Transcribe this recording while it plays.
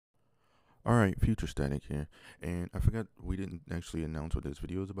Alright, Future Static here. And I forgot we didn't actually announce what this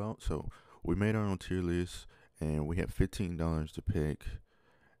video is about. So we made our own tier list and we had $15 to pick.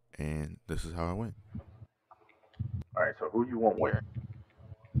 And this is how I went. All right, so who you want where?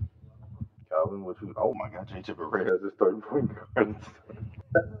 Calvin, what you? Oh my God, JJ Barea has his 30-point guards.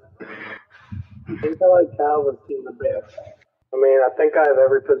 I think I like Calvin's team the best. I mean, I think I have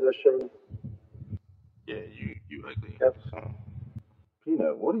every position. Yeah, you ugly. Yep. So,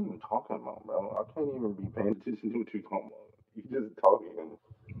 Peanut, what are you talking about, bro? I can't even be paying attention to what you're talking about. You just talking.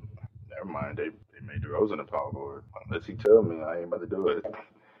 Never mind, they made the Rose in the power forward. Unless he tell me, I ain't about to do it.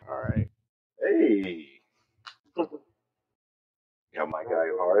 All right. Hey, got my guy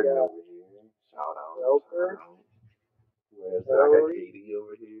Harden over here. Shout out. Joker. Shout out. Where's I got KD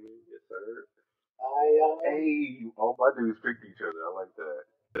over here. Yes, sir. Hey, all my dudes picked each other. I like that.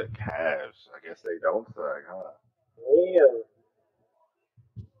 The Cavs, I guess they don't suck, huh? Damn.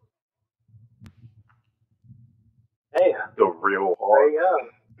 Hey, The real there Hawks. you go.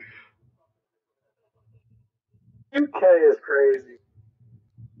 2K is crazy.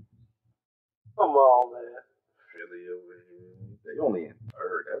 Come on, man. Philly over here. They only in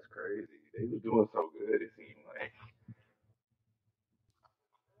third. That's crazy. They was doing so good, it seemed like.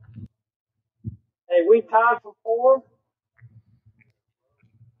 Hey, we tied for 4.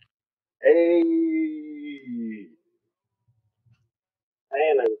 Hey!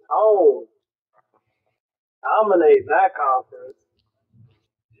 Man, and oh, dominate that conference.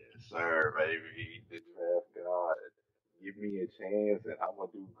 Yes, sir, baby. The draft god. Give me a chance and I'm going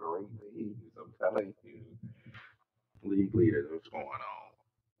to do great things. I'm telling you. League leaders, what's going on?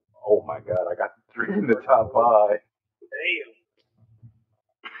 Oh my god, I got three in the top five. Damn.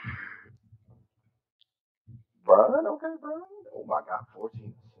 Brian, okay, Brian. Oh my god, 14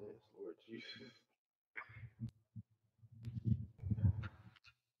 assists. Lord Jesus.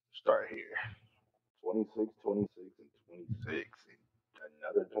 Start here. 26, 26, and 26. And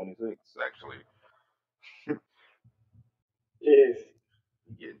another 26, actually. Jeez.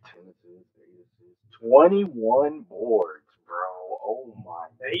 You get 10 assists, 8 assists, 21 boards, bro. Oh my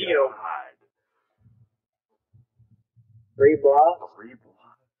Damn. god. 3 blocks. 3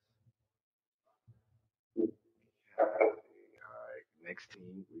 blocks. Alright, next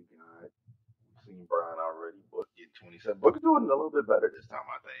team we got. We've seen Brian already. Book get 27. Book's doing a little bit better this time,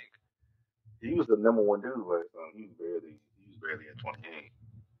 I think. He was the number one dude last time. He was barely at 28.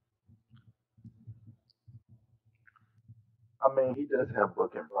 I mean, he does have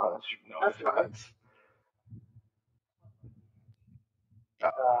Book and Brian shooting all the That's nice. shots.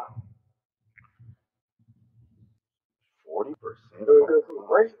 Uh, 40%. Good, good from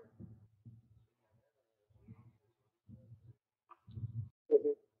break.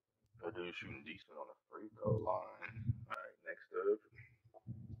 That dude's shooting decent on the free throw line. All right, next up.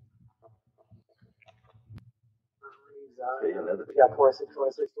 Okay, another We got 26,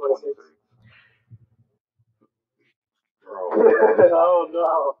 26, 26. 26. Bro, Oh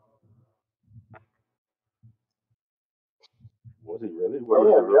no. was he really? Where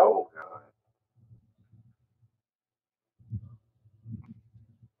was Damn, the real? yo. Oh god.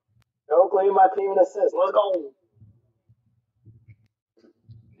 Don't lead my team in assists. Let's go.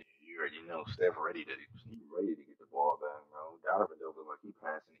 Yeah, you already know Steph ready to get the ball back, bro. Donovan don't look like he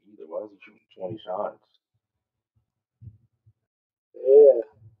passing either. Why is he shooting 20 shots? Yeah.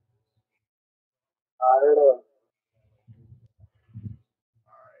 Fired up.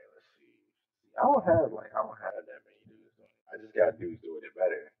 All right, let's see. I don't have that many dudes doing it. I just got dudes doing it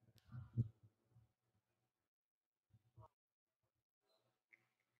better.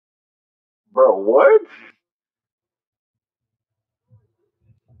 Bro, what?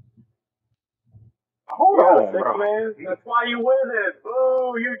 Hold You got a on, 6 bro. man? That's why you win it.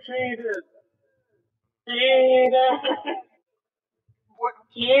 Boo, you cheated. Cheater. What?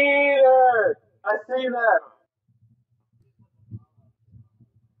 Cheater. I see that.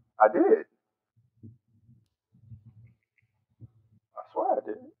 I did. I swear I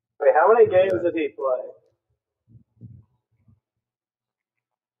did. Wait, how many games did he play?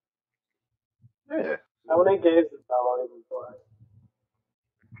 Yeah. How many games did Melo even play?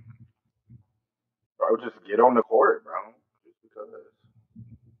 Bro, just get on the court, bro. Just because.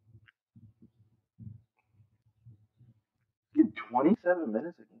 Get 27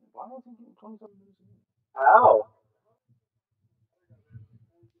 minutes a game. Why is he getting 27 minutes a game? How?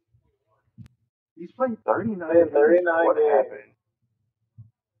 He's played 39 Playing games. 39 What games. happened?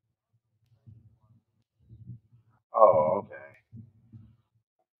 Oh, okay.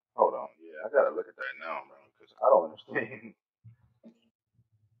 Hold on. Yeah, I gotta look at that now, bro, because I don't understand.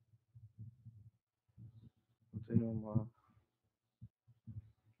 Damn,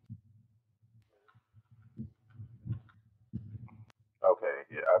 Okay,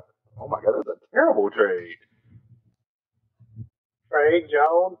 yeah. Oh my god, that's a terrible trade. Trey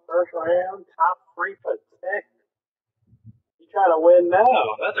Jones, first round, top 3 protect. You trying to win now?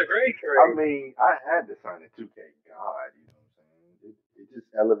 That's a great I trade. mean, I had to sign a 2K. God, you know what I'm saying? It just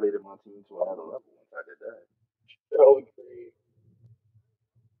elevated my team to another level once I did that. So trade.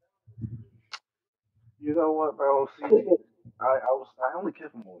 You know what, bro? See, I only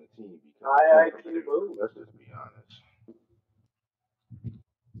kept him on the team because he High came from IQ Purdue. move. Let's just be honest.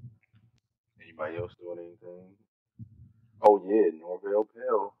 Anybody else doing anything? Oh yeah, Norvell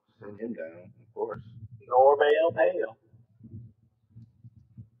Pell. Send him down, of course. Norvell Pale.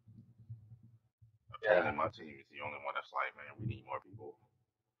 Apparently, my team is the only one that's like, man, we need more people.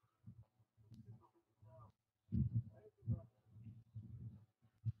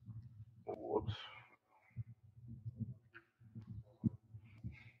 Whoops.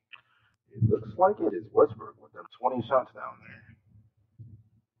 It looks like it is Westbrook with them 20 shots down there.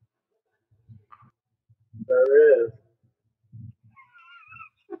 There is.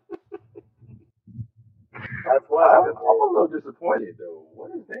 That's I'm Westbrook. a little disappointed though.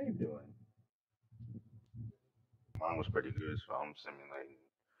 What is Dame doing? Mine was pretty good, so I'm simulating.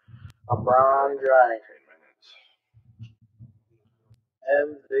 LeBron James. 10 minutes.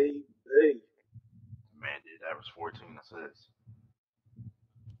 MVP. Man did average 14 assists.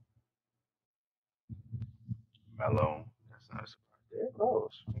 Melo. That's not a surprise. There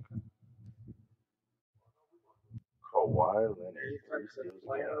goes. Kawhi Leonard. 3 Defensive steals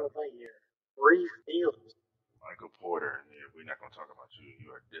player again. of the year. 3 steals. Michael Porter. Yeah, we're not going to talk about you. You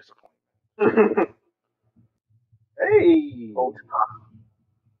are disappointed. Hey! Oh, top.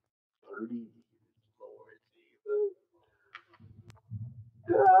 30. Lord Jesus.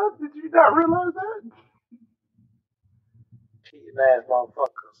 Did you not realize that? Cheating ass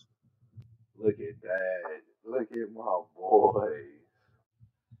motherfuckers. Look at that. Look at my boy.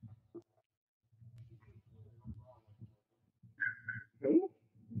 Hmm?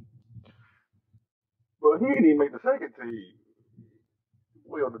 But he didn't even make the second team.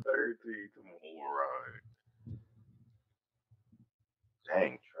 We on the third team tomorrow. Right.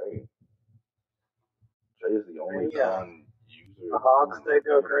 Dang, Trey. Trey is the only Yeah. non-user The of the Hawks, pool. they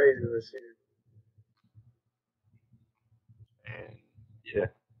go crazy this year. And yeah,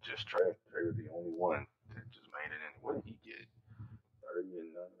 just Trey. Trey was the only one that just made it in. What did he get? 30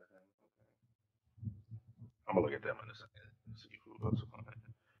 and none of that. I'm gonna look at them in a second and see who else on it.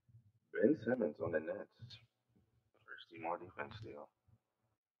 Ben Simmons on the Nets. First team all defense still.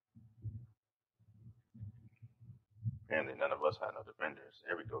 Apparently none of us had no defenders.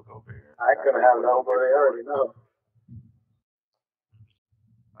 There we go, Gobert. I couldn't have nobody. I already know.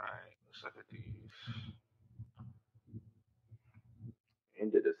 Alright, let's look at these.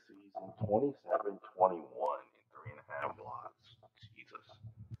 Ended the season 27-21 in 3.5 blocks. Jesus.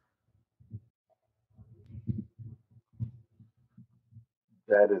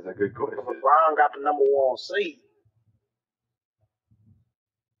 That is a good question. LeBron got the #1 seed.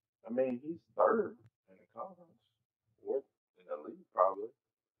 I mean, he's third in the conference. Fourth in the league, probably.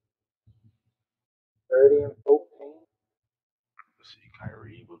 30 and 14. Let's see,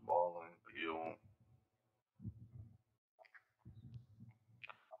 Kyrie was balling. Bill.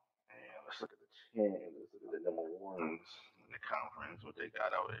 And let's look at the let's look at the #1s in the conference, what they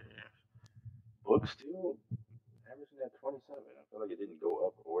got out here. Book still averaging at 27. I feel like it didn't go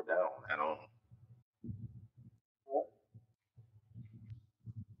up or down at all.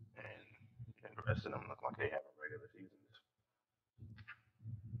 And the rest of them look like they have a regular seasons.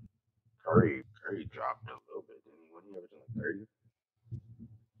 Curry dropped a little bit, didn't he? When he averaging like 30.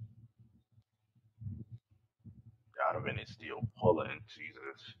 Donovan is still pulling.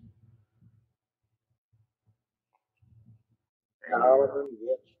 Jesus. Donovan,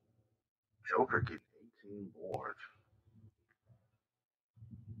 yes. Joker getting 18 boards.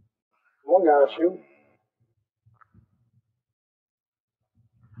 One guy shoot.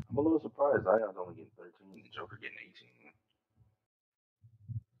 I'm a little surprised Zion's only getting 13 and Joker getting 18.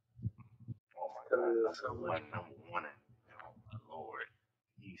 Oh my god, number one. Oh my lord.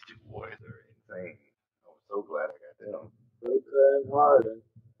 These two boys are insane. I'm so glad I got them. Luka and Harden.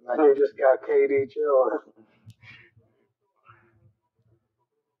 Now you just got KD chilling.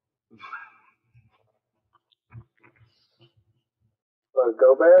 But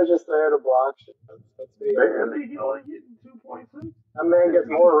Gobert's just there to block shit. Let's be Barely, he only getting 2.6. That man gets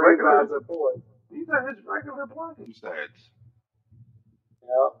more rebounds than points. These are his regular blocking stats.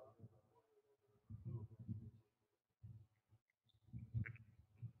 Yep.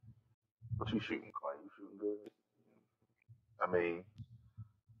 What you shooting, Clay? You shooting good? I mean,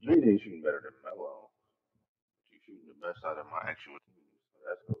 you ain't shooting better than Melo. But you shooting the best out of my actual team.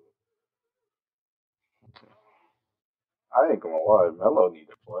 That's cool. I ain't gonna lie, Melo need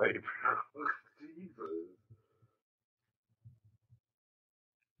to play, bro. Jesus.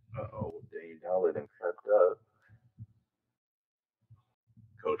 Uh-oh, Dane Dollar done crept up.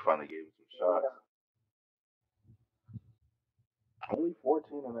 Coach finally gave him some shots. Only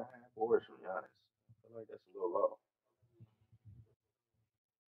 14 and a half boards from Giannis. I feel like that's a little low.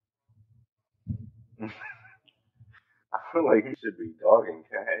 I feel like he should be dogging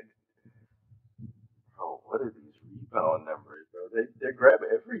Cat. Bro, what are these rebound numbers, bro? They grab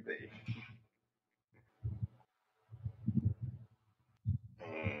everything.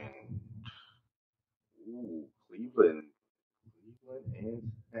 And ooh, Cleveland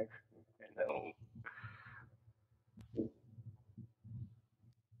and Sacramento.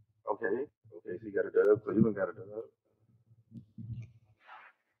 Okay, okay, so you got a dub. Cleveland got a dub.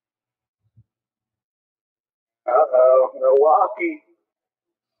 Uh-oh, Milwaukee.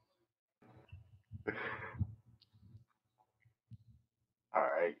 All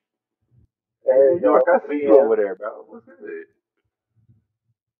right. Hey, There New you go, York, I see you PM. over there, bro. What's good?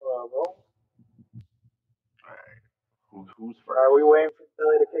 Well, All right. Who's are first? we waiting for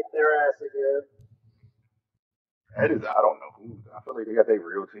Philly to kick their ass again? That is, I don't know who. I feel like they got their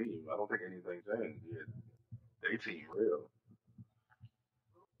real team. I don't think anything changed yet. They team real.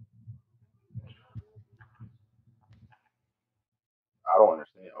 I don't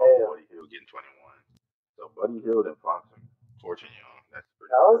understand. Oh, Damn. Buddy Hill getting 21. So Buddy Hill and Fox and Fortune Young. That's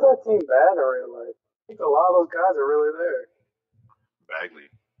pretty How is good. that team bad in real life? I think a lot of those guys are really there. Bagley,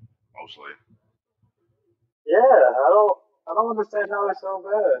 mostly. Yeah, I don't understand how they're so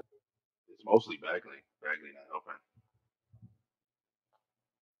bad. It's mostly Bagley. Bagley not helping.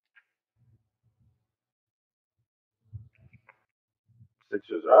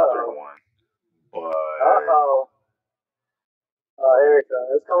 Sixers are up Uh-oh. 3-1. But Uh-oh. Oh, here it comes.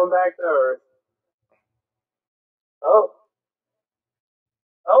 It's coming back to earth. Oh.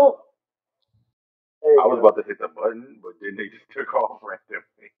 Oh. There I you was go. about to hit the button, but then they just took off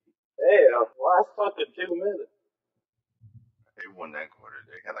randomly. Damn. Last fucking 2 minutes. They won that quarter.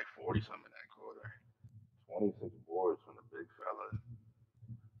 They had like 40 something in that quarter. 26 boards from the big fella.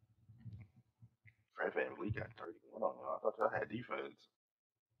 Fred VanVleet got 31 on y'all. I thought y'all had defense.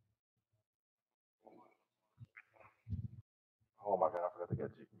 Oh my god, I forgot they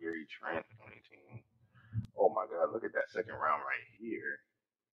got Gary Trent on the team. Oh my god, look at that second round right here.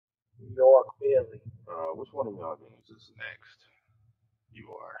 New York, Philly. Which one of y'all games is next? You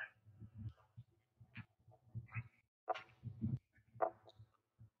are.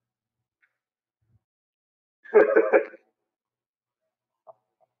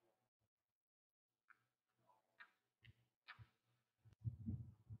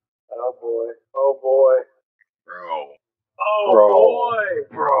 Oh boy. Oh boy. Bro. Oh Bro. boy.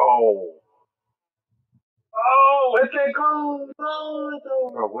 Bro. Oh, it's getting close. Oh, it's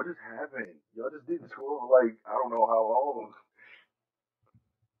over. Bro, what just happened? Y'all just didn't score for like, I don't know how long.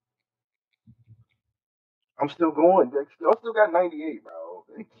 I'm still going. Y'all still got 98, bro.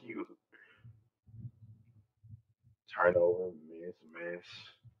 Thank you. Turnover, miss.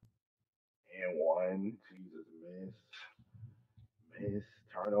 And one. Jesus, miss,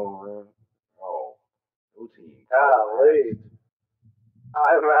 turnover. Oh, no team Golly. collapsed.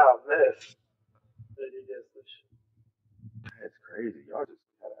 I'm out this. Did you just That's crazy. Y'all just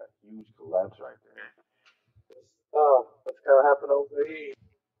had a huge collapse right there. oh, what's gonna happen over here?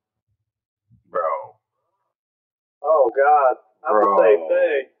 Bro. Oh God. Not the same Bro.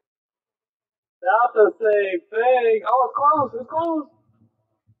 thing. Not the same thing. Oh, it's close. It's close.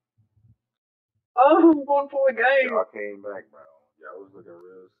 Oh, 1 point game. Y'all came back, bro. Y'all was looking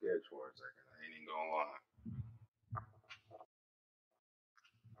real sketch for a second. I ain't even gonna lie.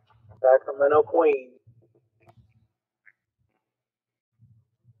 Sacramento Queen.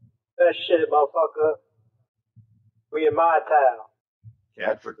 That shit, motherfucker. We in my town.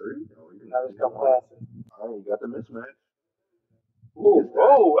 Cat for three? No, I he just didn't come want it. passing. All right, you got the mismatch. He Ooh, gets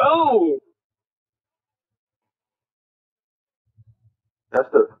that. oh, oh. That's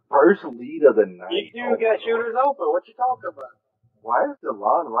the first lead of the You night. do Oh my get lord. shooters open. What you talking about? Why is the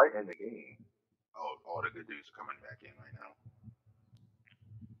line right in the game? Oh, all the good dudes are coming back in right now.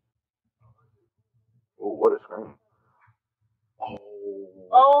 Oh, what a scream.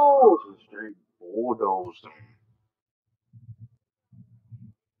 Oh, Oh. just straight bulldozed him.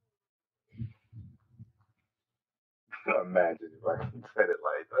 Imagine if I said it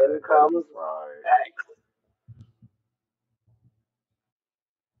like In that. That'd be comes fried. X.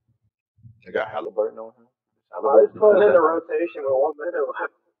 They got Halliburton on him. I was Halliburton putting defense in that a nice. rotation with 1 minute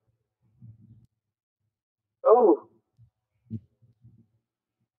left. Oh.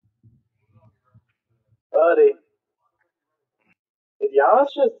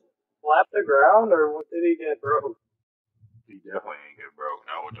 almost just slap the ground, or what did he get broke? He definitely ain't get broke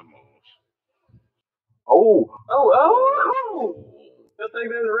now with the moves. Oh, Oh! Good thing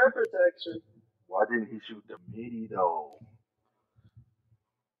there's red protection. why didn't he shoot the midi though?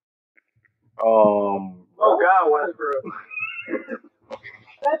 Oh God, Westbrook.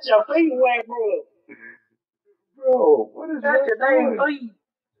 That's your feet wet, bro. Bro, what is That's that your damn doing? feet.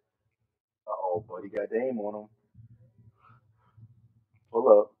 Oh, buddy got Dame on him. Pull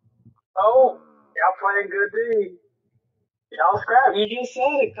up. Oh, y'all playing good D. Y'all scrap. You just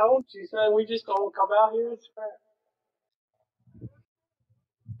said it, coach. You said we just gonna come out here and scrap.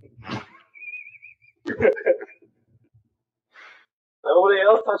 Nobody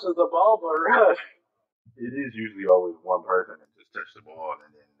else touches the ball but Rush. It is usually always one person that just touch the ball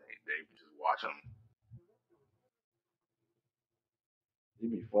and then they just watch them.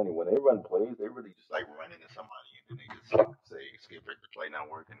 It'd be funny when they run plays, they really just like run into somebody and then they just say, "Skip it, the play not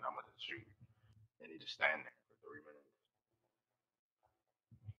working. I'm gonna just shoot," and they just stand there for 3 minutes.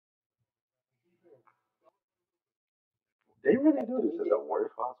 They really do this at the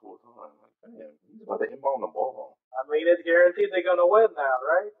worst possible time. Like, man, he's about to inbound the ball. I mean, it's guaranteed they're gonna win now,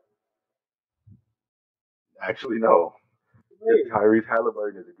 right? Actually, no. Because Hey. Tyrese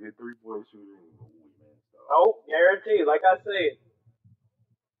Halliburton is a good 3-point shooter. Oh, guaranteed. Like I said.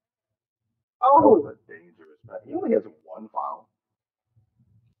 That was Oh. a dangerous pass. He only has one foul.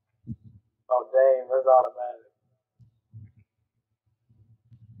 Oh, dang, that's automatic.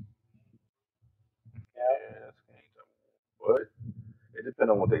 Yeah. Yeah, that's game time. But it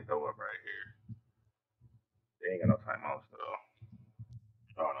depends on what they throw up right here. They ain't got no timeouts though.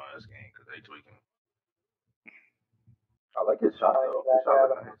 Oh no, that's game because they tweaking. I like his shot though. His shot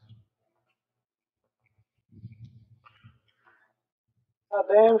look nice. God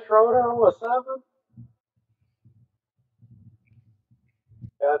damn, Schroeder on a 7?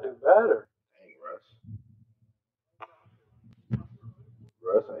 Gotta do better. Dang, Russ.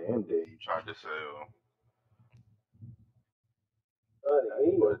 Russ and Dave tried to sell.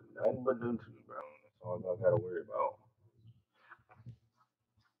 Nothing but them two, bro. That's all I gotta worry about.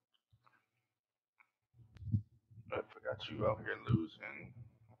 I forgot you out here losing.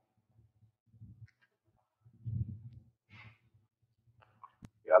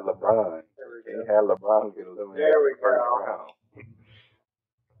 You got LeBron. Can't have LeBron get eliminated There we in the first go. round.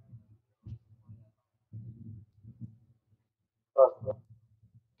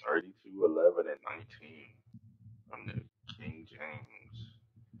 32, 11, and 19 from the King James.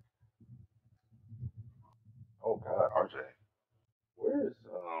 Oh God, RJ. Where's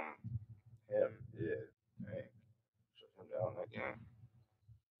him? Yeah, dang. Shut him down again.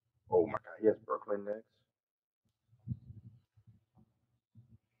 Oh my God, he has Brooklyn next.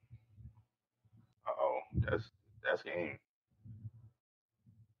 Oh, that's game.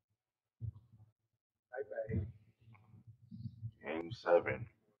 Game 7.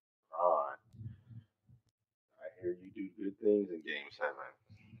 Ron, I hear you do good things in Game 7.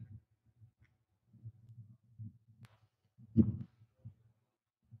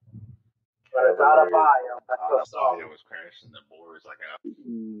 But it's out of bio. That's Out the of song. fire was crashing the board was like a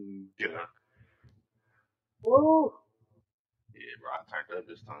yeah. Woo. Yeah, Ron turned up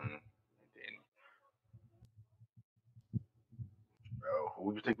this time. And then, bro,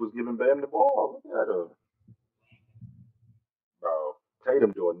 who you think was giving Bam the ball? Look at him, bro.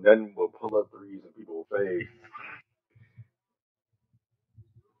 Tatum doing nothing but pull up threes in people's face.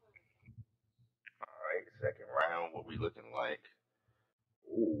 All right, second round. What we looking like?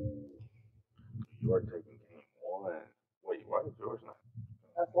 Ooh, New York taking game 1. Wait, why did George not?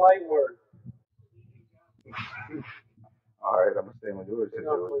 That's light work. All right, I'm gonna stay on George since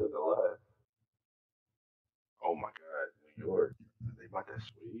George took the left. Oh my God, New York. They about to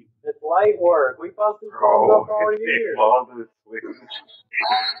sweep? It's light work. We busted balls up all They year. ball to sweep.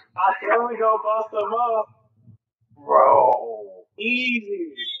 I said we gonna bust them up. Bro.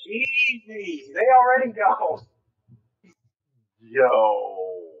 Easy. Easy. They already go.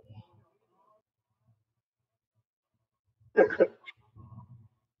 Yo.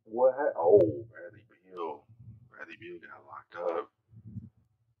 What? Oh, Bradley Beal. Bradley Beal got locked up.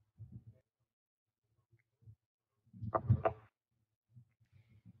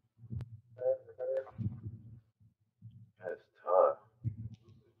 That's tough.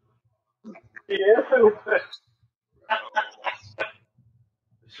 Yeah.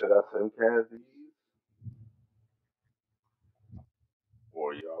 Should I send Kaz these?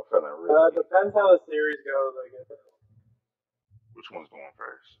 Or y'all feeling risky? Depends how the series goes, I guess. Which one's going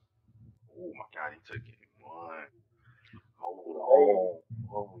first? Oh my God, he took it. One. Hold on.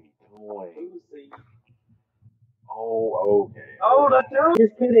 What are we doing? Oh, okay. Oh, the dude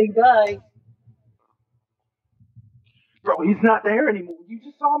is hitting back. Bro, he's not there anymore. You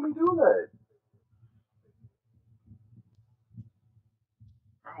just saw me do that.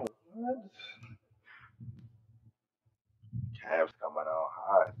 Bro, what? Cavs coming out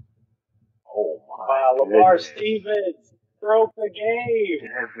hot. Oh my Wow, Lamar goodness. Stevens broke the game.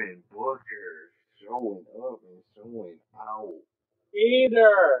 Devin Booker showing up and showing out.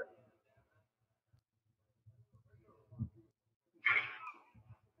 Either.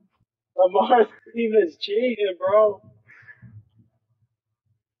 Lamar Stevens cheating, bro.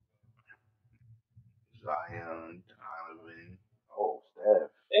 Zion, Donovan. Oh,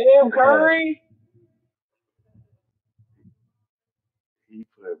 Steph. Damn, Steph. Curry. He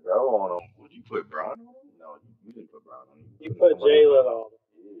put bro on him. Would you put Brown on him? No, you didn't put Brown on him. You You put put somebody else Jalen on him. on.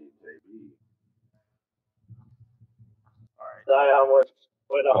 Yeah, JB. All right, Zion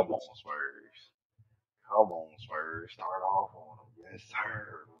went come on. on, Spurs. Come on, Spurs. Start off on him. Yes,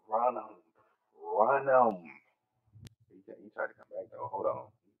 sir. Run him. Run him. He tried to come back though. Hold on.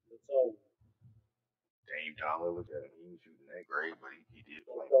 It's over. Dame Dollar, look at him. He ain't shooting that great, but he did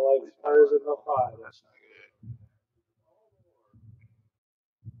play Looking like with Spurs in the final. That's not good.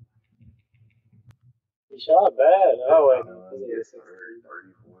 He shot bad. Oh, wait. Yes, sir.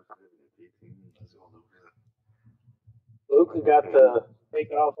 34, 7, 15. Let's go, Luka. Luka got the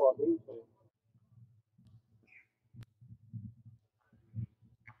take off on defense.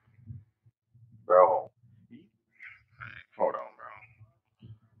 Bro. Hold on, bro.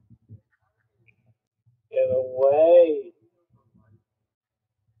 Get away.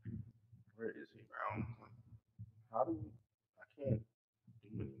 Where is he, bro? How do you. I can't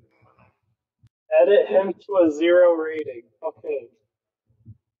do anything with him. Edit him to a 0 rating. Okay.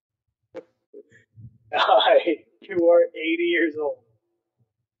 Alright. You are 80 years old.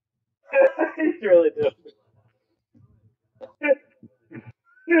 He's really doing it.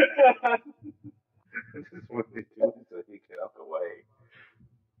 Just what they do so he get out the way.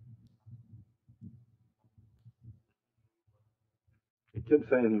 He kept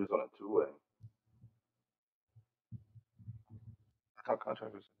saying he was on a two-way. I thought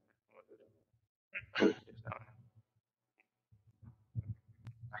contract was. It's not.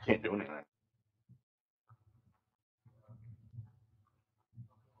 I can't do anything.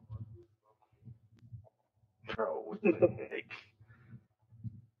 Bro, what the heck?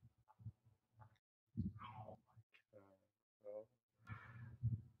 Oh my god, bro.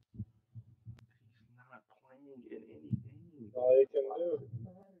 He's not playing in anything. All you can Why do. does it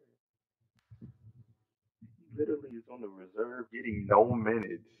matter? He literally is on the reserve getting no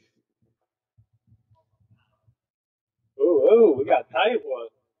minutes. Ooh, ooh, we got tight one.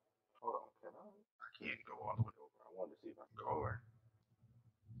 Hold on, can I? I can't go all the way over. I wanted to see if I can go over.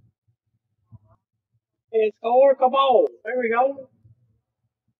 Hey, score, come on. There we go.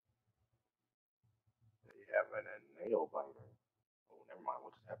 They having a nail biter. Oh, never mind.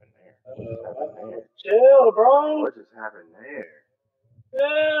 What just happened there? What just happened there? Chill, bro. What just happened there?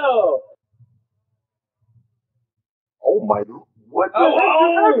 Chill. Oh my! What the Oh, heck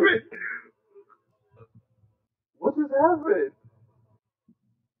just oh. happened? What just happened?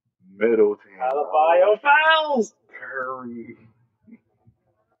 Middleton, bro. Adebayo fouls. Curry.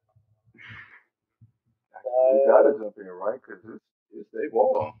 We gotta Uh, jump in, right? Cause it's they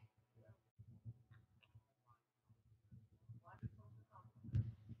ball.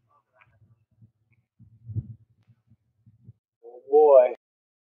 oh boy.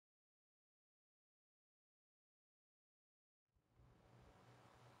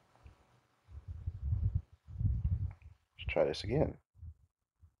 Let's try this again.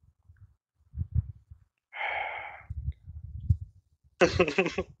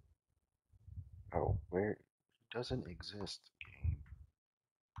 Oh, where doesn't exist game?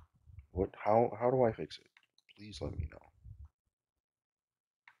 What? How do I fix it? Please let me know.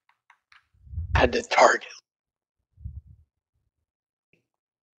 Had to target.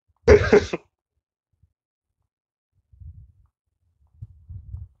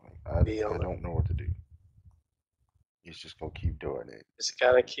 Like, I don't know what to do. He's just gonna keep doing it. Just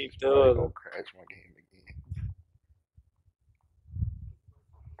gotta keep He's probably doing gonna it. crash my game again.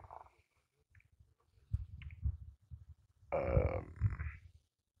 Um,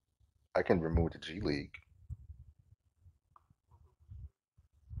 I can remove the G League.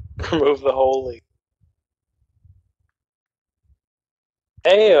 Remove the whole league.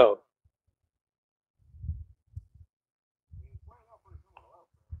 Damn.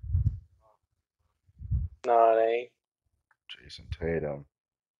 No, it ain't. Jason Tatum.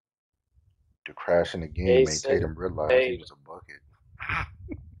 To crash in the game made Jason Tatum realize he Tatum. was a bucket.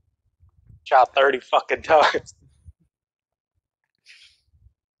 Shot 30 fucking times.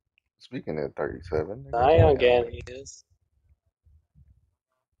 Speaking of 37, nigga, Zion damn. again, he is.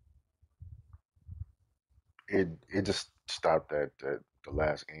 It just stopped at the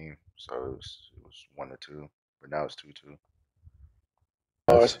last game, so it was 1-2, but now it's 2-2.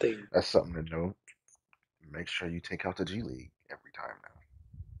 Mars That's team. that's something to note. Make sure you take out the G League every time now.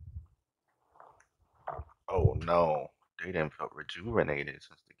 Oh no, they didn't felt rejuvenated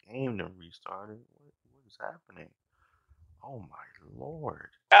since the game done restarted. What is happening? Oh my lord.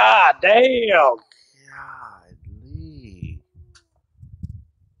 God damn! Golly.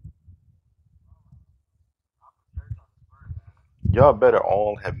 Y'all better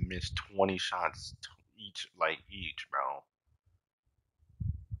all have missed 20 shots each, bro.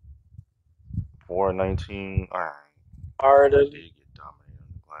 4-19. Alright. They Harden. did get dominated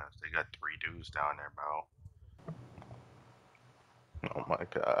on the glass. They got three dudes down there, bro. Oh my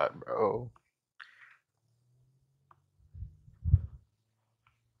god, bro.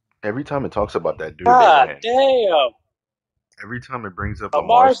 Every time it talks about that dude, they God win. damn! Every time it brings up Lamar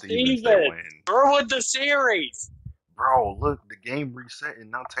Lamar Stevens, they Stevens win. ruined the series. Bro, look, the game reset and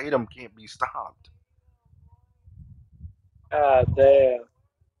now Tatum can't be stopped. God damn!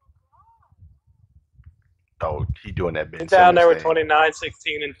 Oh, he doing that He's Ben down Simmons there with thing. 29,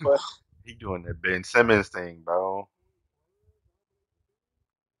 16, and 12. He doing that Ben Simmons thing, bro.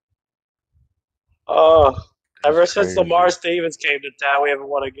 Oh, That's ever since Lamar crazy. Stevens came to town, we haven't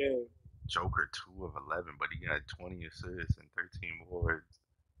won a game. Joker 2 of 11, but he got 20 assists and 13 boards.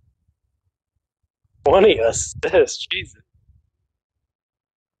 20 assists. Jesus.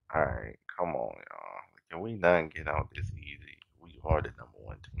 All right, come on, y'all. Can we not get out this easy? We are the number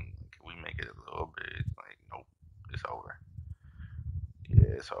one team. Can we make it a little bit? Like, nope, it's over.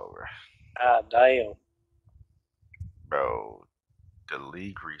 Yeah, it's over, God damn. bro. The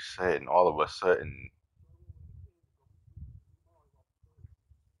league reset, and all of a sudden,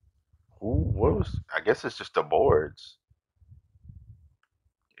 who? What was? I guess it's just the boards.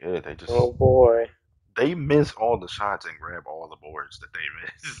 Yeah, Oh boy. they miss all the shots and grab all the boards that they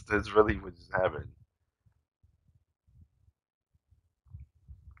miss. That's really what just happened.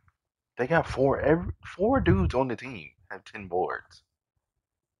 They got four dudes on the team have 10 boards.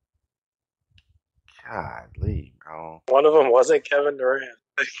 Godly, bro. One of them wasn't Kevin Durant.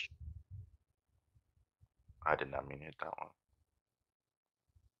 I did not mean to hit that one.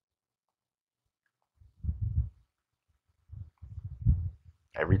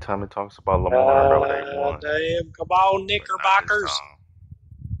 Every time it talks about Lamar, bro, they won, Damn. Come on, but not this Knickerbockers.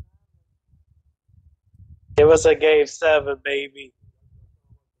 time. Give us a game 7, baby.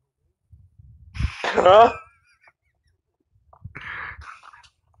 Huh?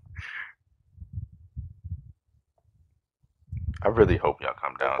 I really hope y'all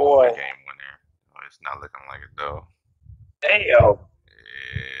come Oh down to a boy. game winner. It's not looking like it though. Damn.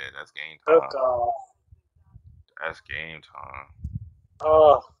 Yeah, that's game Cook time. off. That's game time.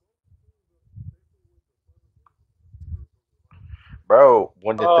 Oh. Bro,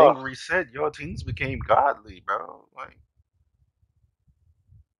 when the thing Oh. reset, your teams became godly, bro. Like,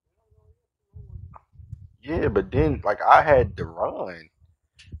 yeah, but then, like, I had to run.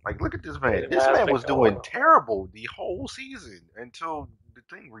 Like, look at this man. It This has man been was going doing on. terrible the whole season until the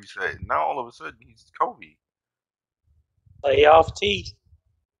thing reset. Now all of a sudden he's Kobe. Lay off T.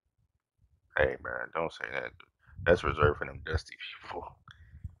 Hey man, don't say that. That's reserved for them dusty people.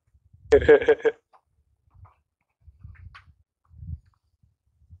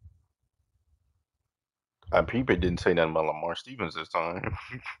 People didn't say nothing about Lamar Stevens this time.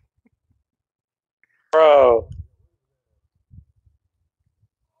 Bro.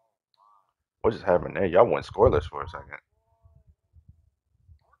 What just happened there? Y'all went scoreless for a second.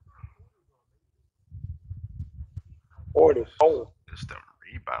 44. It's them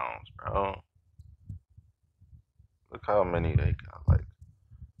rebounds, bro. Look how many they got. Like,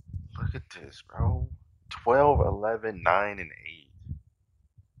 look at this, bro. 12, 11, 9, and 8.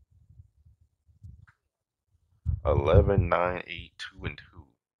 11, 9, 8, 2, and 2.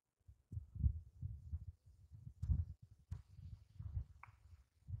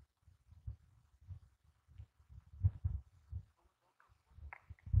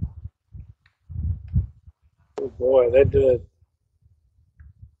 Oh boy, they did.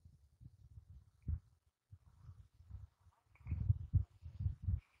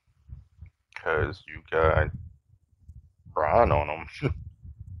 Because you got Brian on them.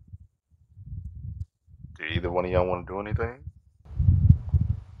 Do either one of y'all want to do anything?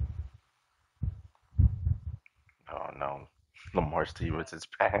 Oh, no. Lamar Stevens is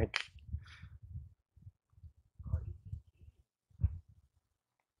back.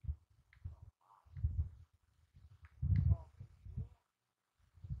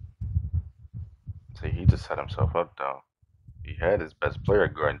 See, he just set himself up though. He had his best player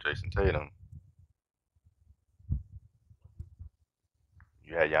guarding Jason Tatum.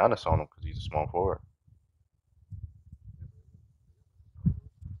 You had Giannis on him because he's a small forward.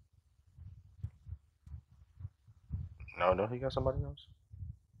 No, no, he got somebody else.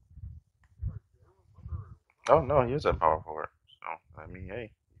 Oh no, he is a power forward. So I mean,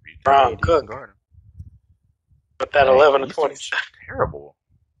 hey, if you think Brian AD can Cook guard him, with that dang, 11 to these dudes 27. are terrible.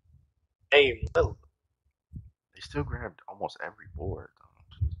 Hey, Lillard. They still grabbed almost every board.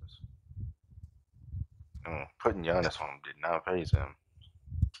 Though. Jesus. Putting Giannis on him did not phase him.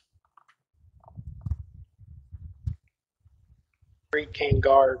 Street can't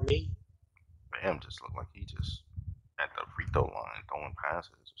guard me. Bam just looked like he just at the free throw line throwing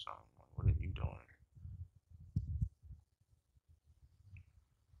passes or something. Like, what are you doing?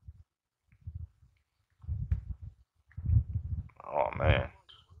 Oh man,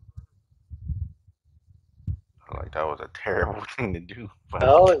 like that was a terrible thing to do by the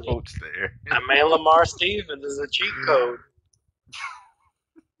Telling you. coach there. That man Lamar Stevens is a cheat code.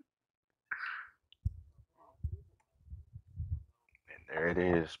 And there it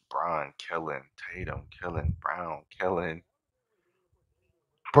is, Bron killing, Tatum killing, Brown killing.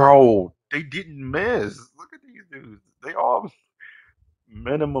 Bro, they didn't miss. Look at these dudes. They all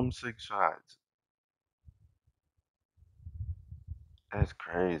minimum 6 shots. That's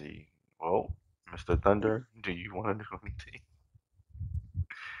crazy. Well, Mr. Thunder, do you want to do anything?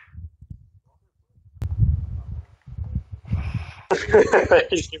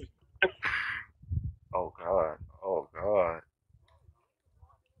 Oh God. Oh God.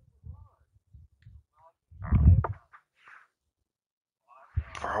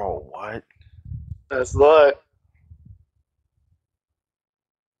 Bro, what? That's luck.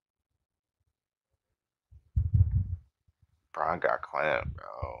 Bron got clamped,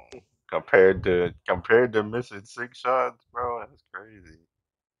 bro. Compared to missing 6 shots, bro, that's crazy.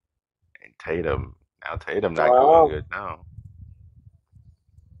 And Tatum not doing Wow. good now.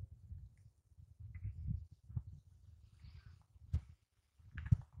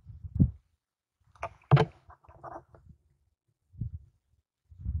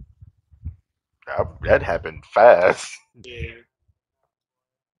 That happened fast. Yeah.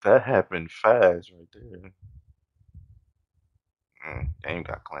 That happened fast right there. Dame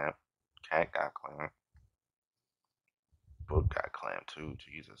got clamped. Cat got clamped. Book got clamped too.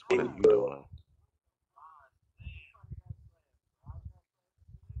 Jesus, what are you doing?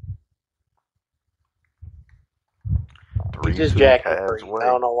 He Three just two jacking Cavs threes. I away.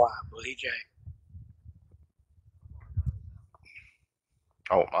 don't know why, but he jacked.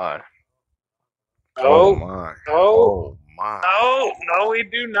 Oh my. Oh Oh, my. oh, Oh my. no, no, we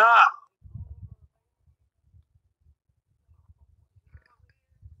do not.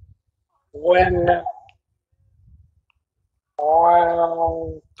 When,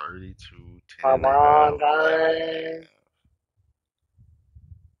 wow, 32, 10 and a LeBron half, 11 and a James.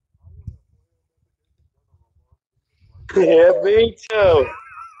 half. Yeah, me too.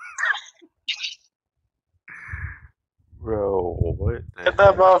 Bro, what the Get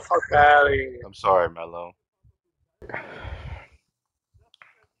that heck? motherfucker out of here. I'm sorry, Mello.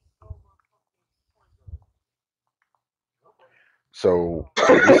 So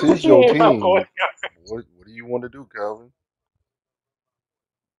this is your Yeah, boy. team. What do you want to do, Calvin?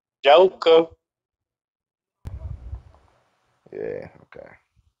 Joker. Yeah, okay.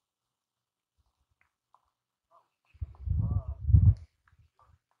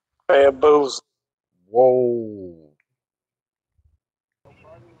 Bamboozle. Whoa.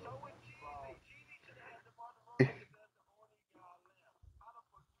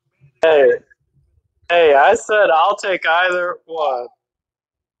 Hey, hey, I said I'll take either one.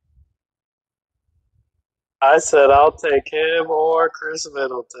 I said I'll take him or Chris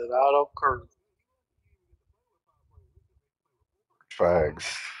Middleton. I don't care.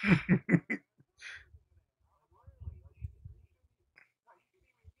 Facts.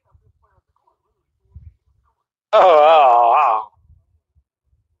 Oh.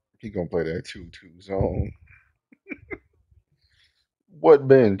 He gonna play that 2-2 zone. What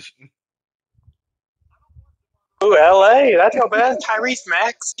bench? Ooh, LA. That's your best. Tyrese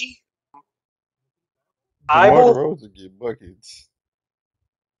Maxey. DeMar Bible. DeRozan get buckets.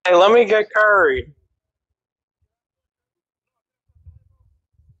 Hey, let me get Curry.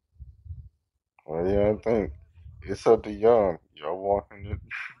 Well, yeah, I think it's up to y'all. Y'all walking it.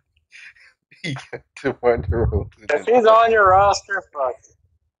 He got DeMar DeRozan If in he's on buckets. your roster, fuck it.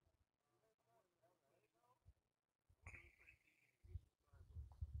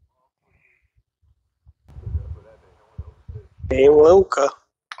 Hey, Luca.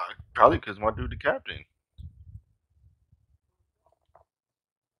 Probably because my dude the captain.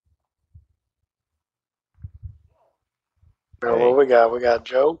 What Hey, we got? We got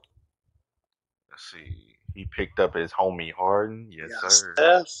Joe. let's see. He picked up his homie Harden. We Yes, got sir.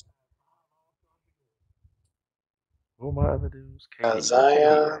 Steph. Who are my other dudes? We got KD. Where KD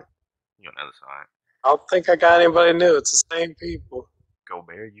Zion. at? You on the other side. I don't think I got anybody new. It's the same people.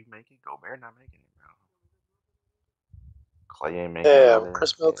 Gobert, you make it? Gobert not making it, bro. Clay ain't making it Yeah, either.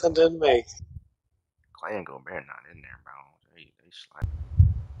 Chris Yeah. Middleton didn't make it. Clay and Gobert not in there, bro. They slide.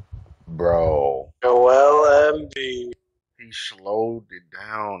 Bro. Joel Embiid. He slowed it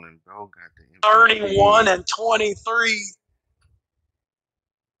down and bro got the 31 MVP. and 23.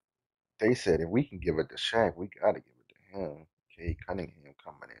 They said if we can give it to Shaq, we gotta give it to him. Kate Cunningham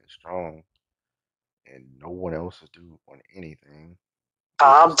coming in strong, and no one else is doing anything.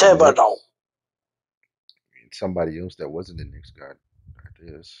 Tom Versus the Thibodeau. Knicks, and somebody else that wasn't the Knicks got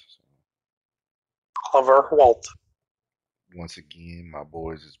this. So Oliver Walt. once again, my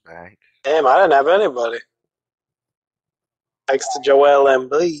boys is back. Damn, I didn't have anybody. Thanks to Joel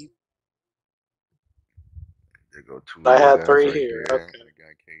Embiid. There go two I young had guys 3 right here. there. Okay. We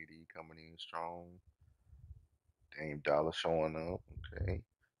got KD coming in strong. Dame Dollar showing up. Okay.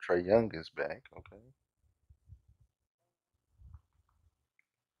 Trey Young is back. Okay.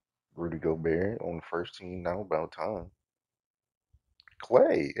 Rudy Gobert on the first team now. About time.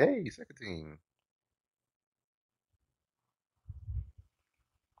 Clay, hey, second team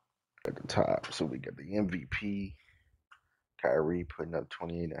at the top. So we got the MVP. Kyrie putting up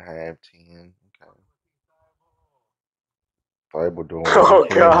 28 and a half, 10. Okay. Bible doing what he Oh,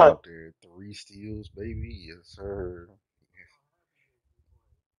 can God. out there. 3 steals, baby. Yes, sir.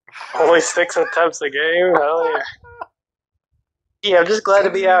 Only 6 attempts a game? Hell yeah. Yeah, I'm just glad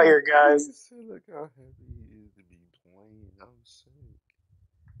to be out here, guys. He said, look how happy he is to be playing. I'm sick.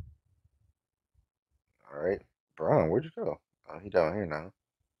 All right. Brown, where'd you go? Oh, he down here now.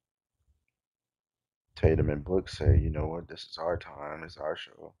 Tatum and Book say, you know what? This is our time. It's our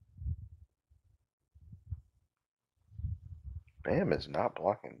show. Bam is not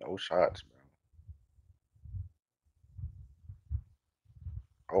blocking no shots, bro.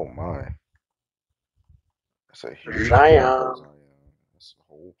 Oh my. That's a huge gap for Zion. Zion. That's a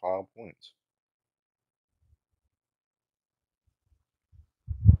whole 5 points.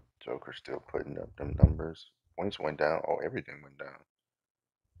 Joker still putting up them numbers. Points went down. Oh, everything went down.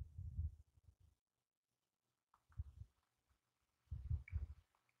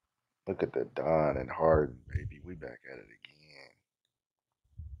 Look at the Don and Harden, baby. We back at it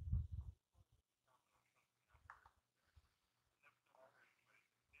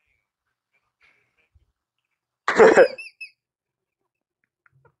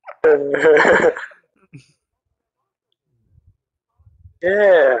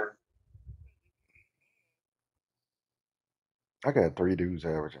Yeah. again. I got 3 dudes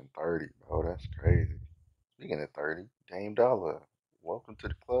averaging 30, bro. That's crazy. Speaking of 30, Dame Dollar. Welcome to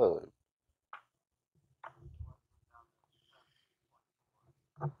the club.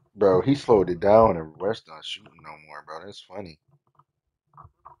 Bro, he slowed it down and West not shooting no more, bro. That's funny.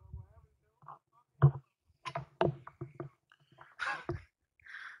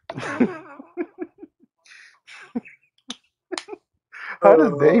 How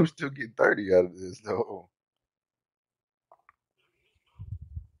does Uh, Dame still get 30 out of this, though?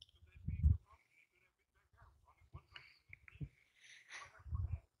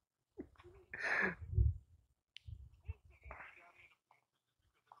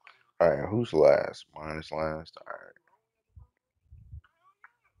 All right, who's last? Mine is last. All right.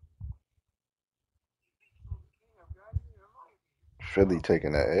 Philly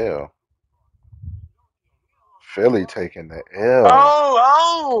taking the L. Philly taking the L.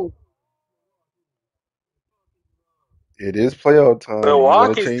 oh! It is playoff time. You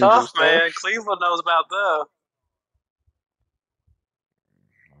want to Milwaukee's change your tough, stuff? man. Cleveland knows about that.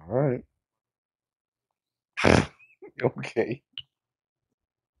 All right. Okay.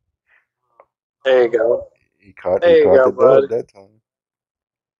 There you go. He There you caught go, the bud. dub that time.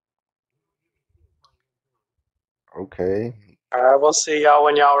 Okay. All right, we'll see y'all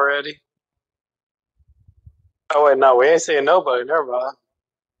when y'all ready. Oh, wait, no, we ain't seeing nobody. Never mind.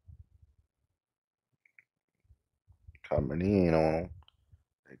 Coming in on.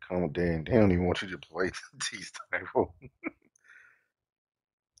 They come there. They don't even want you to play these type of.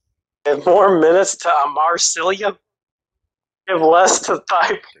 Give more minutes to Marsilia. Give less to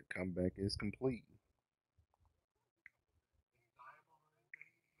Type. The comeback is complete.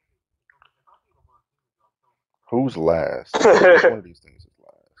 Who's last? Which one of these things is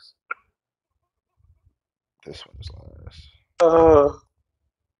last? This one is last. uh,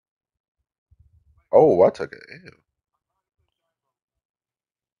 Oh, I took it. Ew.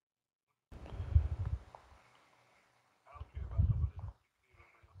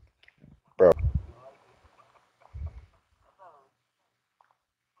 Bro,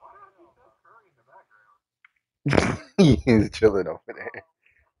 he's chilling over there.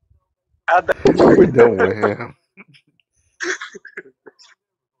 I We're done with him.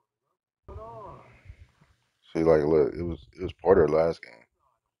 See, like, look, it was Porter last game.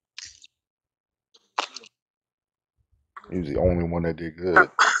 He was the only one that did good.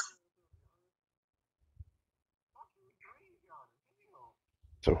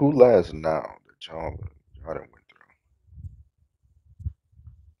 So who lasts now that y'all done went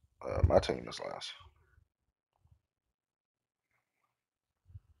through? My team is last.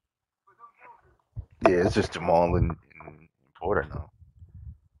 Yeah, it's just Jamal and Porter now.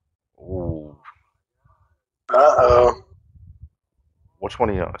 Ooh, Uh-oh. which one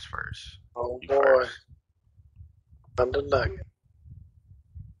of y'all is first? Oh You boy. first. Thunder Nugget.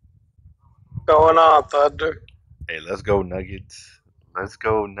 Going on, Thunder. Hey, let's go Nuggets. Let's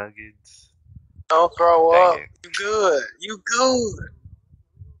go Nuggets. Don't throw Dang up. it. You good. You good.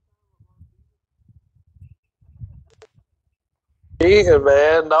 Egan,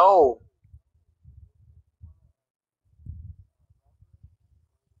 man. No.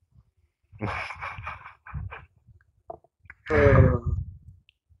 Uh,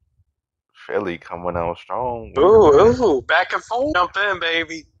 Philly coming out strong. We already. ooh. Back and forth. Jump in,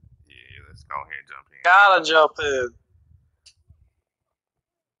 baby. Yeah, let's go ahead and jump in. Gotta jump in.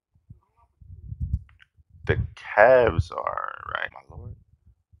 The Cavs are right, my lord.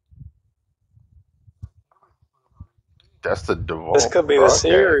 That's the This default could be the broadcast.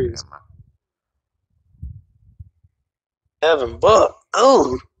 series. Evan Book.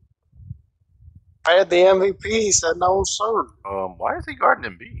 Ooh. I had the MVP. He said no, sir. Why is he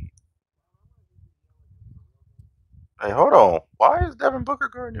guarding Embiid? Hey, hold on. Why is Devin Booker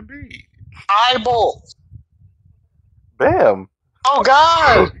guarding Embiid? Eyeball. Bam. Oh,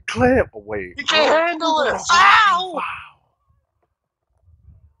 God. Clamp away. You can't handle Who's it. gonna hold the Ow. foul?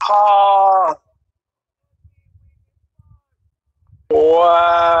 Oh,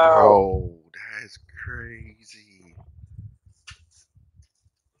 wow. Yo, that's crazy.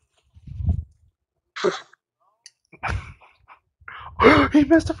 He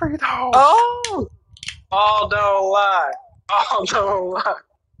missed a free throw. Oh. Oh, don't lie. Oh, don't lie.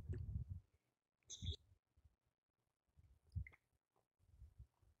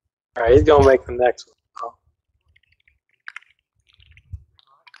 All right, he's going to make the next one.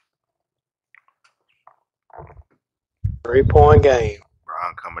 Oh, 3-point game.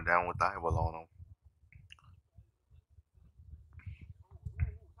 Brown coming down with the eyeball on him.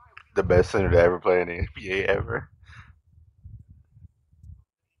 The best center to ever play in the NBA ever.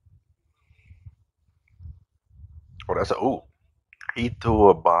 Oh, that's a ooh. He threw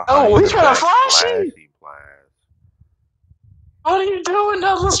a Oh, behind we the trying to back flash you. flashy blast. What are you doing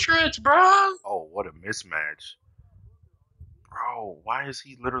down the stretch, bro? Oh, what a mismatch. Bro, why is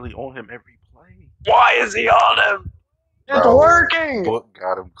he literally on him every play? Why is he on him? It's Bro, working. Book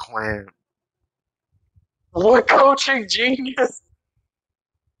got him clamped. What coaching genius?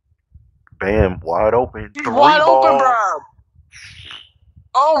 Bam, wide open. He's Three wide open, bro. ball.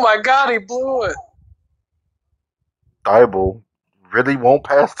 Oh, my God, he blew it. Thibault really won't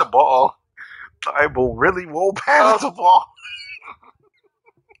pass the ball. Thibault really won't pass Oh, the ball.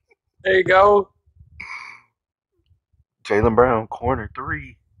 there you go. Jaylen Brown, corner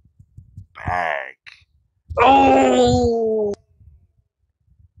three. Back. Oh,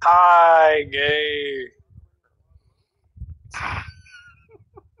 tie game.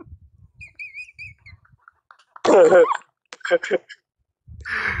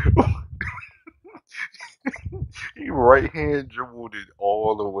 He right hand dribbled it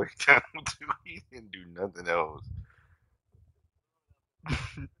all the way down to he didn't do nothing else.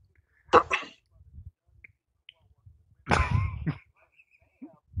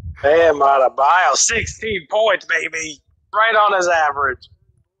 Bam out of bio. 16 points, baby. Right on his average.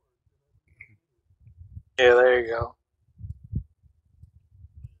 Yeah, there you go.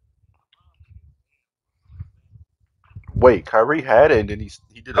 Wait, Kyrie had it and then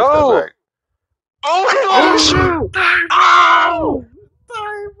he did a step Oh, back. oh, he let him shoot. Oh, Thibault!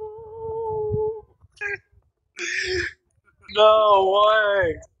 Thibault! no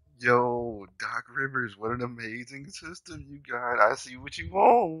way. Yo, Doc Rivers, what an amazing system you got. I see what you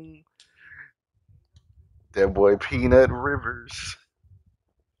want. That boy Peanut Rivers.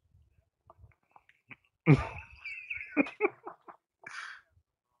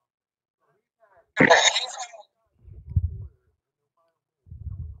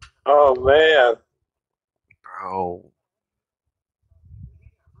 Oh, man.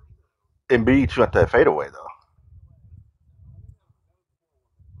 Embiid shot that fadeaway though.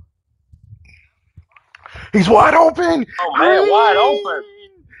 He's wide open. Oh man, wide open.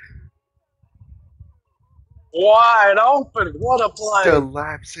 Green. Wide open. What a The play.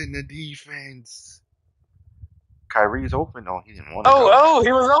 lapse in the defense. Kyrie's open. Oh, he didn't want to go. Oh,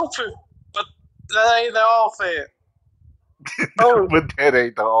 he was open. But that ain't the offense. Oh, But that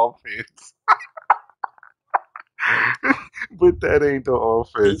ain't the offense. But that ain't the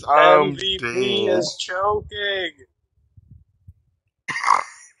offense. the I'm MVP dead. is choking.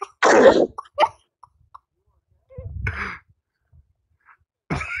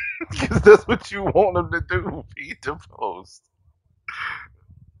 Because that's what you want him to do. Feed the post.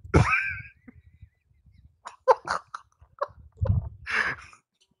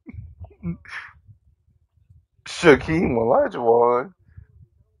 Shaquem Olajuwon.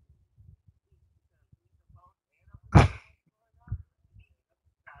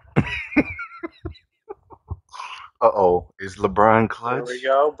 Uh-oh. Is LeBron There we clutch?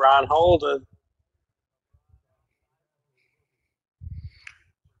 go. Brian Holden.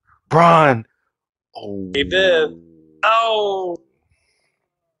 Bron. He did. Oh. Oh,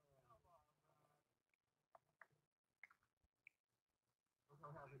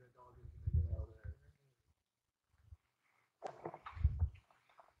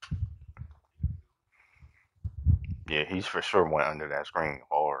 Yeah, he's for sure went under that screen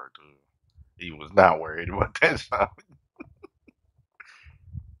hard, dude. He was not worried about that shot.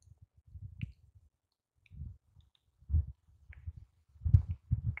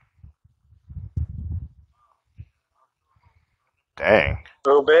 Dang.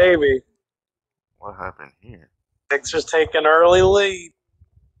 oh baby. What happened here? Sixers take an early lead.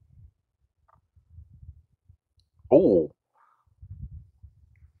 Oh.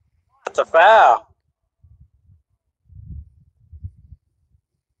 That's a foul.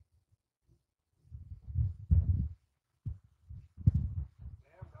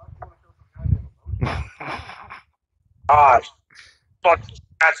 Gosh, but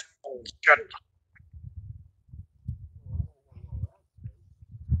that's bullshit.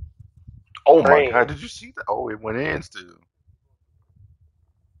 Oh my God! Green. Did you see that? Oh, it went in still.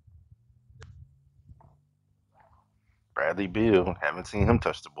 Bradley Beal. Haven't seen him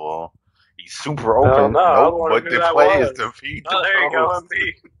touch the ball. He's super Oh open. no, I was Nope. wondering But who the that play is was. to feed the Oh, there you go, post.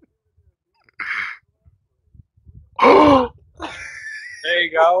 MB. There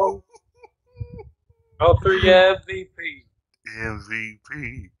you go. Go through your MVP.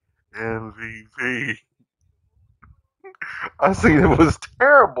 MVP. MVP. I seen it was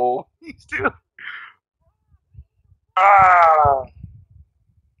terrible. He still. Ah,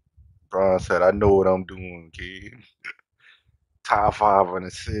 Bron said, "I know what I'm doing, kid." Top five on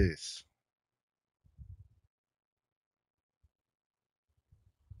assists.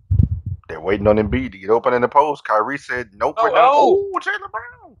 They're waiting on Embiid to get open in the post. Kyrie said, "Nope, we're oh, done." oh, Oh, Jaylen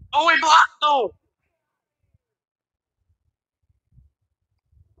Brown. oh, he blocked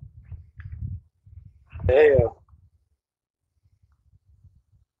him. Damn,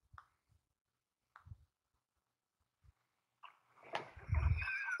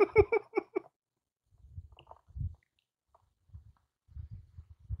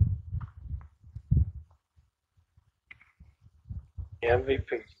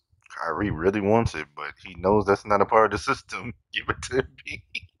 MVP. Kyrie really wants it, but he knows that's not a part of the system. Give it to Embiid.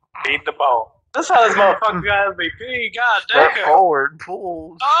 Feed the ball. That's how this motherfucker got MVP. God Step damn. forward,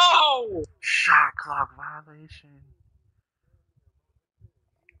 pulls. Oh, Shot clock violation.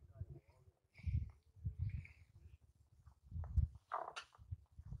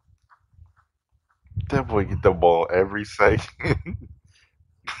 That boy get the ball every second.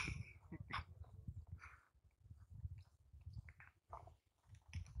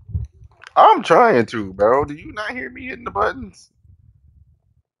 I'm trying to, bro. Do you not hear me hitting the buttons?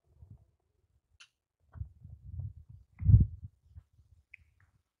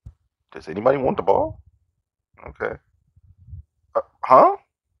 Does anybody want the ball? Okay. Huh?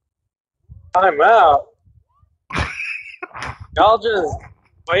 timeout. Y'all just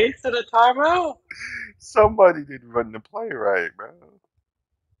wasted a timeout. Somebody didn't run the play right, bro.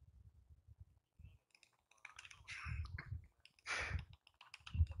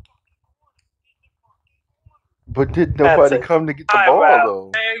 But did That's nobody a come to get the ball timeout.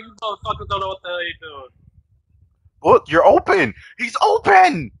 though? Man, you motherfuckers don't know what the hell you're doing. Look, you're open. He's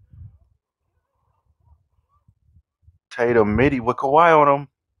open. Tatum midi with Kawhi on him.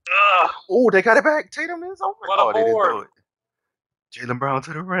 Ugh, Oh, they got it back. Tatum is open. what a Oh, they didn't board. throw it. Jaylen Brown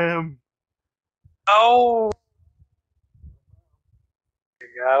to the rim. Oh, you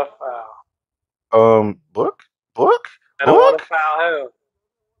got a foul. Book, book, I don't want book. to foul him.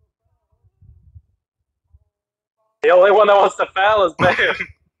 The only one that wants to foul is Bam.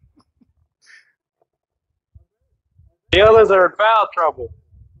 The others are in foul trouble.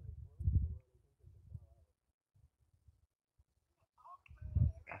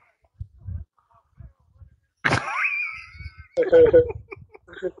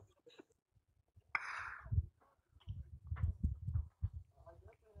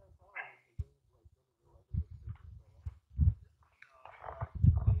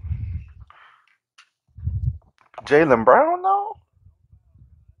 Jalen Brown though.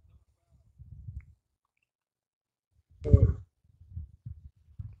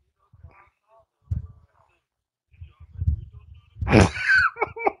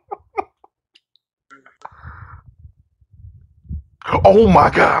 Oh my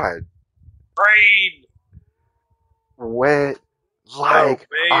God, Rain. wet Oh, like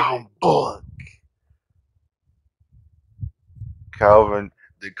a baby. book. Calvin,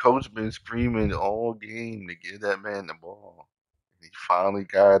 the coach been screaming all game to give that man the ball. He finally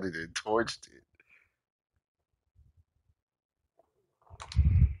got it and torched it.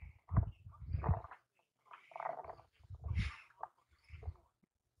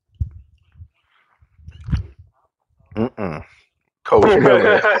 Mm-mm. Coach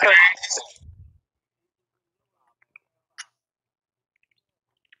Miller.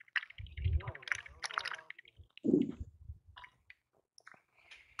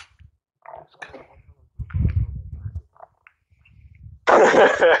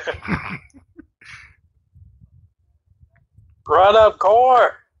 Run up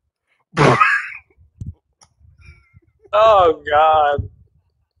court. Oh, God.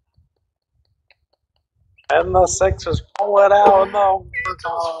 And the Sixers pull it out in the He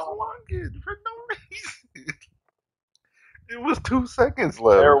just overtime. flung it for no reason. It was 2 seconds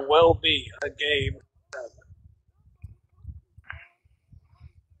There left. will be a game.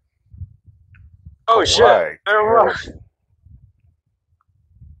 Oh, shit. Kawhi, They're right. terrible.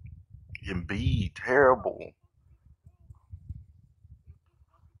 Embiid, terrible.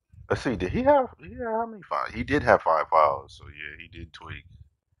 Let's see, did he have how many fouls? He did have 5 fouls, so yeah, he did tweak.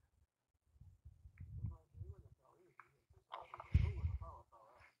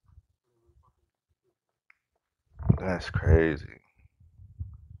 That's crazy.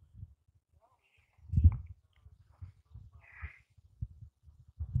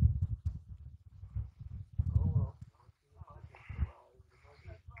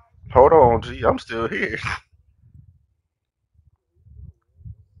 Hold on, G, I'm still here.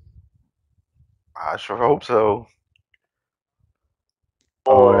 I sure hope so.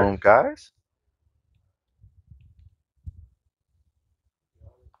 Boy. Guys?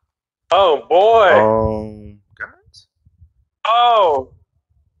 Oh, boy. Guys? Oh.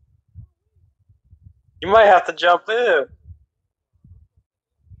 You might have to jump in.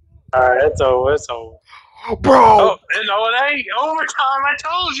 All right, it's over. It's over. Oh, Bro, no, it ain't. Overtime. I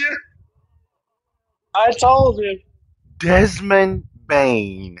told you. I told you. Desmond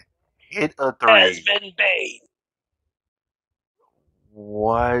Bain hit a Has three. been paid.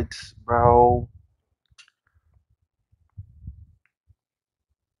 What, bro?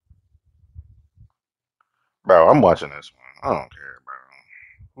 Bro, I'm watching this one. I don't care, bro.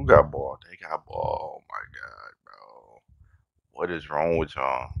 Who got ball? They got ball. Oh my god, bro. What is wrong with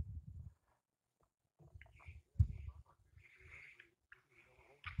y'all?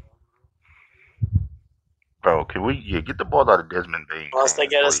 Bro, can we get the ball out of Desmond Bain's Unless they hands,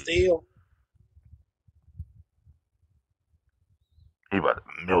 get a please? steal. He about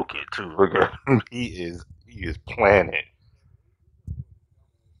to milk it too. Look at him. He is playing it.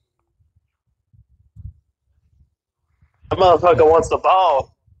 The motherfucker wants the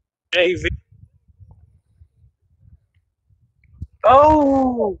ball. JV.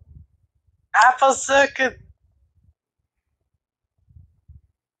 Oh, half a second.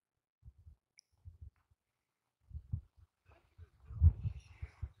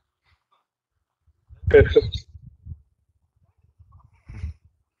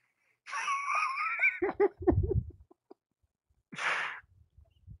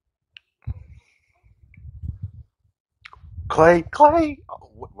 Clay.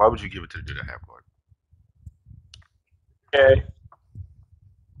 Why would you give it to the dude at half court? Okay,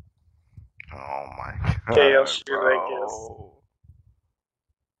 Oh my okay, I'll god, shoot, I guess. bro.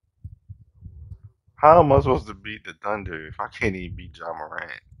 How am I supposed to beat the Thunder if I can't even beat John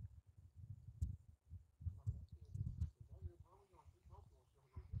Morant?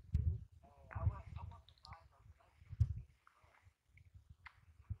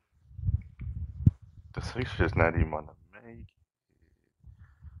 The Sixers not even on the make.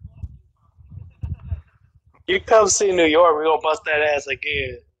 You come see New York, we gonna bust that ass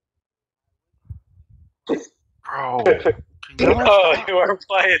again. Bro, can y'all No, stop? you are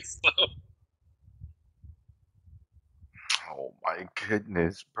playing slow. Oh my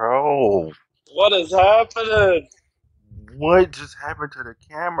goodness, bro. What is happening? What just happened to the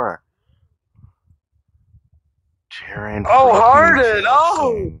camera? Jaron Oh, freaking Harden!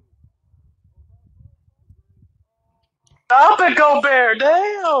 Oh, Jackson. stop it, Gobert!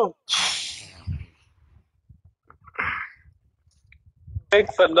 Damn!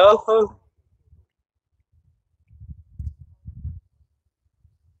 Pick for nothing.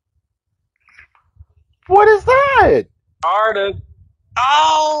 What is that? Harden.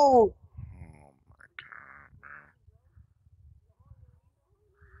 Oh! Oh my god, man.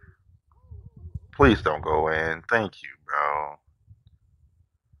 Please don't go in. Thank you, bro.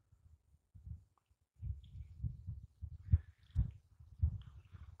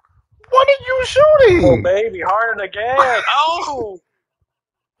 What are you Oh, shooting? baby, Harden again. Oh!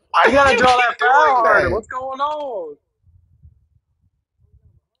 Why You do gotta you draw keep that foul, doing Harden. that? What's going on?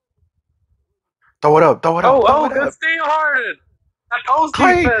 Throw it up, throw it up, Oh, throw oh, it good up. steal, Harden. That post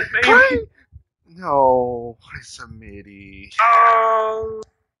Clay, defense, baby. Clay. No, it's a midi. Oh,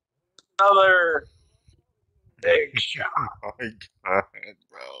 another big shot. Oh my god,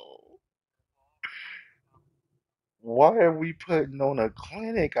 bro. Why are we putting on a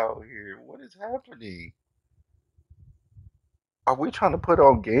clinic out here? What is happening? Are we trying to put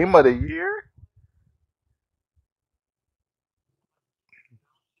on game of the year?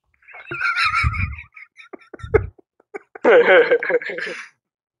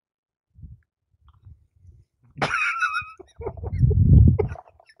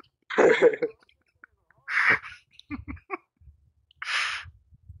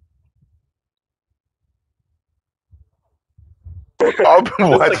 I've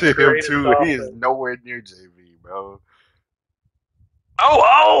been This is the watching him greatest too. He is offense. nowhere near JV, bro. Oh,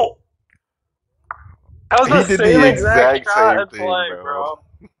 oh! That was the He did the same exact exact shot same and thing, play, bro. bro.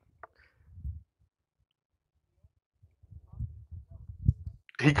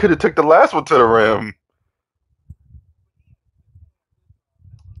 He could have took the last one to the rim.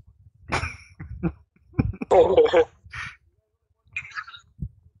 All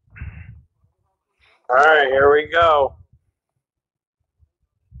right, here we go.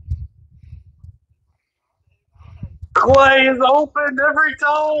 Clay is open every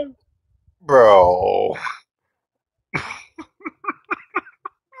time. Bro,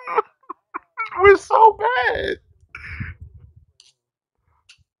 we're so bad.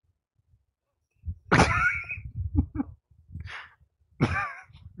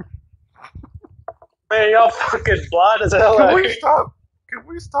 Man, y'all fucking blind as hell Can out we here. stop? Can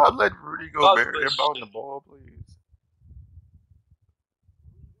we stop letting Rudy Fuck Gobert this inbound the shit. ball, please?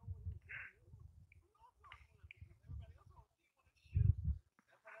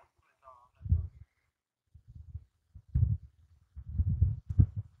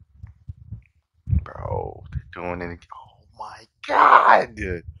 Bro, they're doing it. Oh my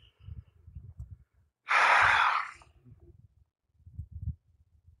god.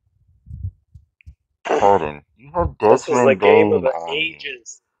 Harden, you have This was the Desmond game of Bain the on you.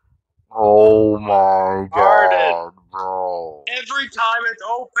 ages. Oh my Harden. god, bro. Every time it's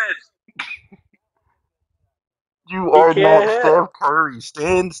open, You he are not can't hit. Steph Curry.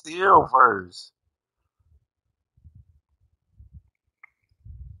 Stand still first.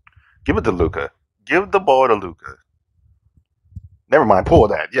 Give it to Luca. Give the ball to Luca. Never mind. Pull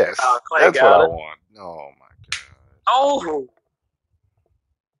that. Oh, Yes, Clay that's what got I it. want. Oh my Oh,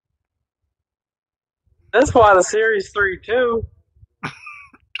 that's why the series 3-2. god.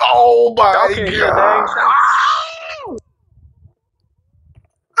 Oh Y'all my can't hit a dang shot. god. Oh!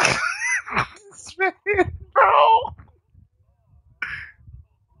 This man, bro.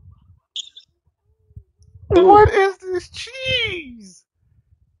 Ooh. What is this cheese?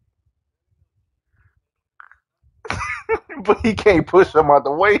 But he can't push him out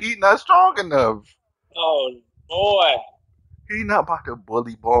the way. He not strong enough. Oh, boy. He not about to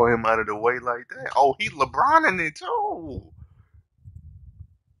bully ball him out of the way like that. Oh, he LeBron in it too.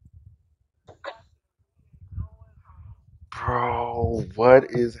 Bro, what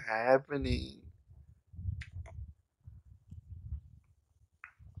is happening?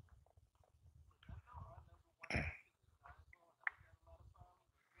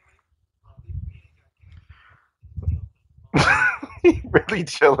 He really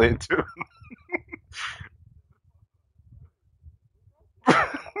chilling too.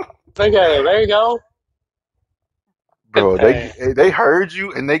 Okay, there you go. Good Bro, pass. they heard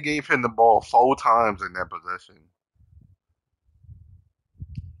you and they gave him the ball 4 times in that possession.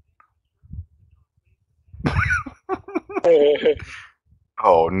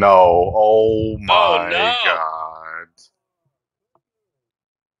 Oh no. Oh Oh my no! God.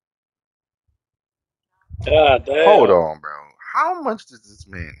 God Hold damn! on, bro. How much does this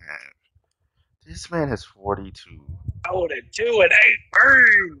man have? This man has 42. I would have 2 and 8.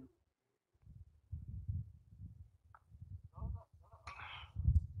 Burn!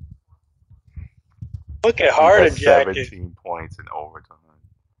 Look at He has Harden jacket. 17 points in overtime.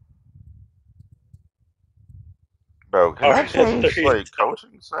 Bro, can I Harden has change 3 and like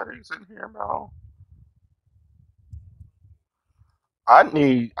coaching settings in here, bro? I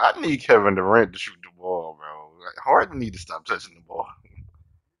need Kevin Durant to shoot the ball, bro. Like, Harden need to stop touching the ball.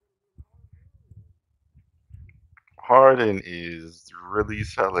 Harden is really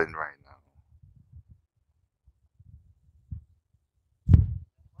selling right now.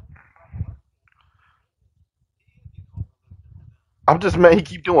 I'm just mad he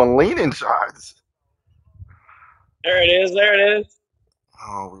keep doing leaning shots. There it is. There it is.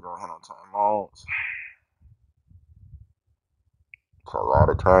 Oh, we don't have no timeouts. It's a lot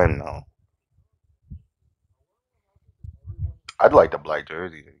of time now. I'd like the black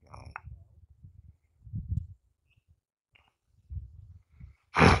jersey.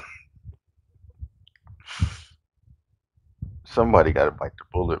 Somebody got to bite the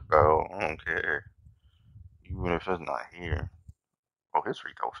bullet, bro. I don't care, even if it's not here. Oh, his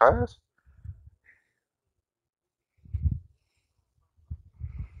free throw fast.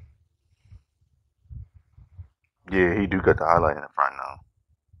 Yeah, he do got the highlight in the front now.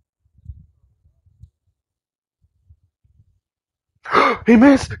 He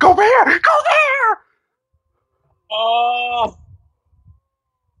missed. Go there. Go there. Oh!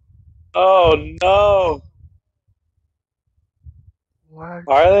 Oh no! What,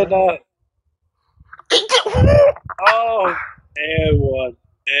 Are they bro? not? Oh! And one.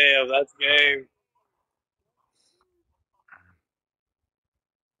 Damn, that's game.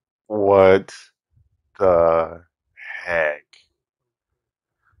 What the heck?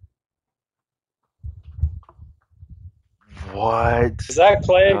 What Is that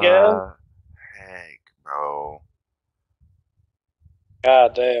Clay again? the heck, bro?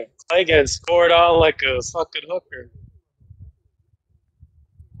 God damn. Clay getting scored on like a fucking hooker.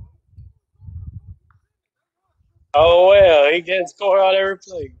 Oh well, he getting scored on every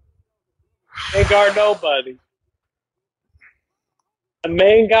play. Ain't guard nobody. The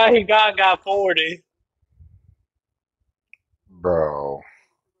main guy he got 40. Bro,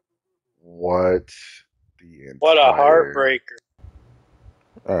 what the What a entire. heartbreaker.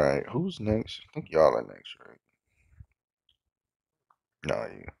 Alright, who's next? I think y'all are next, right? No,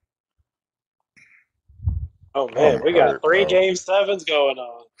 you. Oh I'm man, we got hurt, three bro. game sevens going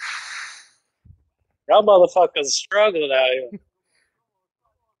on. Y'all motherfuckers struggling out here.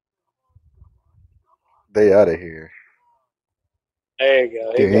 They out of here. There you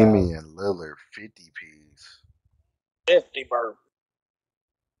go. He got Damian Lillard, 50 piece. 50 burp.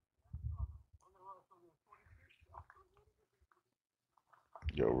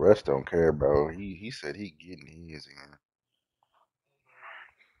 Yo, Russ don't care, bro. He said he getting his in.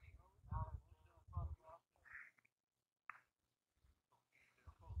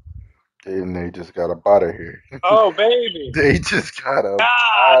 And they just got up out of here. Oh baby. They just got up God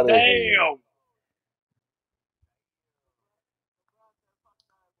out of here. damn.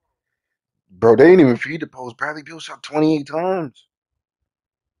 Bro, they didn't even feed the post. Bradley Beal shot 28 times.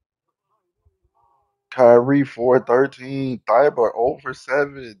 Kyrie 413. Thibault over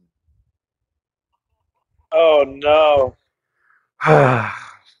 7. Oh no.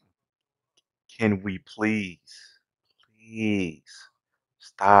 Can we please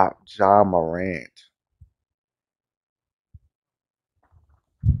stop John Morant?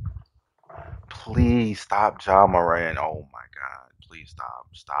 Please stop John Morant. Oh my God. Please stop.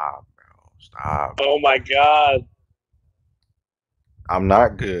 Stop, bro. Stop. Oh my god. I'm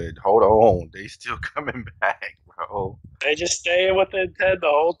not good. Hold on. They still coming back, bro. They just staying within 10 the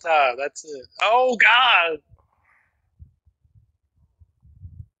whole time. That's it. Oh god.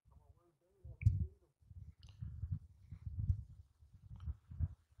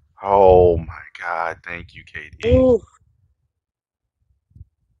 Oh my God. Thank you, KD. Ooh.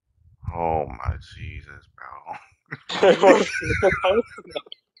 Oh my Jesus, bro.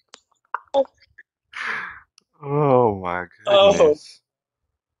 Oh my Oh. goodness.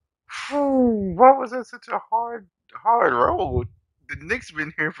 Why was that such a hard road? The Knicks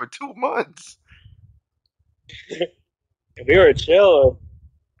been here for 2 months. We were chilling.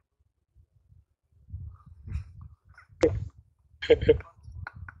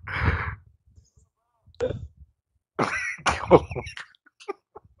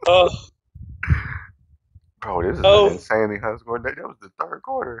 Oh. Bro, this is an Oh, insanely high score. That was the third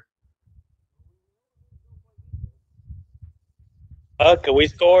quarter. can we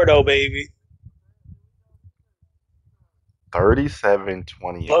score though, baby? 37,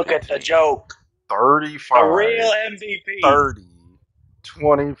 20, and Look at the 15. joke. The real 35, MVP. 30,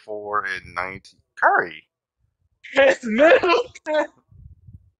 24, and 19. Curry. Chris Middleton.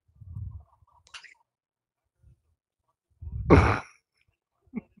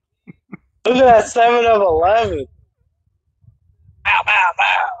 Look at that 7 of 11. Bow, bow,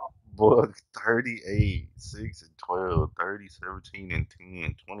 bow. Book 38, 6 and 12, 30, 17 and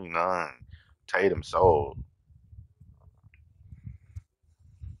 10, 29. Tatum sold.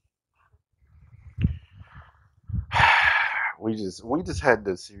 We just had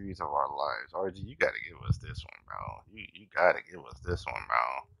the series of our lives. RG, you gotta give us this one, bro. You gotta give us this one,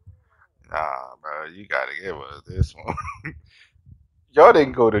 bro. Nah, bro, you gotta give us this one. Y'all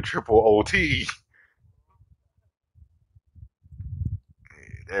didn't go to triple OT.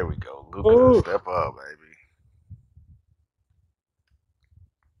 There we go. Luca, Ooh. step up, baby.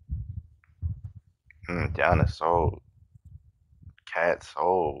 Giannis sold. Cat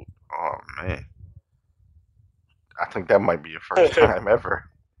sold. Oh man, I think that might be the first time ever.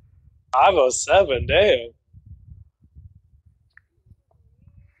 507, damn.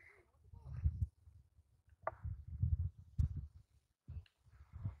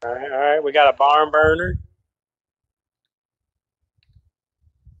 All right, we got a barn burner.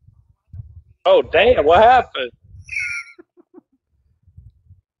 Oh, damn, what happened?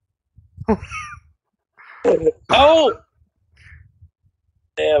 Oh,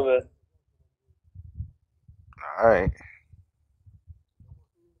 damn it. All right.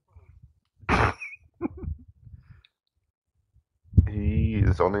 He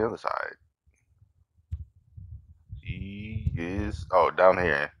is on the other side. He is down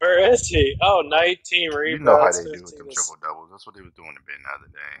here. Where is he? Oh, 19 You know how rebounds, they do with 15 them triple assists. doubles. That's what they was doing a bit the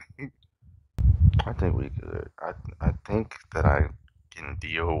other day. I think we could. I think that I can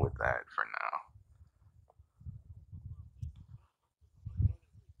deal with that for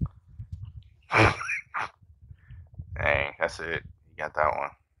now. Dang, that's it. You got that one.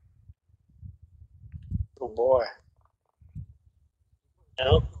 Oh, boy.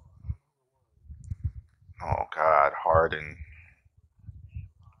 Yep. Oh God, Harden.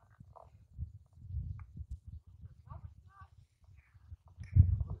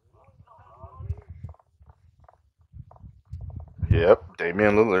 Yep,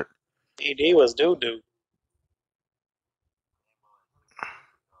 Damian Lillard. DD was doo-doo.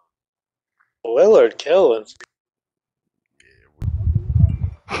 Lillard killing.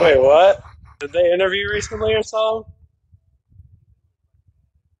 Wait, what? Did they interview recently or something?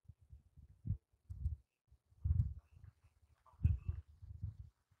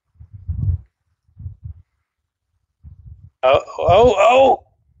 Oh, oh, oh,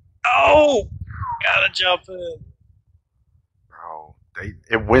 oh! Gotta jump in. Bro,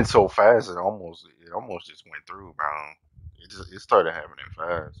 it went so fast it almost just went through, bro. It started happening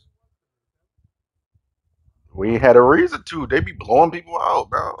fast. We ain't had a reason to. They be blowing people out,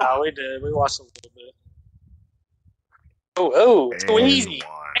 bro. Oh, we did. We watched a little bit. Oh, oh, too And easy.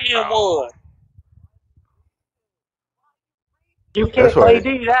 one, And bro. one. You That's can't play right.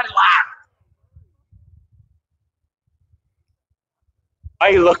 D that loud. Why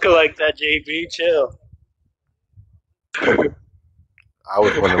you looking like that, JB? Chill. I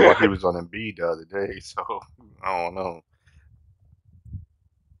was wondering why he was on Embiid the other day, so I don't know.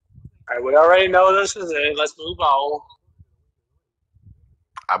 Alright, we already know this is it. Let's move on.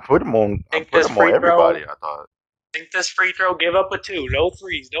 I put him on. I Think put this him on free everybody. throw. I thought. Think this free throw. Give up a two. No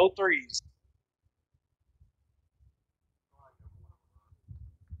threes. No threes.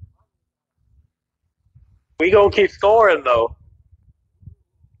 We gonna keep scoring though.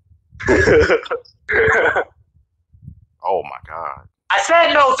 I Oh my god,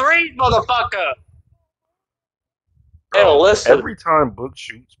 said no threes, motherfucker. Hell, bro! listen. Every time Book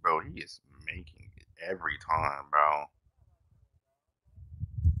shoots, bro, he is making it every time, bro.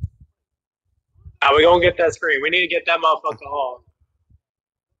 How we gonna get that screen? We need to get that motherfucker off.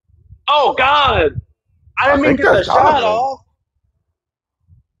 Oh God! I I didn't mean think to get that's the shot Donovan. off.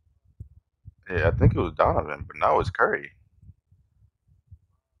 Yeah, I think it was Donovan, but now it's Curry.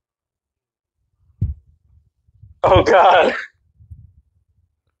 Oh God!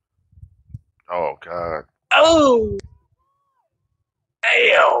 Oh god, Oh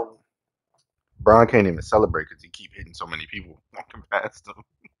damn! Brian can't even celebrate because he keep hitting so many people walking past him.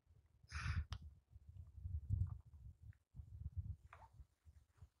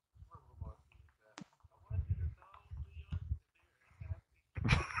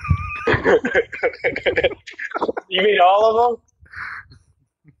 You mean all of them?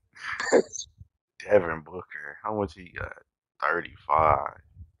 Devin Booker. How much he got? 35.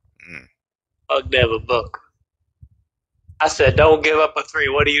 Mm. Fuck Devin Book. I said, don't give up a three.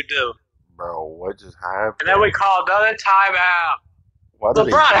 What do you do? Bro, what just And then we happened? call another timeout. Why do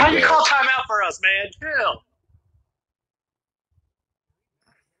they LeBron, do how you that? call timeout for us, man? Chill.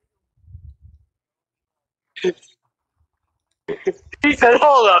 He said,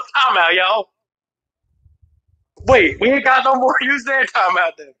 hold up, timeout, y'all. Wait, we ain't got no more use their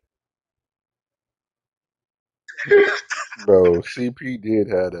timeout then. Bro, CP did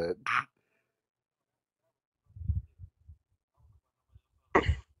have that.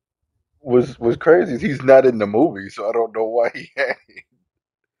 Was crazy is he's not in the movie, so I don't know why he had it.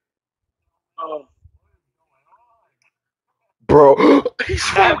 Oh, Bro, he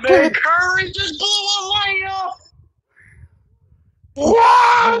that smoked man it. Curry just blew a layup. He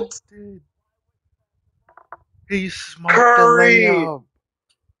What? smoked it. He smoked the Curry. layup.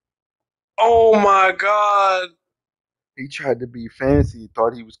 Oh my God. He tried to be fancy,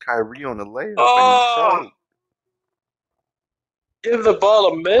 thought he was Kyrie on the layup, and he Oh, choked. give the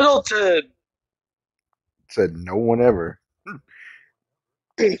ball to Middleton. Said no one ever.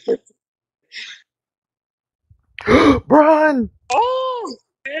 Brian, Oh,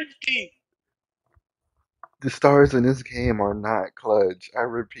 50. the stars in this game are not clutch. I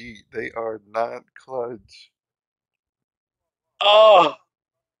repeat, they are not clutch. Oh,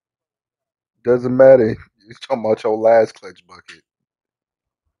 Doesn't matter. You're talking about your last clutch bucket.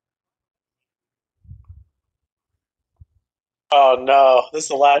 oh no. This is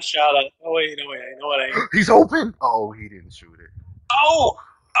the last shot. Oh, wait, no, wait, no, it ain't. He's open. Oh, he didn't shoot it. Oh,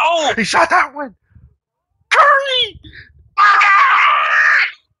 oh, He shot that one. Curry!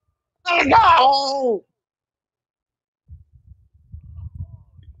 no.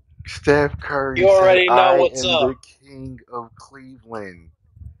 Steph Curry You said, already know I what's am up. the king of Cleveland.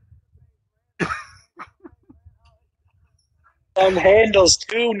 Them handles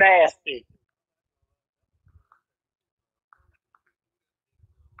too nasty.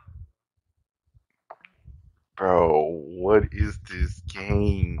 Bro, what is this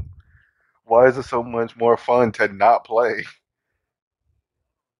game? Why is it so much more fun to not play?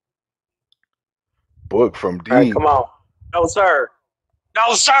 Book from All right, come deep. on. No, sir.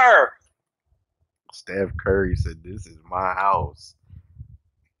 No, sir. Steph Curry said, this is my house.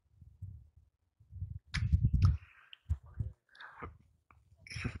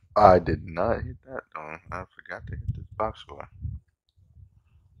 I did not hit that though. I forgot to hit this box score.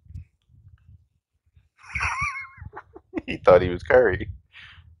 He thought he was Curry.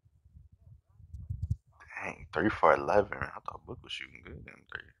 Dang, 3 for 11. I thought Book was shooting good in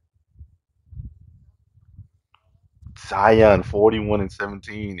three. Zion 41 and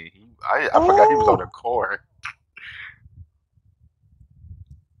 17. And I forgot he was on Oh, the court.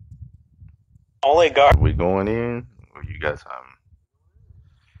 only guard. We going in? Or you got something?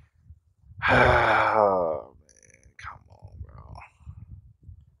 Oh man, come on, bro.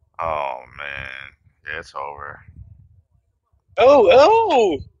 Oh man, yeah, it's over. Oh,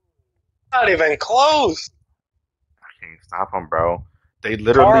 oh. Not even close. I can't stop them, bro. They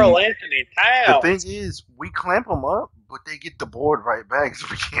Carl literally. Anthony The thing Towns. is, we clamp them up, but they get the board right back, so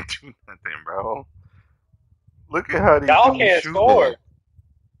we can't do nothing, bro. Look at how these Y'all dudes can't shooting. score.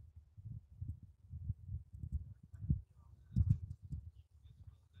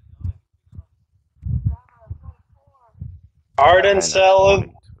 Harden 9 of selling.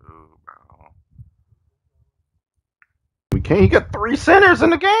 22, bro. We can't. He got three centers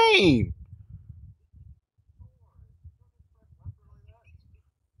in the game.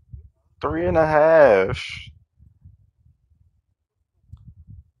 3.5.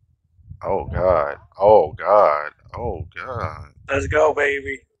 Oh God. Oh God. Oh God. Let's go,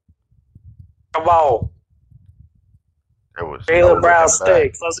 baby. Come on. There was no Jalen Brown looking back.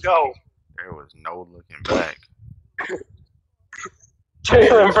 stinks. Let's go. There was no looking back.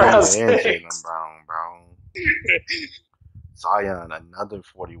 Jalen Brown 18 and Jalen stinks. Brown, bro. Zion, another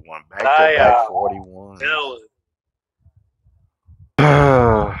 41. Back to back Zion. 41s. Dylan.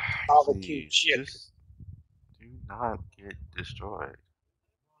 Barbecue Please, chicken. just do not get destroyed.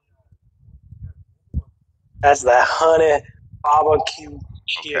 That's the honey barbecue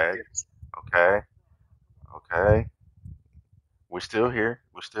Okay, chicken. okay, okay. We're still here.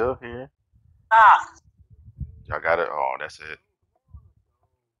 We're still here. Ah, Y'all got it. Oh, that's it.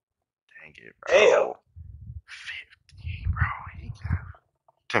 Dang it, damn. bro. 50, bro. He got,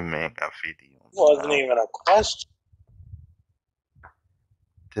 the man got 50 on me, Wasn't bro. even a question.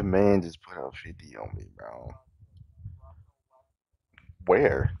 The man just put up 50 on me, bro.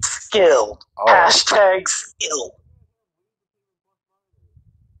 Where? skilled. Oh. Hashtag skilled.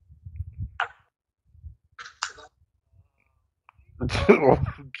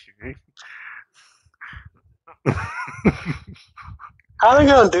 Okay. How are they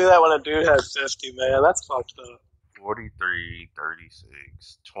gonna do that when a dude has 50, man? That's fucked up. 43,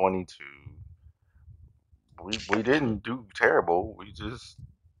 36, 22. We didn't do terrible. We just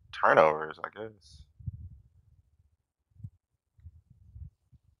turnovers, I guess.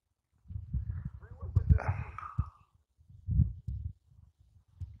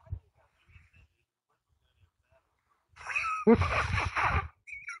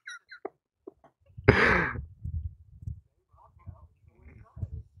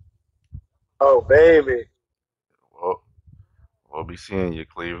 Oh, baby. Well, we'll be seeing you,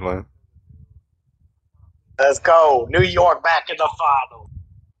 Cleveland. Let's go. New York back in the finals.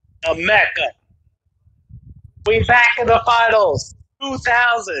 The Mecca. We back in the finals.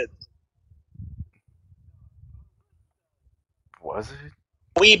 2000. Was it?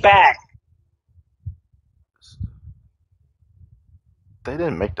 We back. They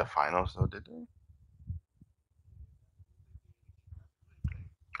didn't make the finals, though, did they?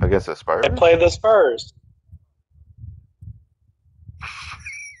 Against the They Spurs? play the Spurs.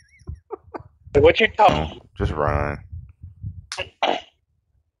 What you Oh, talking? just run.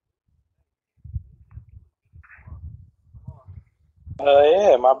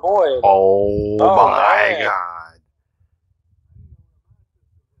 Yeah, my boy. Oh Oh my man. God.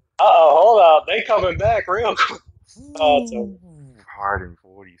 Hold up. They coming back real quick. Oh, it's over. Harden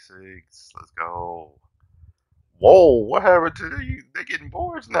 46. Let's go. Whoa, what happened to you? They're getting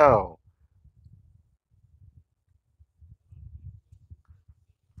boards now.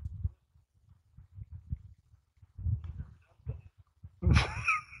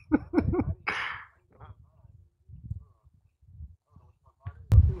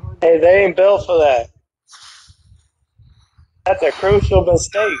 Hey, they ain't built for that. That's a crucial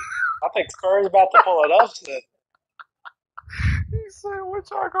mistake. I think Spurs about to pull an upset. He said, what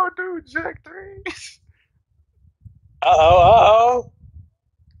y'all gonna do, Jack threes? Uh oh.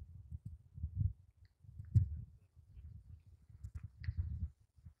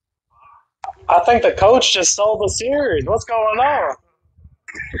 I think the coach just sold the series. What's going on?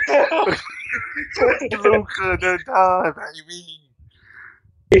 Luca the time,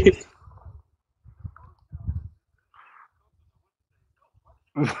 baby.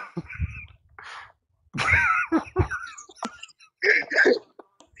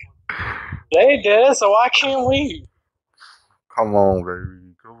 They did, so why can't we? Come on,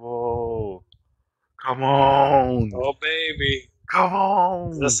 baby. Come on. Come on. Oh, baby. Come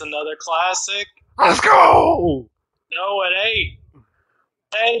Is on. this another classic? Let's go. No, it ain't.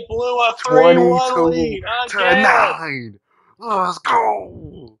 They blew a 3-1 22 lead to again. 9. Let's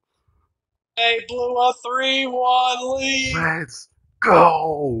go. They blew a 3-1 lead. Let's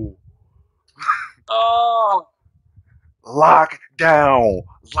go. Oh, Lock down.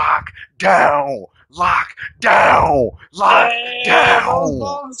 Lock down. Lock down. Lock damn. I was down.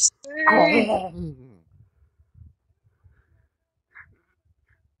 about to Go say. on.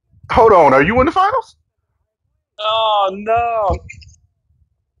 Hold on. Are you in the finals? Oh, no.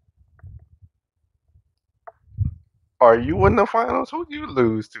 Are you in the finals? Who you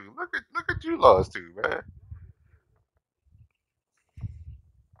lose to? Look at you lost to, man.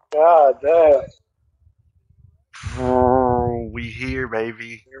 God damn. Oh, we here,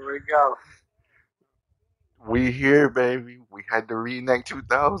 baby. Here we go. We here, baby. We had to reenact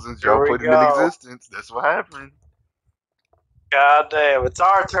 2000s. Y'all Here we put it in go. existence. That's what happened. God damn. It's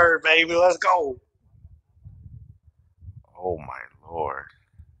our turn, baby. Let's go. Oh my lord.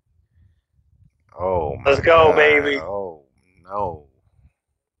 Oh Let's my go, god. baby. Oh no.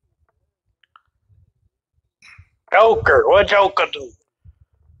 Joker. What Joker do?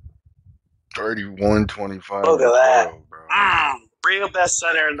 31, 25, Look at and that. 12, bro. Real best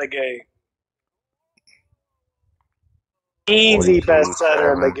center in the game. Easy 42, best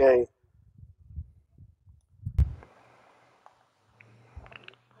center in the 7. game.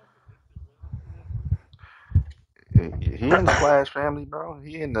 He in the Flash family, bro.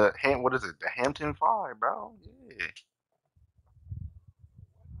 He in the what is it? The Hampton Five, bro. Yeah.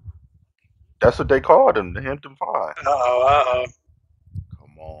 That's what they called him, the Hampton Five. Uh-oh.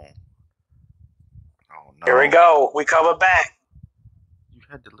 Come on. Oh Here we no. go. We coming back. You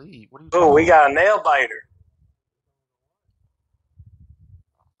had to leave. What are you Ooh, we doing? got a nail biter.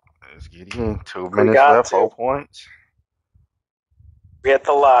 Let's get in. Two We minutes got left, to. 4 points. We at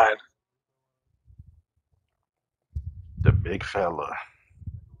the line. The big fella.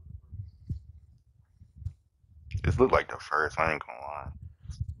 This looked like the first, I ain't gonna lie.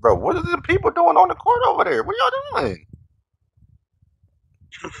 Bro, what are the people doing on the court over there? What y'all doing?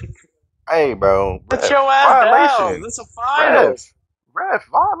 Hey, bro, Put ref, your ass down. violation. This is Ref, finals. ref,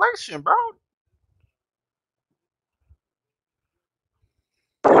 violation, bro.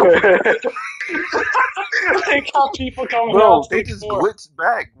 They got people coming out Bro, to they the just court. blitzed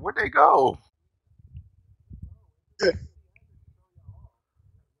back. Where'd they go?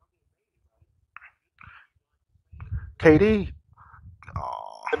 KD.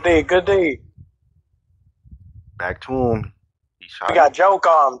 Oh, Good D, good D. back to him. He We shot it. got joke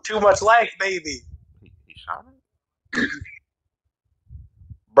on. Too much length, baby. He shot it.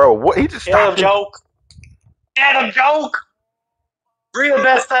 Bro, what? He just Get him, stopped it. joke. Get him, joke. Real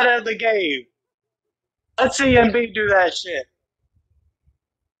best center of the game. Let's see MB do that shit.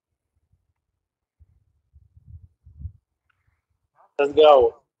 Let's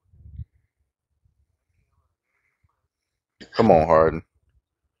go. Come on, Harden.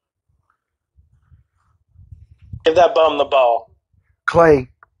 Give that bum the ball. Clay.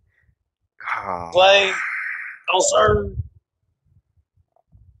 Oh, Play. Oh, sir.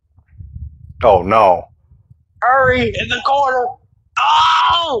 oh no. Hurry in the corner.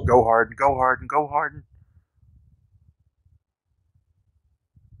 Oh! Go Harden. Go Harden. Go Harden.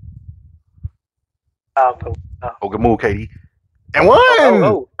 Oh, oh, Oh, good move, KD. And oh, one.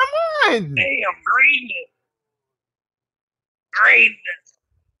 oh. And one. Damn, green it. Green it.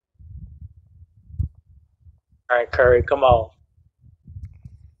 All right, Curry, come on.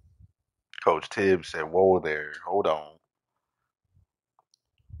 Coach Tibbs said, "Whoa there. Hold on."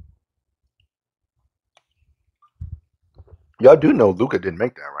 Y'all do know Luca didn't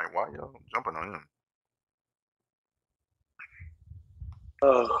make that, right? Why y'all jumping on him?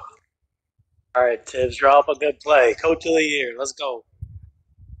 Oh. All right, Tibbs, drop a good play. Coach of the year. Let's go.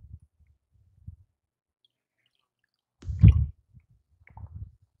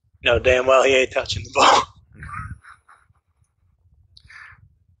 No, damn well he ain't touching the ball.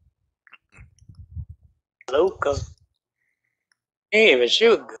 Luca. He ain't even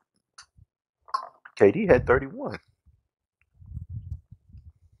shoot good. KD had 31.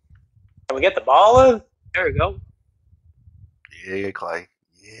 Can we get the ball in? There we go. Yeah, Clay.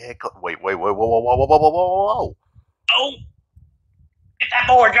 Yeah, Clay. Wait. Whoa. Oh, get that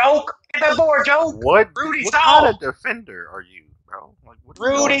board, joke. Get that board, joke. What? Rudy What kind Saw. of defender are you, bro? Like, what are you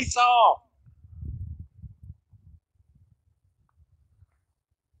Rudy doing? Saw.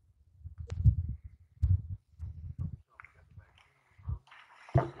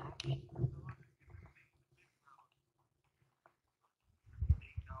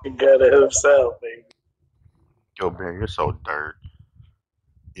 He got it himself, baby. Yo, man, you're so dirt.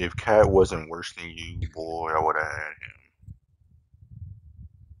 If Cat wasn't worse than you, boy, I would have had him.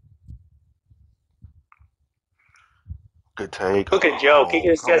 Good take. Look at Joke. He Oh,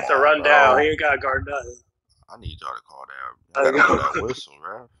 just come gets to on, run down. He bro. ain't got to guard nothing. I need y'all to call that. I gotta blow that whistle,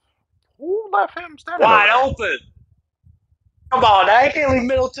 bro. Who left him standing over Wide there? open. Come on, now you can't leave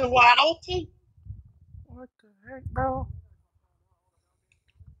Middleton wide open. What the heck, bro?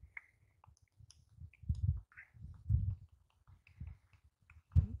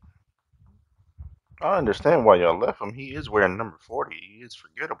 I understand why y'all left him. He is wearing number 40. He is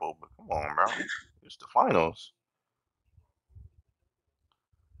forgettable, but come on, bro. It's the finals.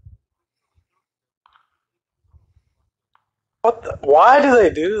 What the? Why do they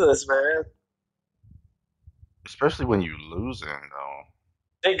do this, man? Especially when you losing, though.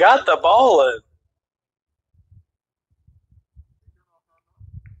 They got the ball in.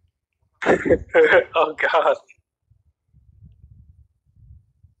 Oh, God.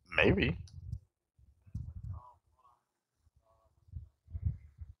 Maybe.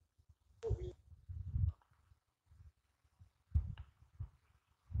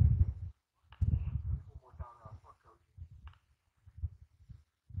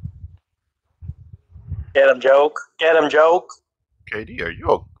 Get him, Joke. Get him, Joke. KD, are you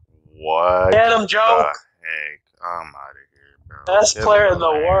a... What Get him, the Joke. heck? I'm out of here, bro. Best Kevin player in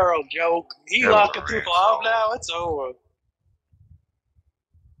the Durant. world, Joke. He Kevin locking people Durant's up old. now. It's over.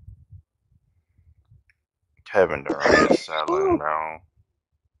 Kevin Durant's selling, bro.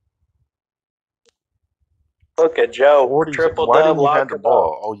 Look at Joe. 40s. Triple Why dub, didn't you have lock the him up.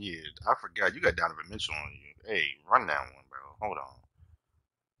 ball? Oh, yeah. I forgot. You got Donovan Mitchell on you. Hey, run that one, bro. Hold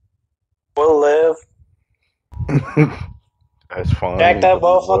We'll live. on. That's fine. Jack He that gonna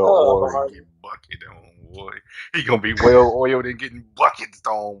be motherfucker well up, oiled and Harden. get bucket on, boy. He gonna be well oiled and getting buckets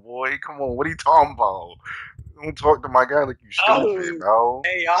on, boy. Come on, what are you talking about? Don't talk to my guy like you stupid, Oh, bro.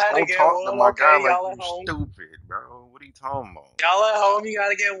 hey, y'all had to Don't get talk to one. my guy Okay, like y'all you at home. stupid, bro. What are you talking about? Y'all at home. You got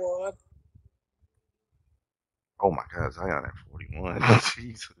to get one. Oh my God, Zion at 41. 51.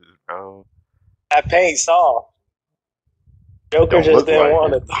 Jesus, bro. That paint soft. Joker Don't just look didn't like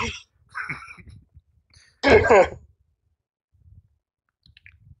want it. it though.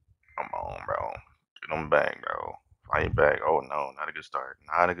 Come on, bro. Get them back, bro. Fight back. Oh no, not a good start.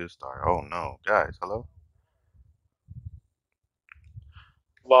 Not a good start. Oh no, guys, hello.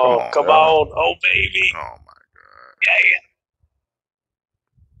 Come Ball, on, come bro. on, oh baby, Oh my yeah,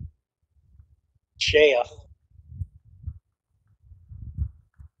 chef.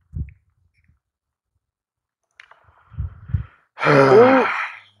 god. Ooh.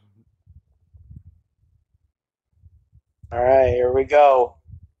 All right, here we go.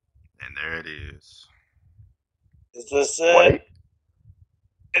 And there it is. Is this it? Wait.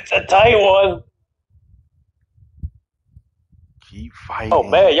 It's a tight one. Keep Oh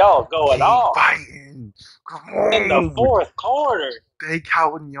man, fighting. y'all going Keep off fighting. Come in the on. fourth quarter. They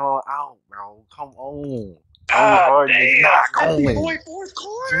counting y'all out, bro. Come on. James God Harden is damn, not 50 going. point fourth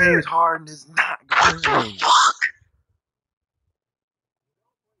quarter. James Harden is not What the going. fuck?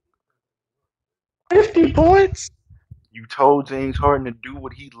 50 points? You told James Harden to do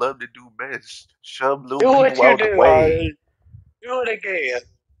what he loved to do best. Shove little Do what people you out the do, way. Harden. Do it again.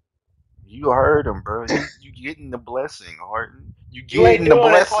 You heard him, bro. You getting the blessing, Harden. You You ain't getting the doing it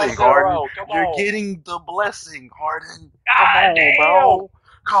blessing, twice in a Harden. row. Come You're on. getting the blessing, Harden. Come God on, damn. bro.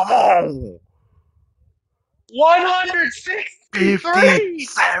 Come on. 163.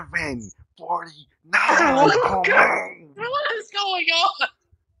 57, 49. Luka, Come on. what is going on?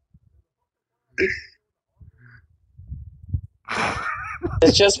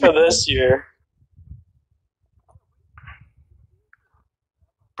 It's just for this year.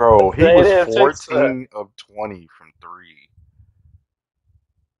 Bro, he They was didn't fix that. 14 of 20 from three.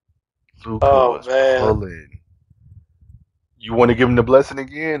 Luca Oh was man. pulling. You want to give him the blessing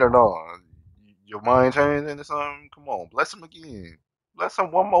again or no? Your mind changed into something? Come on, bless him again. Bless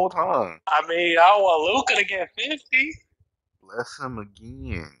him one more time. I mean, I want Luka to get 50. Bless him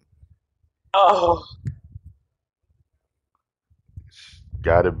again. Oh, It's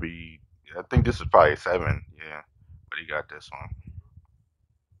gotta be. I think this is probably 7. Yeah, but he got this one.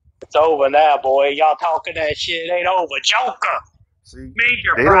 it's over now, boy. Y'all talking that shit. It ain't over. Joker, See,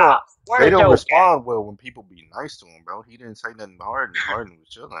 major they don't. props. Where They the don't joke respond well when people be nice to him, bro. He didn't say nothing to Harden. Harden was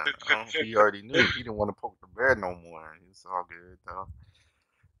chilling. He already knew. He didn't want to poke the bear no more. It's all good, though.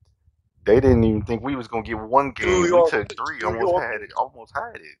 They didn't even think we was gonna get one New game. We York, took 3. New Almost York, had it. Almost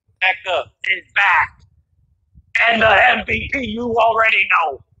had it. Becca is back. And the MVP, you already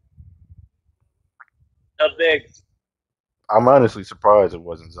know. The big. I'm honestly surprised it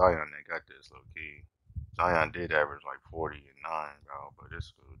wasn't Zion that got this low key. Zion did average like 40 and 9, bro, but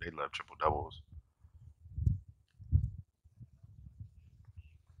this they left triple doubles.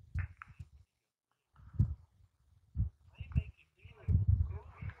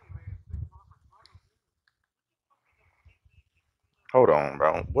 Hold on,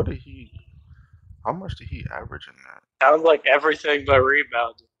 bro. What did he? How much did he average in that? Sounds like everything but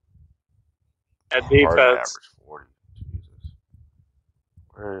rebounding and Harden defense. averaged 40. Jesus.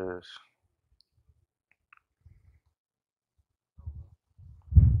 Where is?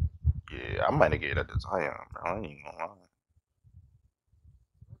 Yeah, I might have gave that to Zion, bro. I ain't gonna lie.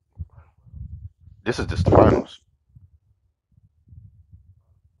 This is just the finals.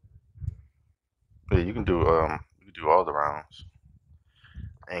 Yeah, you can do all the rounds.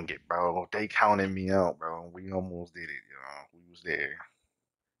 Dang it, bro. They counted me out, bro. We almost did it, We was there.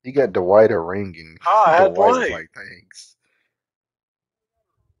 He got Dwight a ring, Oh, I and had Dwight was Dwight. like, "Thanks,"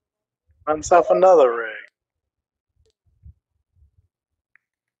 Himself another ring.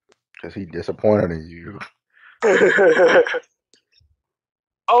 because he disappointed in you.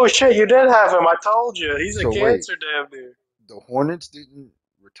 Oh shit, you did have him. I told you. He's a So wait, cancer damn dude. the Hornets didn't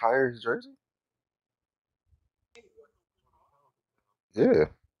retire his jersey? Yeah,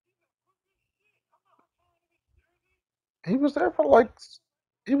 he was there for like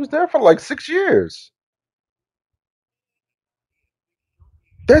he was there for like 6 years.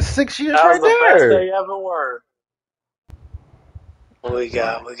 That's 6 years That was right the best there. they ever were. What we All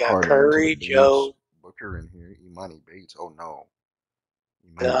got? right, We got Harden into the Curry, bench. Joe, Booker in here. Imani Bates. Oh no,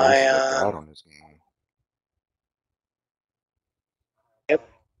 Imani Bates is a Zion. god on this game. Yep.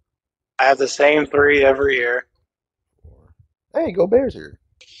 I have the same three every year. 4. Hey, go Bears here.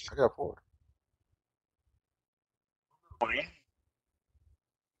 I got 4.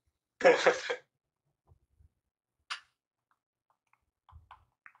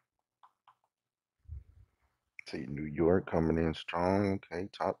 See, New York coming in strong. Okay,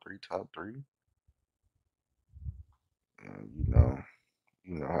 top 3, top 3. And,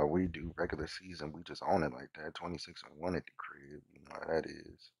 You know how we do regular season, we just own it like that. 26-1 at the crib. You know how that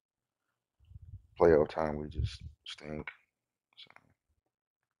is. Playoff time, we just stink. So,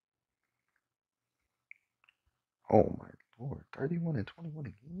 oh my lord, 31-21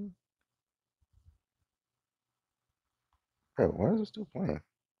 again. Bro, why is it still playing?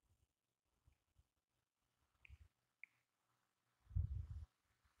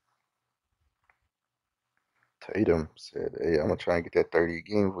 Tatum said, "Hey, I'm gonna try and get that 30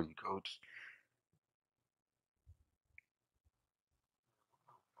 again for you, coach."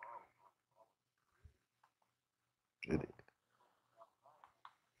 It,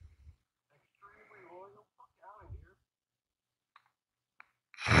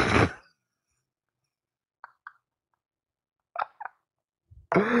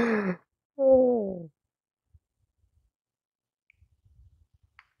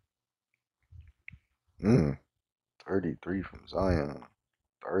 mm, 33 from Zion,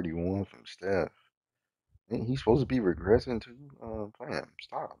 31 from Steph. Ain't he supposed to be regressing too? Fam,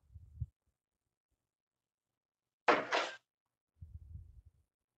 stop.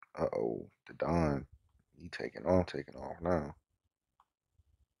 Uh-oh, the Don. He taking off now.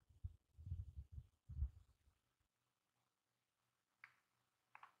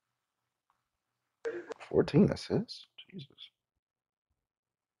 14 assists? Jesus.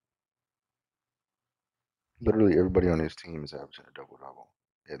 Literally everybody on his team is averaging a double double,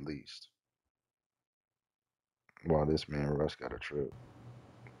 at least. While this man Russ got a trip.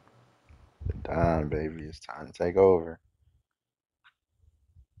 The Don, baby, it's time to take over.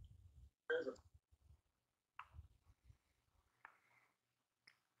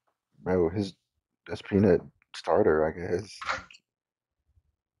 Bro, his that's peanut starter, I guess.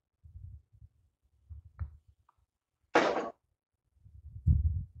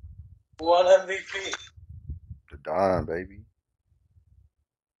 One MVP. The Don, baby.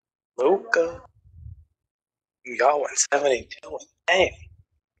 Luca. Y'all went 72. Damn.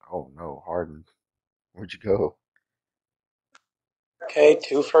 Oh no, Harden. Where'd you go? Okay,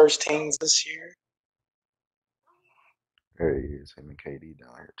 2 first teams this year. There he is, him and KD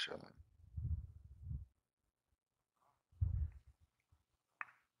down here chilling.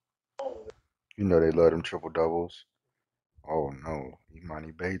 You know they love them triple doubles. Oh no,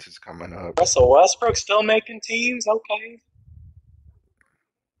 Imani Bates is coming up. Russell Westbrook still making teams? Okay.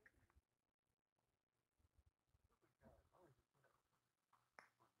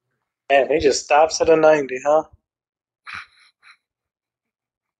 Man, he just stops at a 90, huh?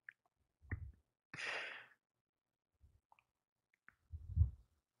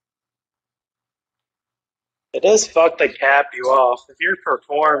 It is fucked to cap you off. If you're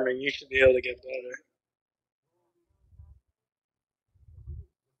performing, you should be able to get better.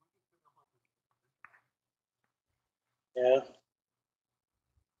 Yeah.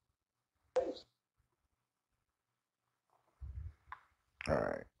 All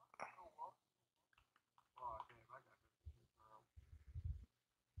right.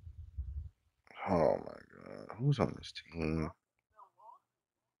 Oh my God, who's on this team?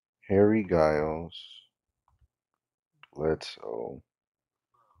 Harry Giles, Bledsoe.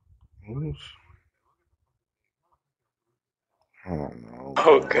 Who's? I don't know,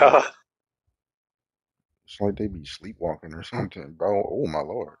 Oh, bro. God. It's like they be sleepwalking or something, bro. Oh my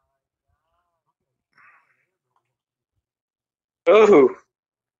lord. Ooh.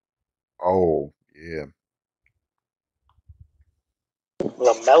 Oh yeah,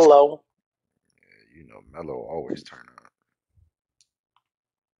 LaMelo. yeah. You know Melo always turn up.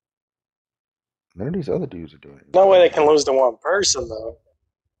 None of these other dudes are doing No way anything they can though. lose to one person, though.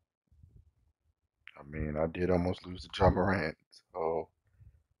 I mean, I did almost lose to John Morant. So,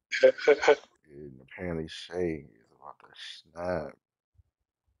 and apparently Shea is about to snap.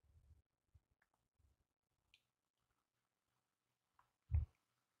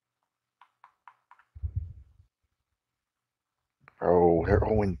 Bro, they're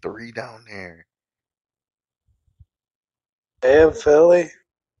 0-3 down there. Damn, Philly.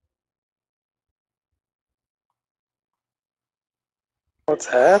 What's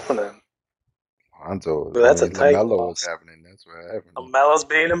happening? Lonzo, Ooh, I that's a mean tight LaMelo was loss. happening. That's what happening. LaMelo's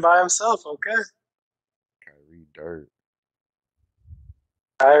beating him by himself, okay? Kyrie dirt.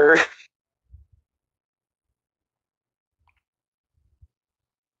 Kyrie.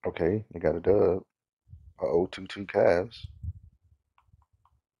 Okay, they got a dub. 0-2-2 Cavs.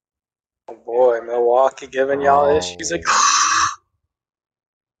 Oh, boy. Milwaukee giving y'all issues. Like,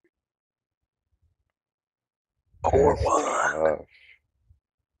 Bro, 4 that's 1. tough.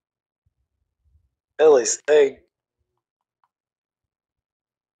 Philly's big.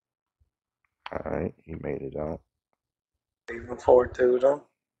 All right, he made it out. Leaving 4-2 them.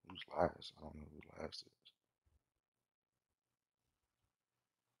 Who's last? I don't know who last is.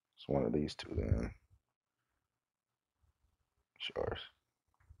 It's one of these two then. Sure.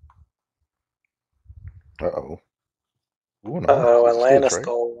 Uh-oh. Who on the Hawks? Is it still Atlanta Trey?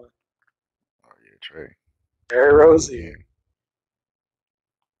 stole one. Oh yeah, Trey. Terry Trey doing it Rozier. again.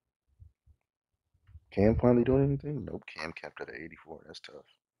 Cam finally doing anything? Nope. Cam kept it at 84. That's tough.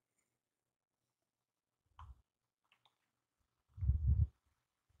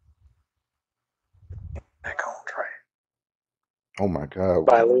 Back on track. Oh my God.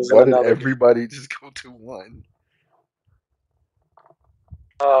 By losing Why did another game. everybody just go to one?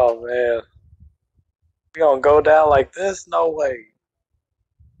 Oh man. We gonna go down like this? No way.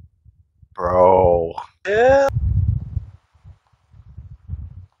 Bro. Yeah.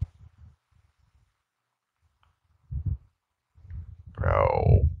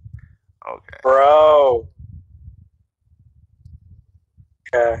 Bro. Okay. Bro.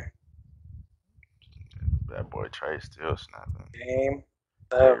 Okay. That boy Trey still snapping. Game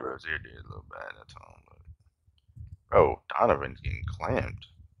Terry 7. Rozier did a little bad that time, but bro, Donovan's getting clamped.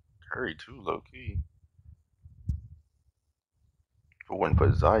 Curry too, low key. If it wasn't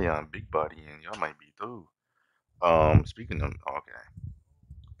for Zion, big body, and y'all might be through. Speaking of, okay,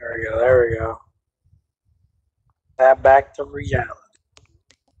 There we go. There we go. That back to reality.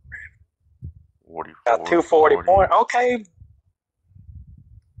 Got 44, 240 40. points. Okay.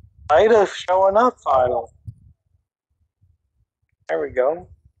 Ida showing up finally. There we go.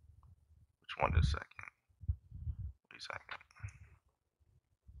 Which one is second? Wait a second.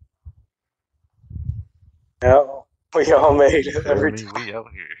 Yeah. We all made You it feel every me? time. We out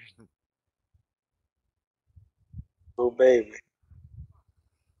here. Oh baby.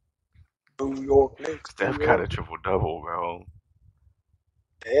 New York Knicks. New Steph got York a Knicks. triple double, bro.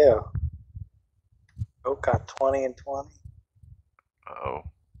 Yeah. Coke got 20 and 20. Oh,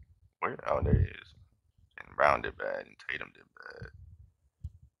 where? Oh, there he is. And Brown did bad, and Tatum did bad.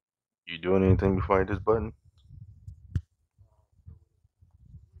 You doing anything before I hit this button?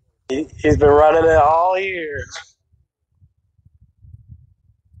 He's been running it all year.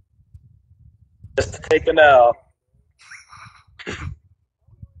 Just to take it out.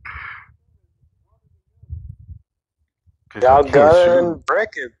 Cause y'all Y'all can't gunning shoot. and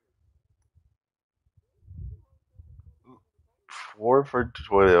bricking. 4 for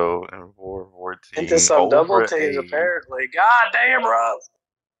 12 and 4 for Into 14. some 0 double for teams 8. apparently. God damn, bro.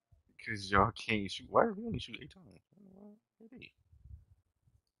 Cause y'all can't shoot. Why did we only shoot 8 times?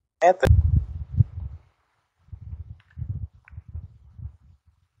 Anthony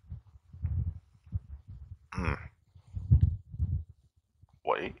Mm,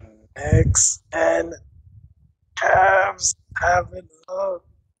 wait. X and Cavs having a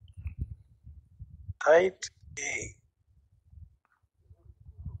tight game.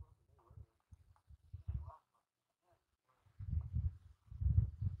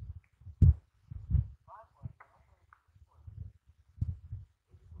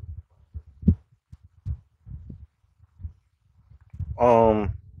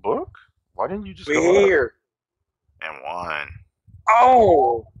 Book? Why didn't you just We go up? here. And won.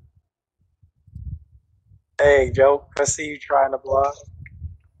 Oh. Hey, Joe. I see you trying to block.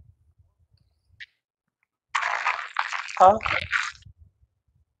 Huh?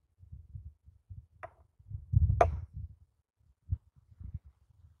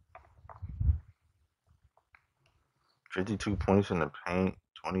 52 points in the paint.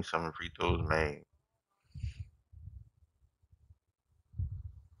 27 free throws made.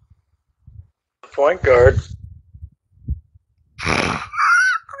 Point guard.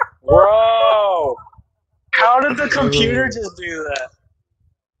 Bro. How did the computer just do that?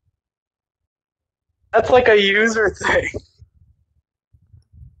 That's like a user thing.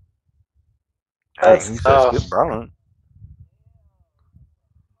 Dang, That's he said tough. skip Brown.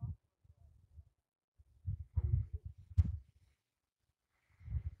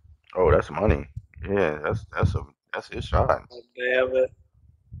 Oh, that's money. Yeah, that's his shot. Oh, damn it.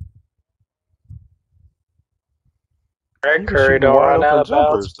 He Greg was Curry shooting don't wide run out open of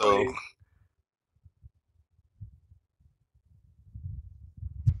bounds, jumpers though. please.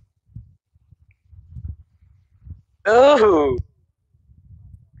 Ooh.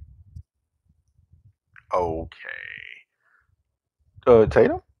 Okay.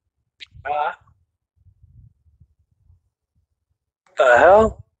 Tatum? What the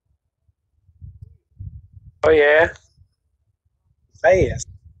hell? Oh, yeah. Fast.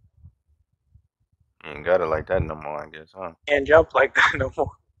 You ain't got it like that no more, I guess, huh? Can't jump like that no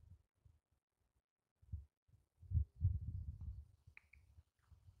more.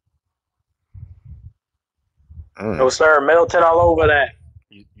 No, Mm. sir. Middleton all over that.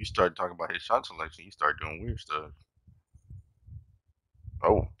 You start talking about his shot selection. You start doing weird stuff.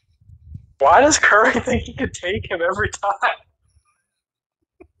 Oh. Why does Curry think he can take him every time?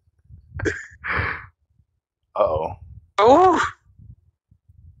 Uh-oh. Ooh.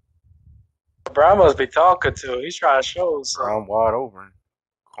 Brown must be talking to him. He's trying to show us something. Brown wide open.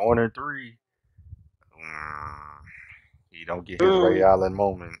 Corner three. Mm. He don't get his Ray Ooh. Allen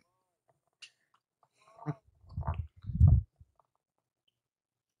moment.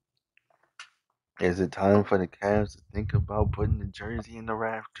 Is it time for the Cavs to think about putting the jersey in the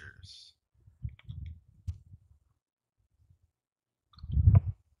rafters?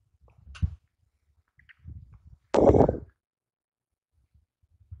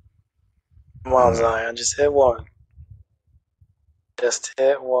 Come on, Mm. Zion. Just hit one. Just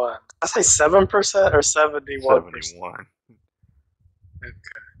hit one. I say 7% or 71%. 71. Okay.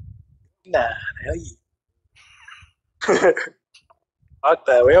 Nah, hell yeah. Fuck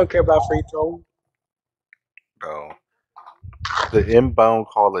that. We don't care about free throws. Bro. The inbound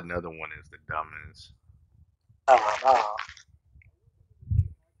call, another one is the dumbest. Nah.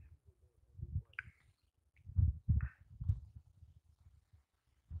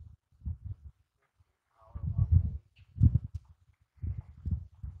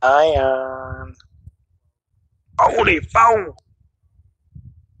 Zion. Holy phone.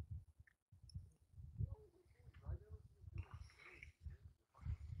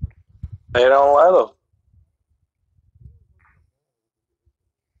 They don't let him.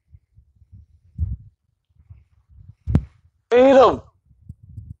 Beat him.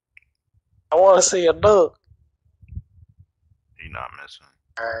 I want to see a dunk. He not missing.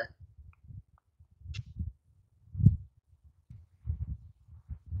 All right.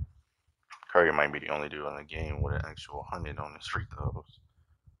 Curry might be the only dude in the game with an actual 100 on his free throws.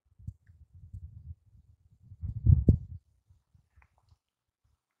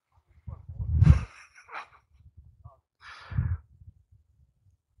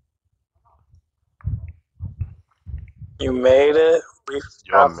 You made it. We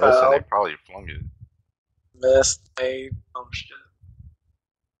Y'all got missing. They fouled. probably flung it. Missed. Made. Oh, shit.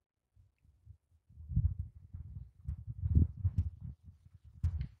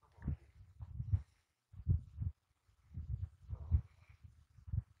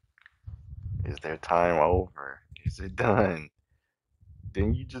 Is their time over? Is it done?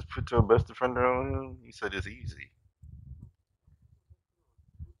 Didn't you just put your best defender on him? You said it's easy.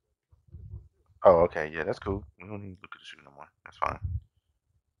 Oh, okay. Yeah, that's cool. We don't need to look at the shooting no more. That's fine.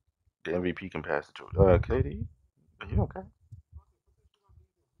 The MVP can pass it to KD. Are you okay?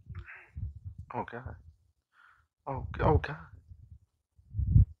 Oh God. Oh God.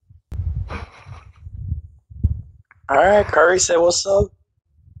 All right. Curry said, "What's up?"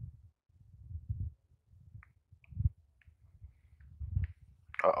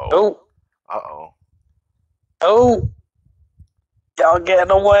 Uh oh. Oh. Uh oh. Oh. Y'all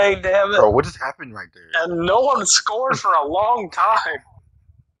getting away, damn it. Bro, what just happened right there? And no one scored for a long time.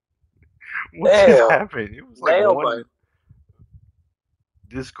 What just Damn. happened? It was like Nail bite. one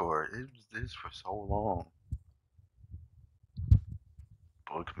Discord. It was this for so long.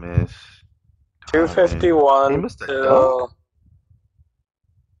 Book miss. Donovan. He 251 missed a dunk? till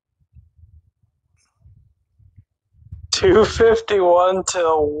 251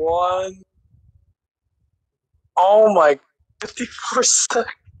 till 1. Oh my, 54 seconds.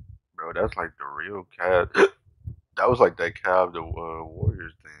 Bro, that's like the real Cavs. That was like that Cavs the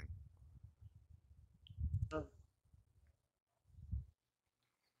Warriors thing.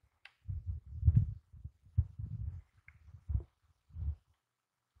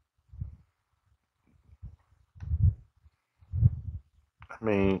 I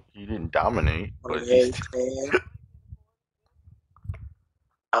mean, he didn't dominate, but he's 2018.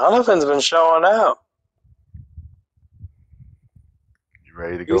 Donovan's been showing out. you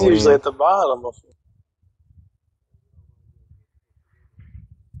ready to He's go usually in? at the bottom of it.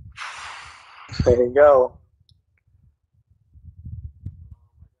 There you go.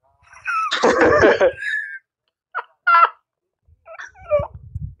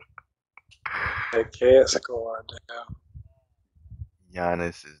 They can't score now.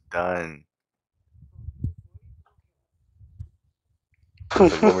 Giannis is done. So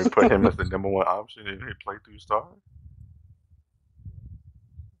you want me to put him as the number one option and hit play through star?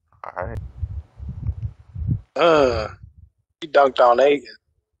 All right. He dunked on 8.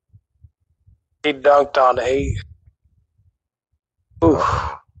 He dunked on 8. Uh Oof.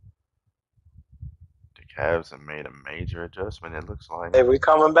 oh. The Cavs have made a major adjustment. It looks like. Hey, we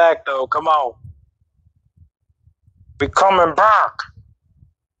coming back though. Come on. We coming back.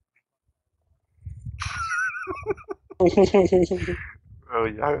 Oh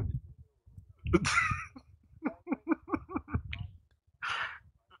yeah.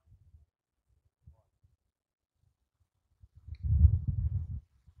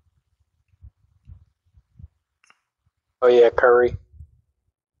 Oh yeah, Curry.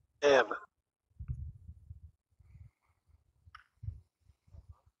 Damn.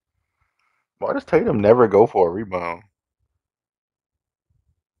 Why does Tatum never go for a rebound?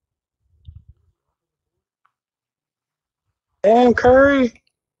 Damn, Curry.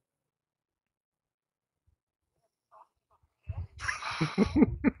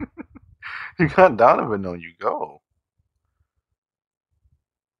 You got Donovan on you. Go.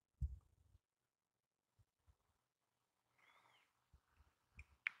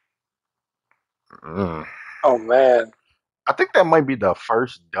 Mm. Oh man. I think that might be the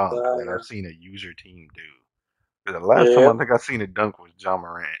first dunk that I've Zion. seen a user team do. 'Cause the last time I Yep. think I seen a dunk was John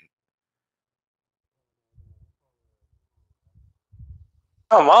Morant.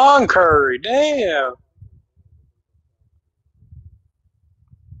 Come on, Curry. Damn.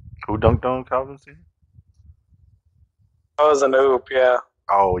 Who dunked on Calvin? That was an oop. Yeah.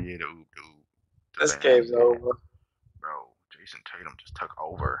 Oh yeah, the oop, the oop. The This damn game's yeah, over. bro. Jason Tatum just took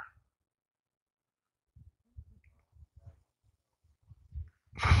over.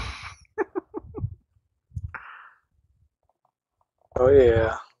 Oh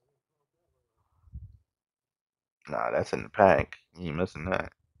yeah. Nah, that's in the pack. You ain't missing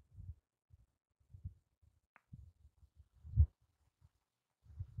that.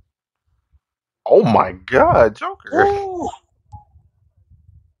 Oh my God, Joker. Woo.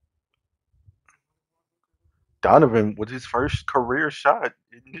 Donovan with his first career shot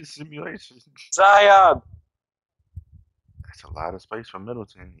in this simulation. Zion. That's a lot of space for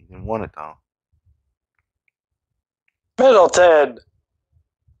Middleton. He didn't want it though. Middleton.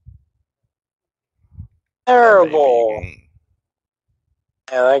 That may be a Terrible. game.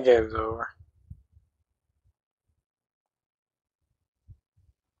 Yeah, that game's over.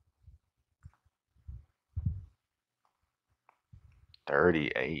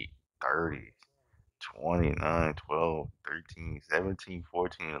 38, 30, 29, 12, 13, 17,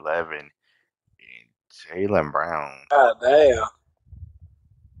 14, 11, and Jalen Brown. God damn.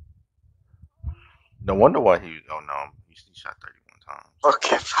 No wonder why he. Oh no, he shot 31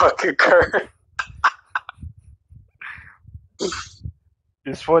 times. Fucking Curry.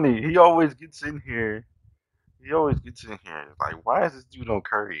 It's funny. He always gets in here. He always gets in here. Like, why is this dude on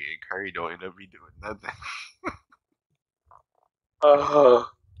Curry and Curry don't end up be doing nothing? Uh,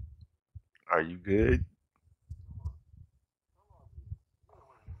 Are you good?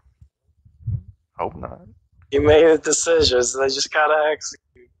 Hope not. he made his decisions. They just gotta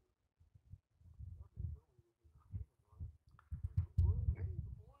execute.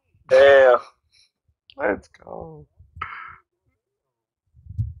 Damn. Let's go.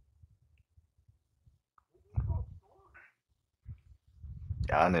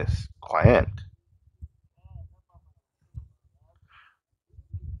 Giannis clamped.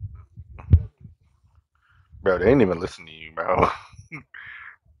 Bro, they didn't even listen to you, bro.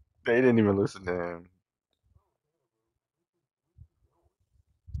 They didn't even listen to him.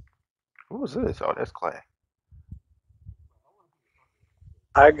 Who was this? Oh, that's Clay.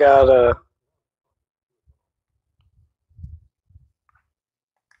 I gotta.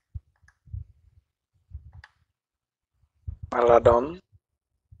 Maradon.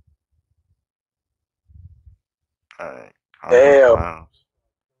 Alright. Conference Damn. finals.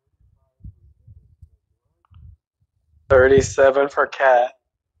 37 for Cat.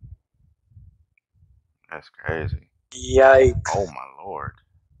 That's crazy. Yikes. Oh my lord.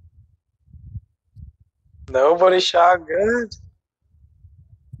 Nobody shot good.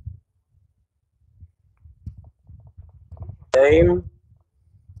 Dame.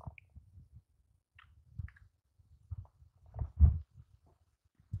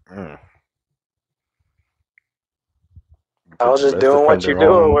 Mm. You I put was the just best doing what you're defender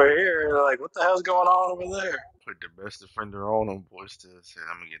doing on him. over here. Like, what the hell's going on over there? Put the best defender on him. Boy still said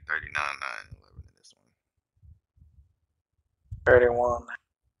I'm gonna get 39, 9, 11 in this one. 31.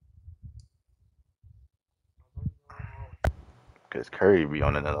 Because Curry be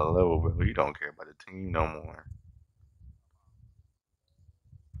on another level, but he don't care about the team no more.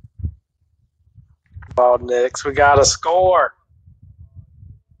 Ball Knicks. We gotta score.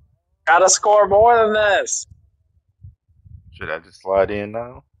 Gotta score more than this. Should I just slide in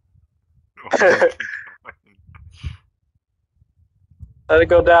now? Or just keep going? Let it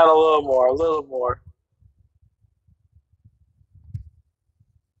go down a little more. A little more.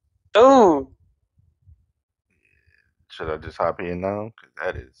 Dude. Should I just hop in now? Because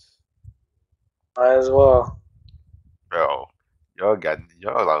that is. Might as well. Bro, y'all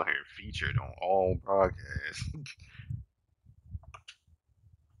out here featured on all broadcasts.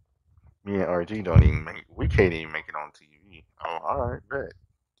 Me and RG don't even make. We can't even make it on TV. Oh, all right, bet.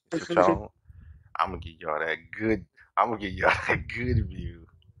 It's your channel. I'm gonna give y'all that good. I'm gonna give y'all that good view.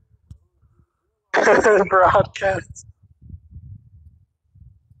 Broadcast.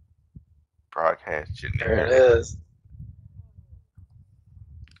 Broadcast There it generic. is.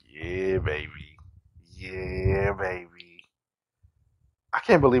 Yeah, baby. Yeah, baby. I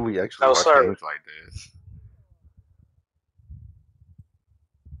can't believe we actually No, watch sir. games like this.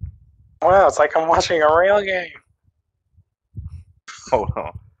 Wow, it's like I'm watching a real game. Hold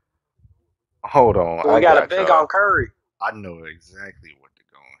on. Hold on. We I got a got big y'all. on Curry. I know exactly what to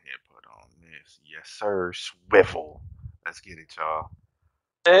go ahead and put on this. Yes, sir. Swivel. Let's get it, y'all.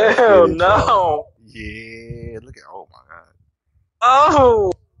 Let's get Ew, it, y'all. no. Yeah. Look at. Oh my God.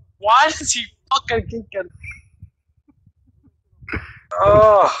 Oh, why does he fucking keep getting? I don't.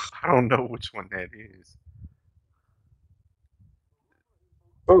 Oh, I don't know which one that is.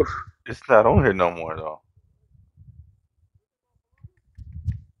 oof. It's not on here no more though.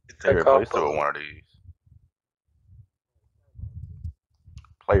 He They took off replaced it with the. one of these.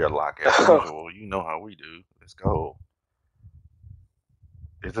 Player lock as usual. You know how we do. Let's go.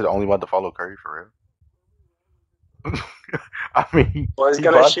 Is it only about to follow Curry for real? I mean, Well, he's he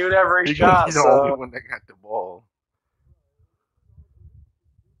gonna about shoot every he gonna be shot, the only so. one that got the ball.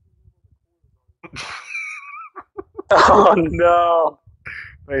 Oh no.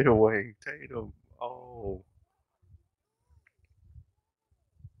 Fade away, Tatum. Oh,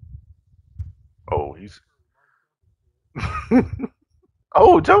 oh, he's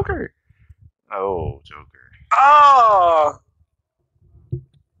oh Joker. Oh Joker. Oh.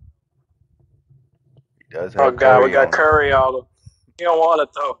 He does Oh have god, we Curry got on him. Curry on him. You don't want it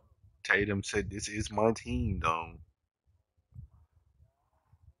though. Tatum said, "This is my team, though."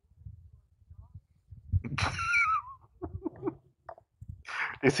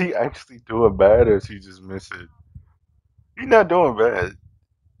 Is he actually doing bad, or is he just missing? He's not doing bad,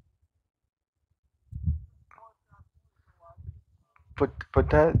 but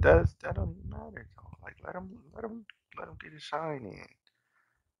that don't even matter though. Like let him get his shine in.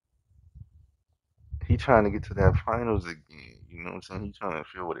 He trying to get to that finals again. You know what I'm saying? He trying to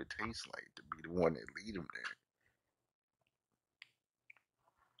feel what it tastes like to be the one that lead him there.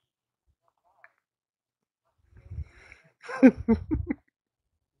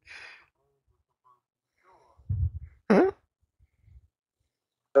 Huh?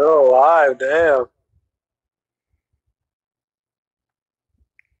 Oh, alive, damn.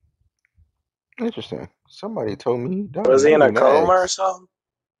 Interesting. Somebody told me he Was done. he I in a didn't coma or ask. something?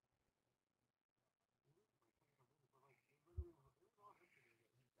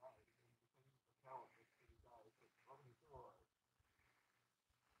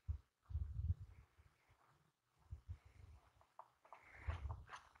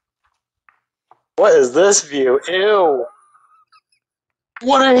 What is this view? Ew.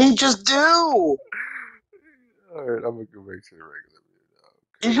 What did he just do? All right, I'm gonna go back to the regular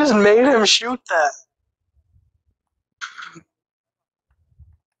You video. just made him shoot that.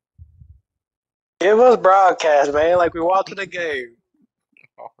 Give us broadcast, man, like we watching the game.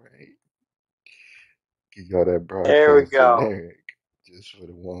 All right, give y'all that There we broadcast go. generic, just for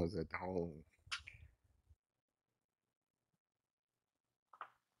the ones at home.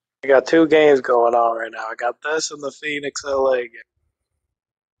 We got two games going on right now. I got this and the Phoenix LA game.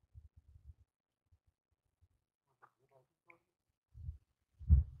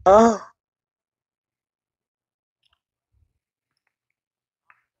 Huh?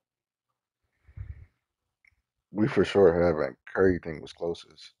 We for sure haven't. Curry thing was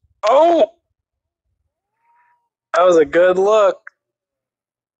closest. Oh, that was a good look.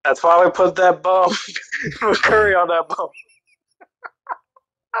 That's why we put that bum Curry on that bum.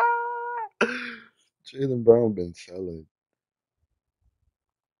 Jalen Brown been selling.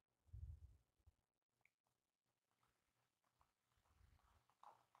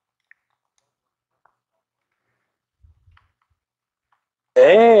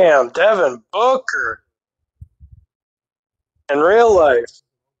 Damn, Devin Booker in real life.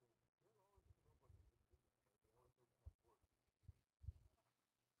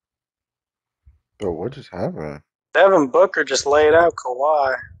 Bro, what just happened? Devin Booker just laid out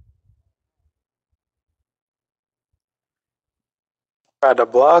Kawhi. Tried to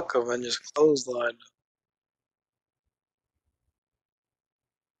block him and just clotheslined him.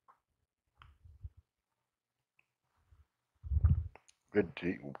 Good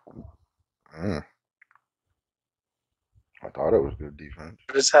D. Mm, I thought it was good defense.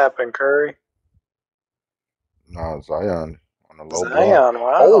 What just happened, Curry? Nah, Zion on a low block. Zion,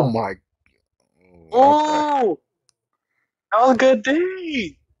 Oh wow. my. Okay, Ooh, that was a good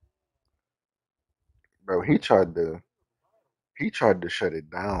D. bro. He tried to shut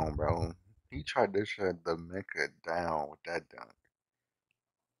it down, bro. He tried to shut the Mecca down with that dunk.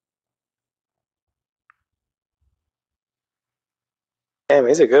 Damn,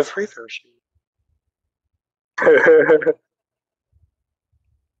 he's a good free throw shooter.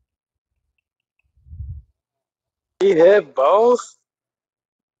 He hit both.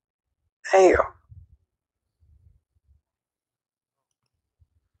 Damn.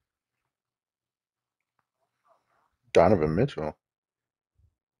 Donovan Mitchell.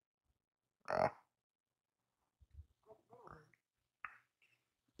 Uh,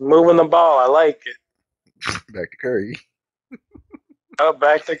 Moving the ball, I like it. back to Curry. Oh,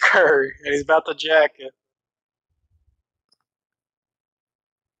 back to Curry, and he's about to jack it.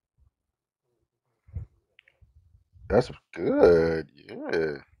 That's good.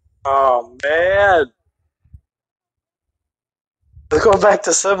 Yeah. Oh man, let's go back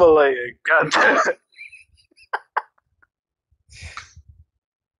to simulating. God damn it.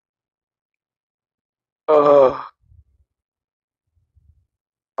 Oh,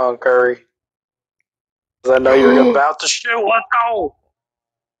 on Curry, because I know you're about to shoot. Let's go.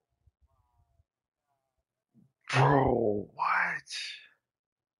 Bro, what?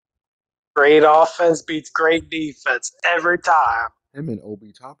 Great offense beats great defense every time. Him and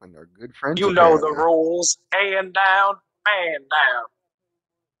Obi Toppin are good friends, You know the apparently. rules. Hand down, man down.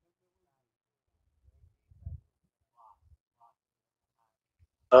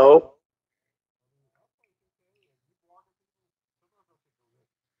 Oh,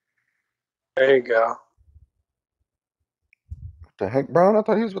 there you go. What the heck, Brown? I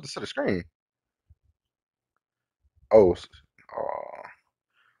thought he was about to set a screen. Oh, uh,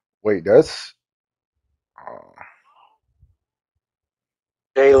 wait, that's. Uh,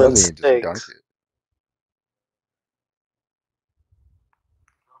 Jalen doesn't he just dunk Sticks. it?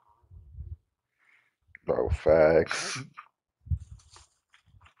 Bro, facts.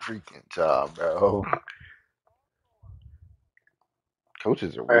 Freaking job, bro.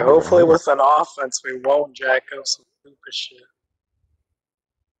 Coaches are All right, weird, hopefully huh? with an offense we won't jack up some stupid shit.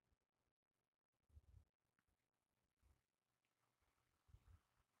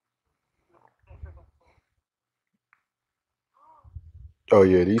 Oh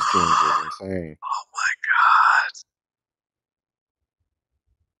yeah, these teams look insane. Oh my god.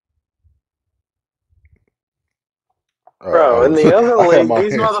 Bro, in the other I had league, my these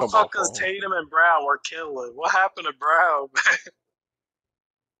hands on my motherfuckers, phone. Tatum and Brown, were killing. What happened to Brown?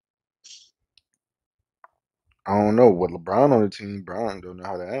 I don't know. With LeBron on the team, Brown don't know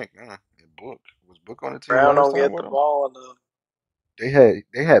how to act. And Book was Book on the team Brown last don't time get with the him. ball enough. They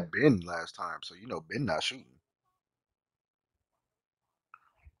had Ben last time, so you know Ben not shooting.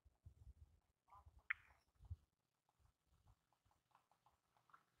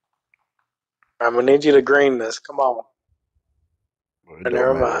 I'm gonna need you to green this. Come on. But it Or don't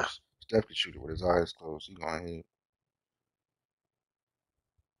never matter. mind. If Steph can shoot it with his eyes closed. He going to hit.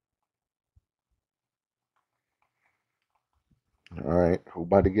 All right, who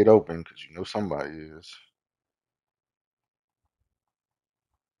about to get open? Because you know somebody is.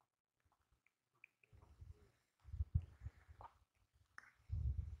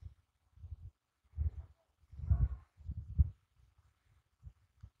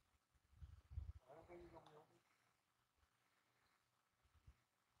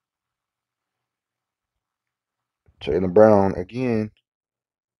 Jalen Brown again.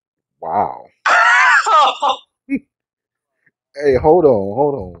 Wow. Hey, hold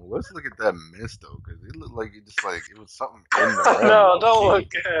on. Let's look at that miss though, because it looked like it just like it was something in the rim, No, low don't look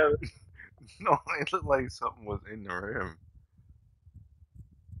key. at it. No, it looked like something was in the rim.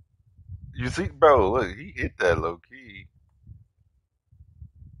 You see, bro, look, he hit that low key.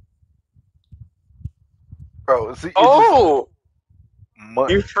 Bro, see, it just Oh, mu-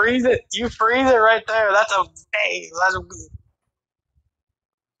 you freeze it. You freeze it right there. That's a bang. That's a good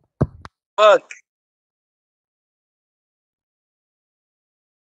fuck.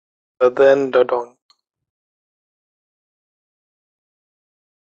 But then don't.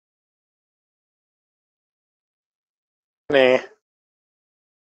 Nah.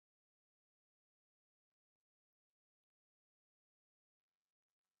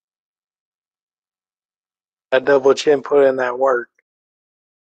 That double chin put in that work.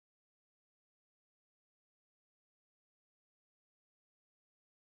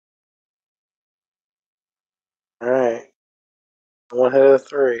 All right. One hit of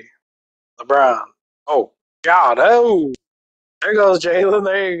three. LeBron. Oh, God. Oh, there goes Jalen.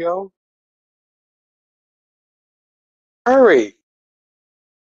 There you go. Hurry. You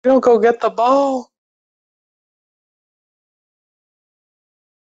don't go get the ball.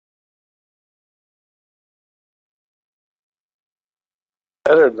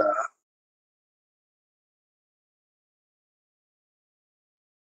 Better not.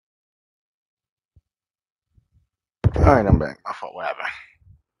 All right, I'm back. My fault. What happened?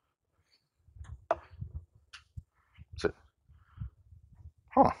 So,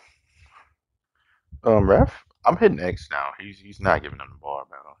 huh? Ref, I'm hitting X now. He's not giving him the ball,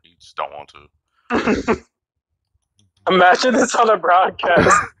 bro. He just don't want Imagine this on a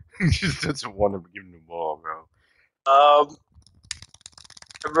broadcast. to. He just doesn't want to give him the ball, bro.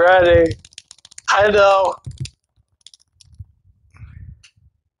 I'm ready. I know.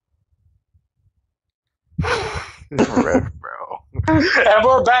 Ref, bro. And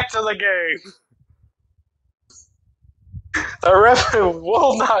we're back to the game. The ref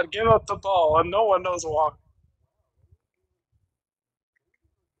will not give up the ball, and no one knows why.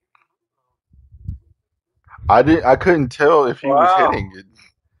 I couldn't tell if he was Wow. hitting it.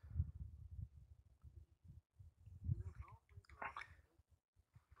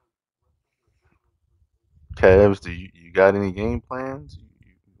 Cavs, you got any game plans?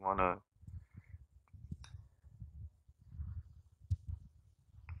 You wanna?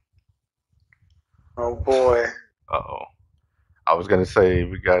 Oh boy. Uh oh. I was gonna say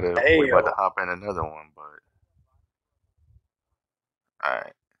we Hey about to yo. hop in another one, but all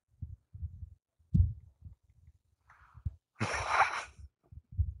right.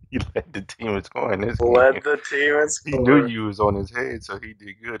 He led the team in scoring this game. Led the team in He knew score. you was on his head, so he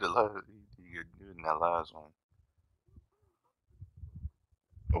did good. He did good in that last one.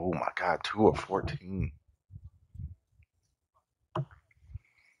 Oh my God, 2 of 14.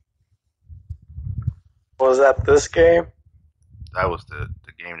 Was that this game? That was the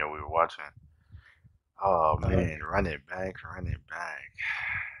game that we were watching. Oh man, run it back, run it back.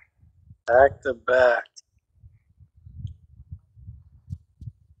 Back to back.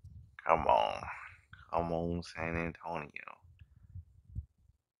 Come on, come on, San Antonio.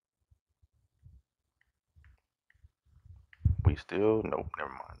 We still nope, never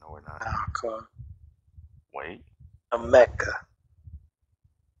mind. No, we're not. Oh, God. Wait, A mecca.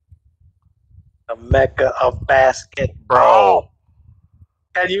 A mecca of bro, basketball.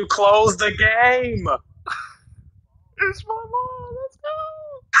 Can you close the game? it's my ball. Let's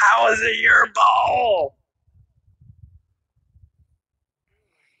How is it your ball?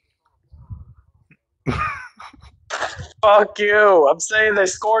 go. Fuck you. I'm saying they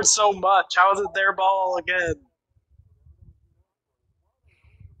scored so much. How is it their ball again?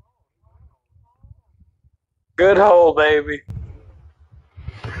 Good hole, baby.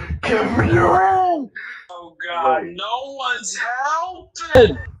 Give me the ring. Oh, God. Wait, No one's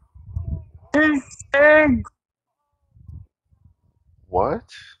helping. Ding, ding. What?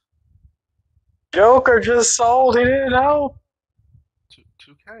 Joker just sold. He didn't help.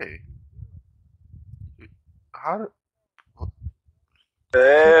 2K. How did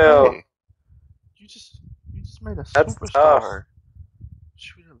Damn. 2K? You just you just made a That's tough. superstar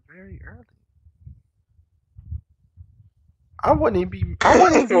shoot it very early. I wouldn't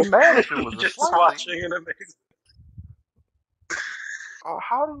even be mad if it was a Just slightly. watching an amazing.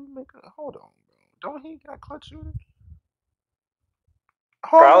 How do you make a hold on, bro? Don't he got clutch shooters?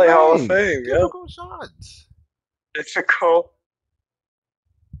 Hall of Probably Hall of Fame. Fame, yeah. Difficult shots. Difficult.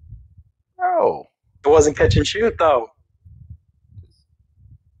 Bro, It wasn't catch and shoot, though.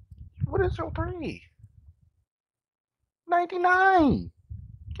 what is your three? 99.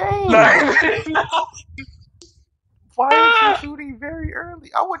 Game. No. Why is he shooting very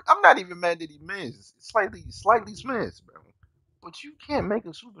early? I'm not even mad that he missed. Slightly missed, bro. But you can't make a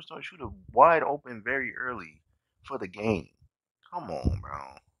superstar shoot a wide open very early for the game. Come on, bro.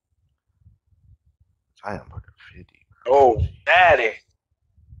 Zion put a 50, bro. Oh, daddy.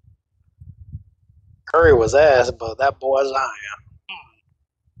 Curry was ass, but that boy Zion.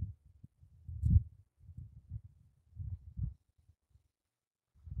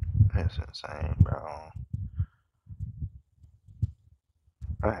 That's insane, bro.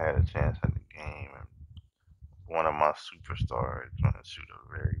 I had a chance at the game, and one of my superstars going to shoot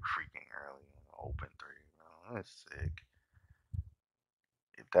a very freaking early open three, bro. That's sick.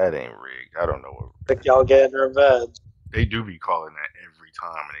 If that ain't rigged, I don't know what Think really y'all is. getting revenge. They do be calling that every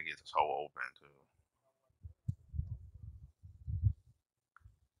time, and it gets so open too.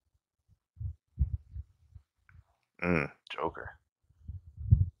 Joker.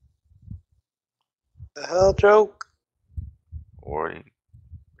 The hell, joke? 40,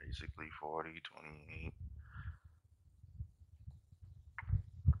 basically 40, 28.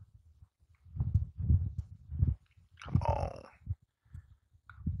 Come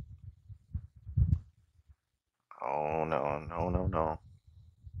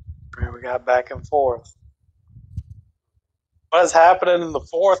got back and forth. What is happening in the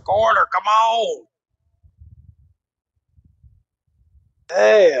fourth quarter? Come on.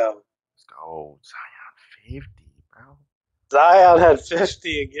 Damn. Let's go. Zion 50, bro. Zion had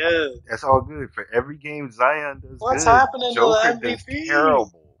 50 again. That's all good. For every game Zion does What's good, happening to Joker the does MVP?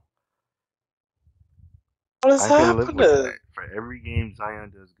 terrible. What is I can live with happening? that. For every game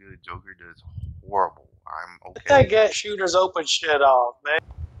Zion does good, Joker does horrible. I'm Get that okay. get shooters open shit off, man.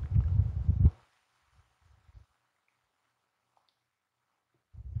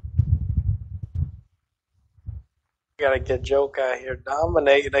 You gotta get Joke out here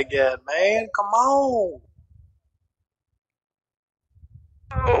dominating again, man. Come on.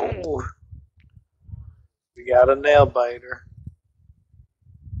 Oh, we got a nail biter.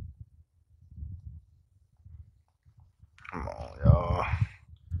 Come on, y'all.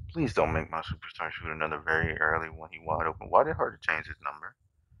 Please don't make my superstar shoot another very early when he wide open. Why did Harden change his number?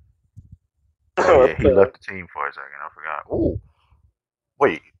 Oh yeah, What he the? left the team for a second. I forgot. Oh,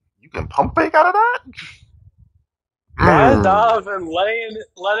 wait, you can pump fake out of that? Why is Mm. Donovan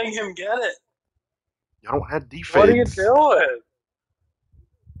letting him get it? Y'all don't have What are you defense. doing?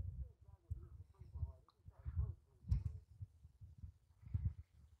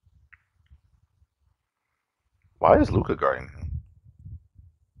 Why is Luca guarding him?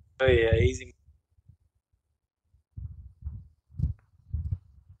 Oh yeah, easy.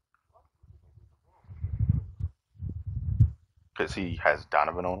 Because he has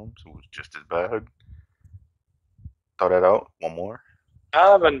Donovan on him, who's just as bad. Throw that out. One more.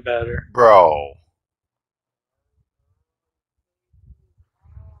 Donovan better. Bro.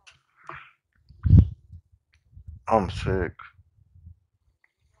 I'm sick.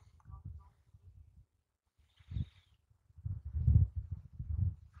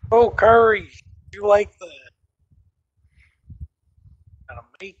 Oh, Curry, you like that? Gotta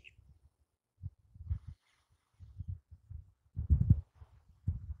make it.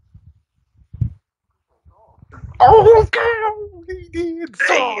 Oh, God. He did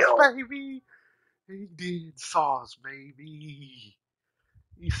sauce, Damn. baby. He did sauce, baby.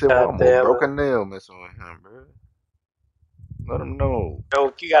 He said, well, God I'm going to damn broke it. a nail messing with him, bro. Let him know.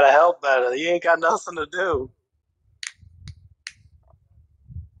 Joke, you gotta help better. You ain't got nothing to do.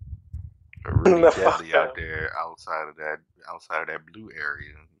 They're really The fuck deadly out up. there outside of that blue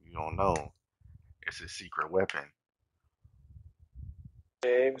area. You don't know. It's a secret weapon.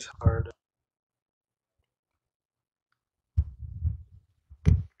 James Harden.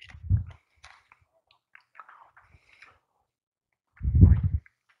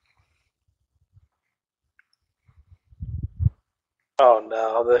 Oh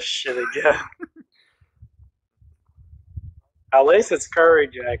no, this shit again. At least it's Curry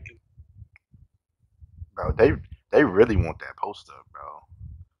jacking. Bro, they really want that post up, bro.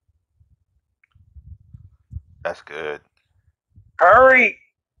 That's good. Curry!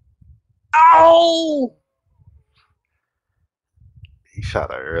 Oh! He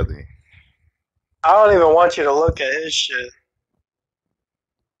shot it early. I don't even want you to look at his shit.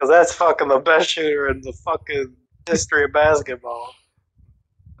 Because that's fucking the best shooter in the fucking history of basketball.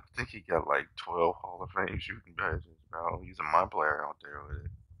 I think he got like 12 Hall of Fame shooting badges, bro. He's a my player out there with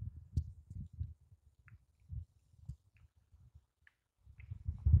it.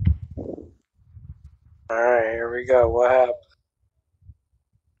 Alright, here we go. What happened?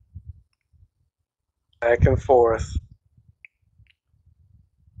 Back and forth.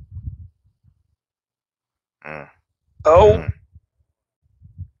 Mm, Oh! mm.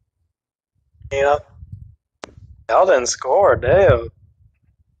 Yep. Y'all didn't score, damn.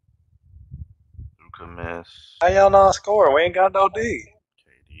 Luka miss. How y'all not score? We ain't got no D.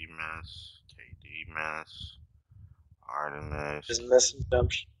 KD miss. KD miss. Harden miss. Just missing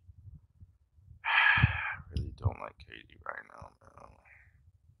jump shot. I really don't like KD right now, bro.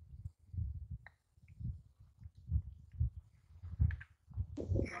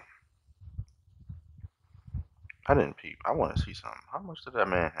 I didn't peep. I want to see something. How much did that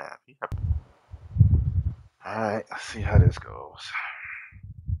man have? Alright, let's see how this goes.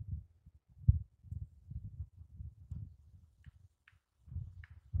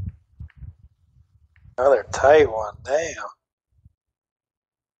 Another tight one, damn.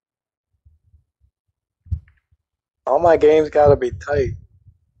 All my games gotta be tight.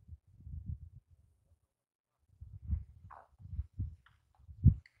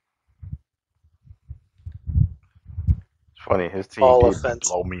 It's funny, his team All did offensive.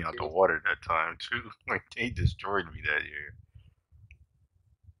 blow me out the water that time, too. Like, they destroyed me that year.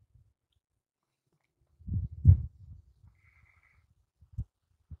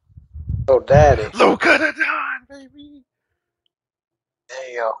 Oh, daddy. Luka the Don, baby!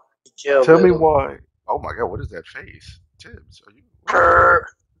 Damn. Kill Tell me middle. why. Oh my god, what is that face? Tibbs, are you? Grr.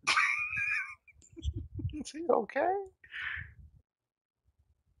 Is he okay?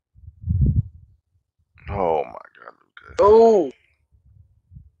 Oh my god, Luca. Oh,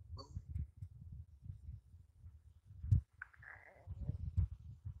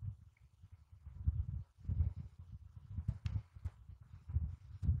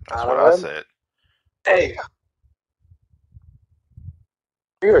 That's what I Donovan. said. Hey,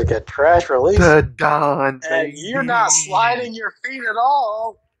 you would get trash release, The Don, and you're not baby. sliding your feet at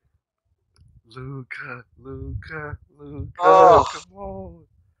all. Luca, Luca, Luca, Oh, come on.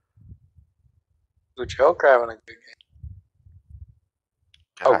 Joker having a good game.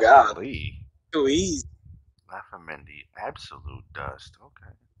 Oh God, Golly. too easy. Lafamendi, absolute dust.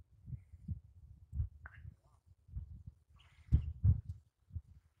 Okay.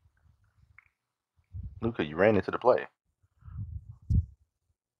 Luca, you ran into the play.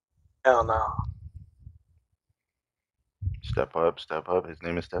 Hell no. Step up, step up. His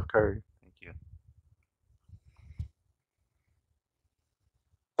name is Steph Curry. Thank you.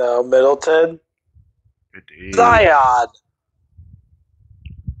 No, Middleton. Good D. Zion.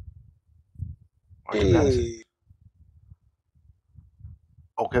 Are you passing? Hey.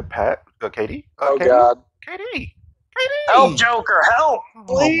 Oh, good Pat. Katie? Oh Katie? God. Katie? Help, Katie! Joker. Help, Oh my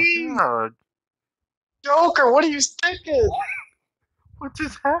please. god. Joker, what are you thinking? What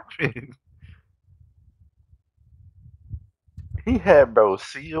just happened? He had bro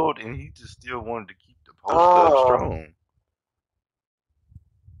sealed and he just still wanted to keep the post up Oh, strong.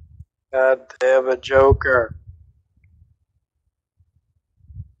 God damn it, Joker.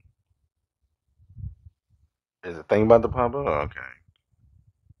 Is the thing about the pump up? Okay.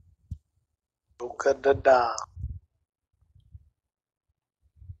 Joker the Dom.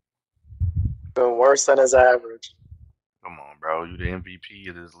 Doing worse than his average. Come on, bro. You the MVP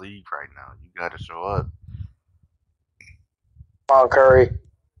of this league right now. You gotta show up. Come on, Curry.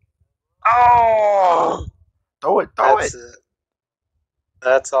 Oh, Throw it, throw it. that's it.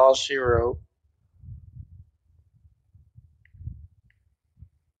 That's all she wrote.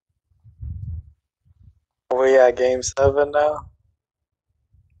 We at game 7 now?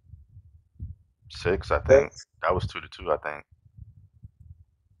 6, I think. 6? That was 2-2, I think.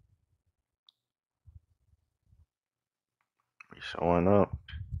 We showing up.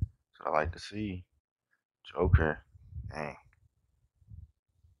 So I like to see. Joker. Dang.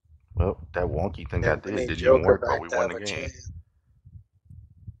 Well, that wonky thing Yeah, I we did need didn't even Joker work, but back we to won have the a game. chance.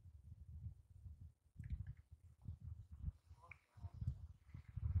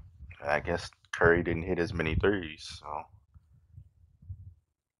 I guess Curry didn't hit as many threes, so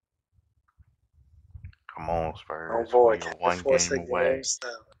come on, Oh Spurs. boy, We are can we one force game a game away.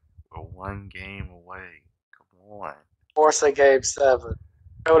 7? We're one game away. Come on. Force a game 7.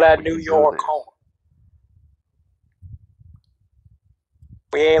 Show that We New can do York this. home.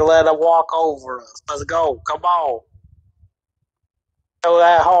 We ain't let them walk over us. Let's go. Come on. Show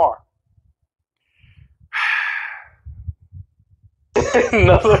that heart.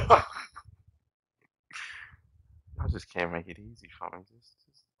 Another one. I just can't make it easy for him.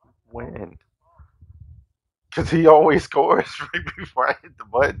 Just win. Because he always scores right before I hit the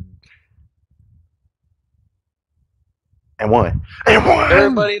button. And one. And one!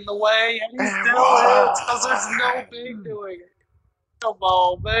 Everybody in the way, and he And still hits because there's no big one! doing it. Come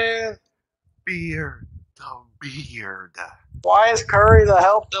on, man. Beard. The beard. Why is Curry the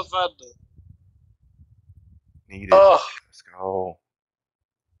help defender? Need it. Ugh. Let's go.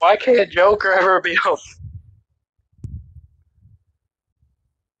 Why can't Joker ever be a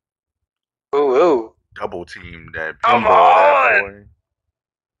ooh ooh? Double team that Come pinball that on! boy.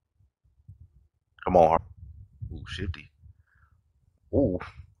 Come on. Ooh, shifty. Ooh.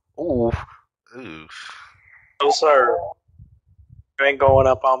 Ooh. Ooh. No sir. You ain't going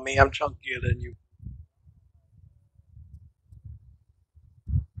up on me. I'm chunkier than you.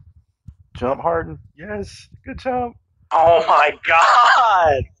 Jump Harden. Yes. Good jump. Oh my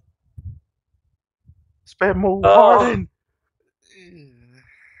god! Spin move Oh, Harden.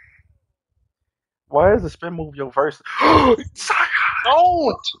 Why is the spin move your first? Zion.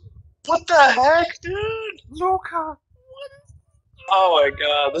 don't! What the heck, dude? Luca. Oh my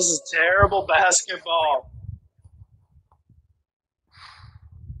god, this is terrible basketball.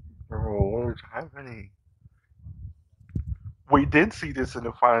 Bro, what is happening? We did see this in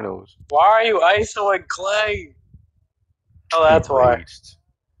the finals. Why are you isoing Clay? Oh, He that's why. reached.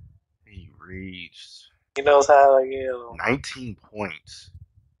 He reached He knows how to get him. 19 points.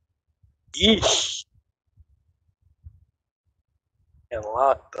 Yeesh. And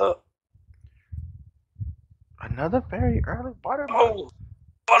locked up. Another very early butterfly. Oh,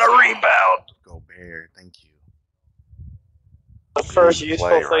 On a rebound. Go Bear, thank you. The Big first useful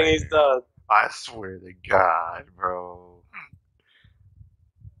play thing right he's there. done. I swear to God, bro.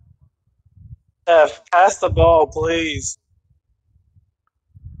 F, pass the ball, please.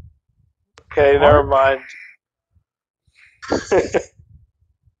 Okay, never Hart? mind.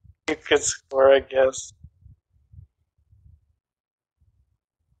 You could score, I guess.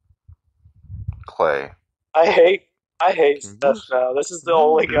 Clay. I hate Can you Steph now. This is the can you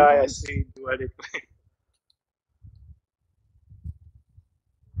only do guy I this? see do anything.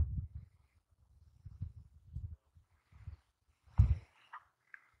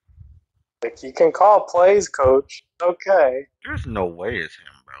 Like, you can call plays, coach. Okay. There's no way it's him,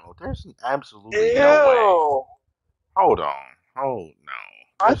 bro. There's absolutely no way. Ew. Hold on. Oh no.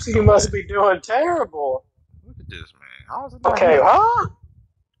 My There's team no way. must be doing terrible. Look at this man. How is it not Okay, him? huh?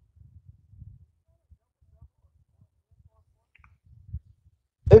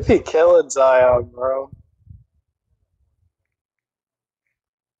 They be killing Zion, bro.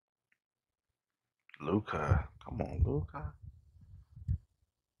 Luca. Come on, Luca.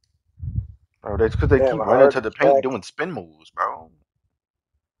 Bro, that's because they Damn, keep running to hard the paint check. doing spin moves, bro.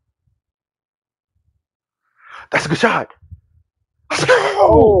 That's a good shot. Let's go!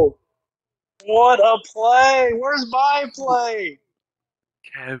 Oh, what a play! Where's my play?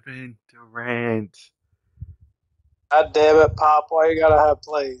 Kevin Durant. God damn it, Pop! Why you gotta have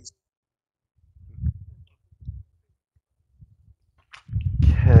plays?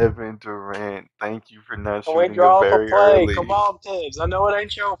 Kevin Durant. Thank you for not Can we shooting it draw up a very play? Come early. on, Tibbs. I know it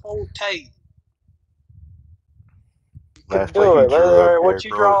ain't your forte. You can Last play do he it. drew up, What Derrick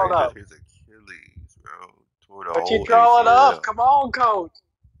you Rose drawing injured up? his Achilles, bro. Tore the What you whole drawing up? ACL. Come on, coach.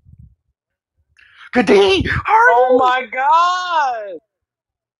 Good D! Oh Harden! my God!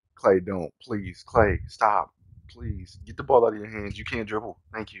 Clay, don't. Please. Clay, stop. Please. Get the ball out of your hands. You can't dribble.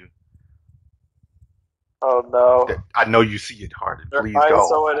 Thank you. Oh no. I know you see it, Harden. They're Please go.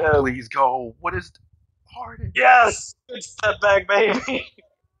 ISOing him. Please go. What is Harden? Yes! Good step back, baby.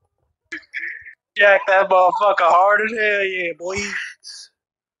 Jack that motherfucker hard as hell, yeah, boy.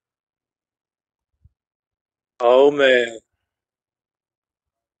 Oh man.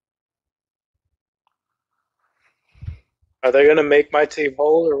 Are they gonna make my team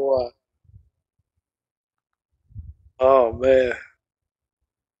whole or what? Oh man.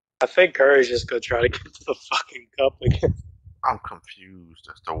 I think Curry's just gonna try to get to the fucking cup again. I'm confused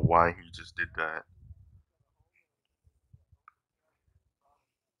as to why he just did that.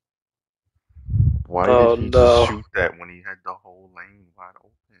 Why did Oh he just no. shoot that when he had the whole lane wide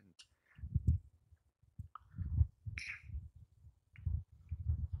open?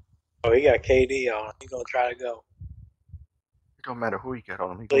 Oh, he got KD on. He gonna try to go. It don't matter who he got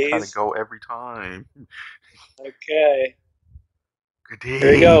on him. He gonna try to Please. go every time. Okay. Good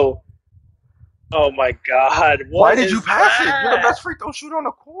Here we D. go. Oh my god. Why What did you is pass it? You're the that? best free throw shooter on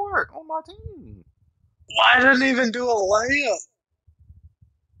the court on my team. Why didn't even do a layup?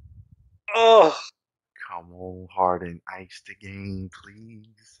 Oh. Come on, Harden. Ice the game,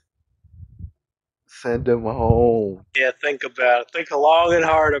 please. Send him home. Yeah, think about it. Think long and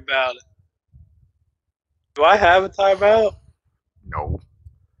hard about it. Do I have a timeout? No.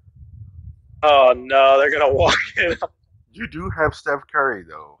 Oh no, they're gonna walk it. You do have Steph Curry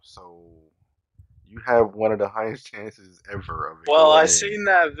though, so you have one of the highest chances ever of it Well, going I in. seen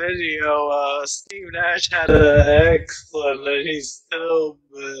that video. Steve Nash had an excellent, and he's still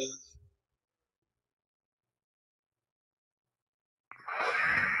missed.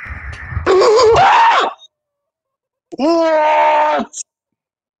 What?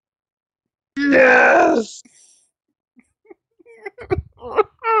 Yes!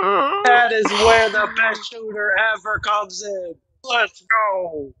 That is where the best shooter ever comes in. Let's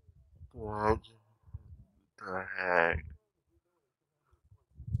go. What the heck?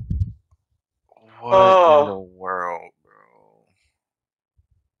 What in the Oh. world,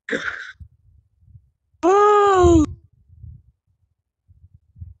 bro? Woo!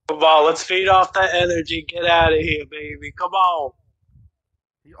 Come on, let's feed off that energy. Get out of here, baby. Come on.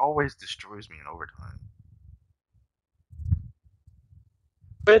 He always destroys me in overtime.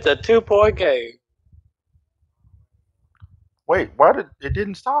 It's a 2 point game. Wait, why did it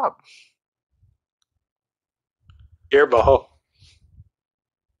didn't stop? Your ball.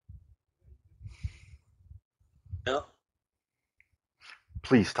 Yeah.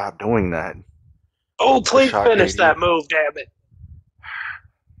 Please stop doing that. Oh, Good please shot, finish KD. that move, damn it.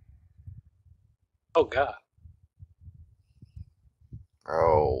 Oh, God.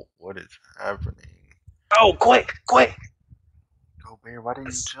 Oh, what is happening? Oh, quick, quick. Go Bear, why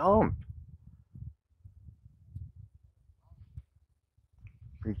didn't you jump?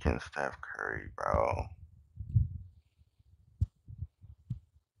 Freaking Steph Curry, bro.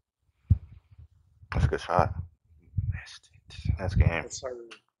 That's a good shot. Missed it. That's game. That's our,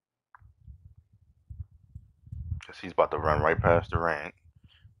 Cause he's about to run right past Durant.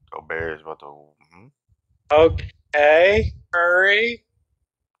 Gobert is about to. okay, Curry.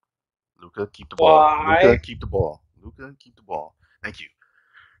 Luca, keep the ball. Luca, Why? keep the ball. Luca, keep the ball. Thank you.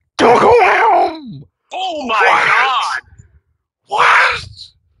 Don't go home. Oh my What? God! What?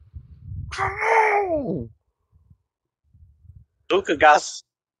 Come on. Luca got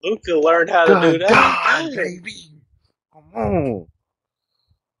Luca learned how to do Good that. He God, good. baby. Come on.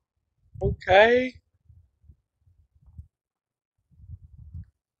 Okay.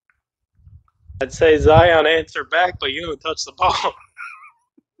 I'd say Zion answered back, but you don't touch the ball.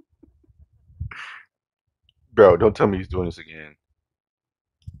 Bro, don't tell me he's doing this again.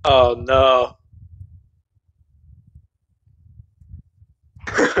 Oh no.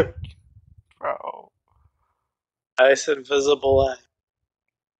 Bro. Nice invisible eye.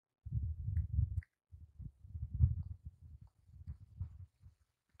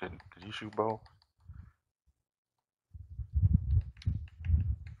 Did you shoot both?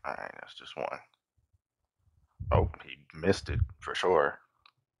 Alright, that's just one. Oh, he missed it for sure.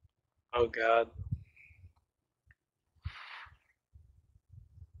 Oh God.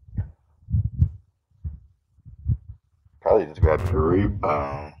 Probably just got the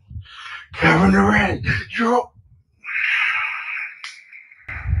rebound. Kevin Durant, you're.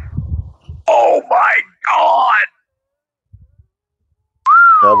 Oh my God.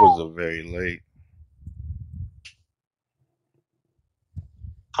 That was a very late.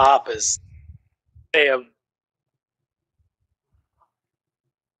 Hop is damn.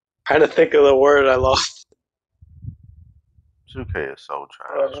 Trying to think of the word I lost. 2K is so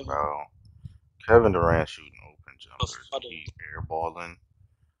trash, bro. Kevin Durant shooting open jumpers and Fuddled. he airballing.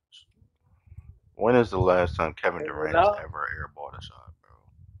 When is the last time Kevin Figure it Durant has out. ever airballed a shot, bro?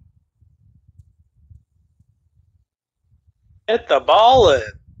 Hit the ball in.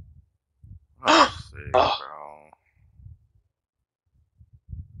 I'm sick, Oh, bro.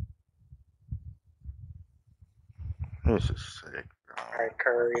 This is sick, bro. all right,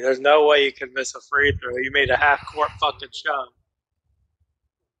 Curry. There's no way you can miss a free throw. You made a half court fucking shot.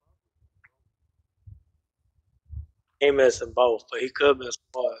 He missing both, but he could miss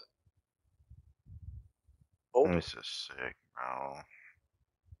one. Oh, This is sick, bro.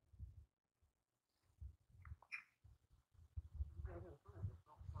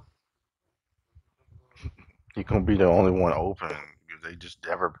 He gonna be the only one open because they just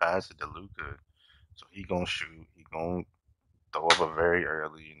never pass it to Luca. So he gonna shoot. He gonna throw up a very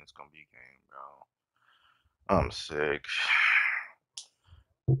early, and it's gonna be a game, bro. I'm sick.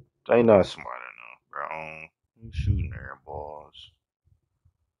 They not smart enough, bro. He's shooting air balls.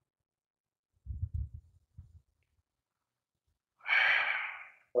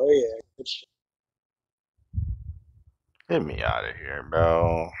 oh yeah. Good shit. Get me out of here,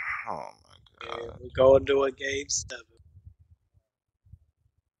 bro. Oh my And god. we go into a game 7.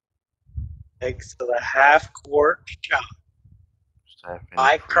 Thanks to the half court shot Stephen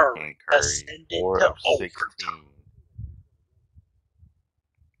by freaking Curry, Curry, ascended 4 to of overtime. 16.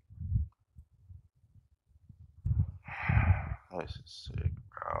 This is sick,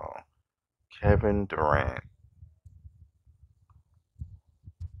 bro. Kevin Durant.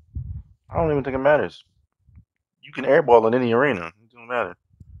 I don't even think it matters. You can airball in any arena. It doesn't matter.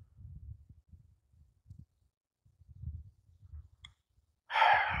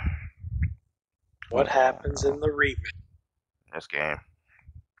 What Come on, happens bro. in the rematch? This game.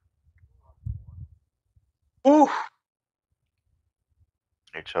 Whew.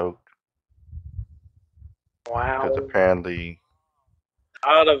 They choked. Because Wow. apparently,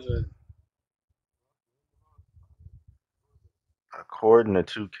 Out of it. according to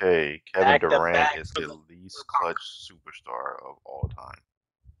 2K, Kevin Back to Durant back is for the the least clutch superstar of all time.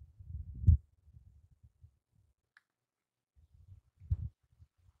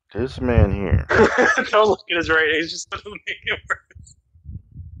 This man here, Don't look at his ratings, just let him make it work.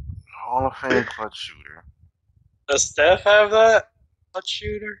 Hall of Fame clutch shooter. Does Steph have that? Clutch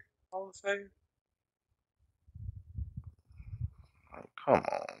shooter? Hall of Fame? Like, come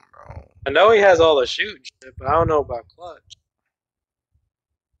on, bro. I know he has all the shooting shit, but I don't know about clutch.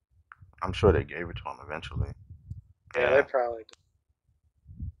 I'm sure they gave it to him eventually. Yeah, they Yeah. probably did.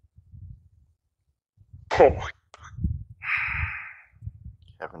 Oh,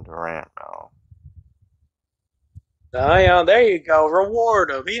 Kevin Durant, bro. Zion, there you go.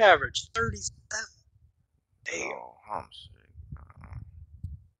 Reward him. He averaged 37. Damn. Bro, I'm sick.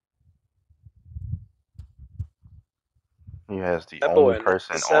 He has the That only boy number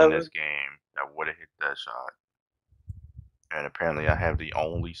person on this 7. game that would have hit that shot. And apparently I have the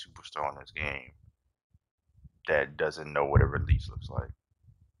only superstar in this game that doesn't know what a release looks like.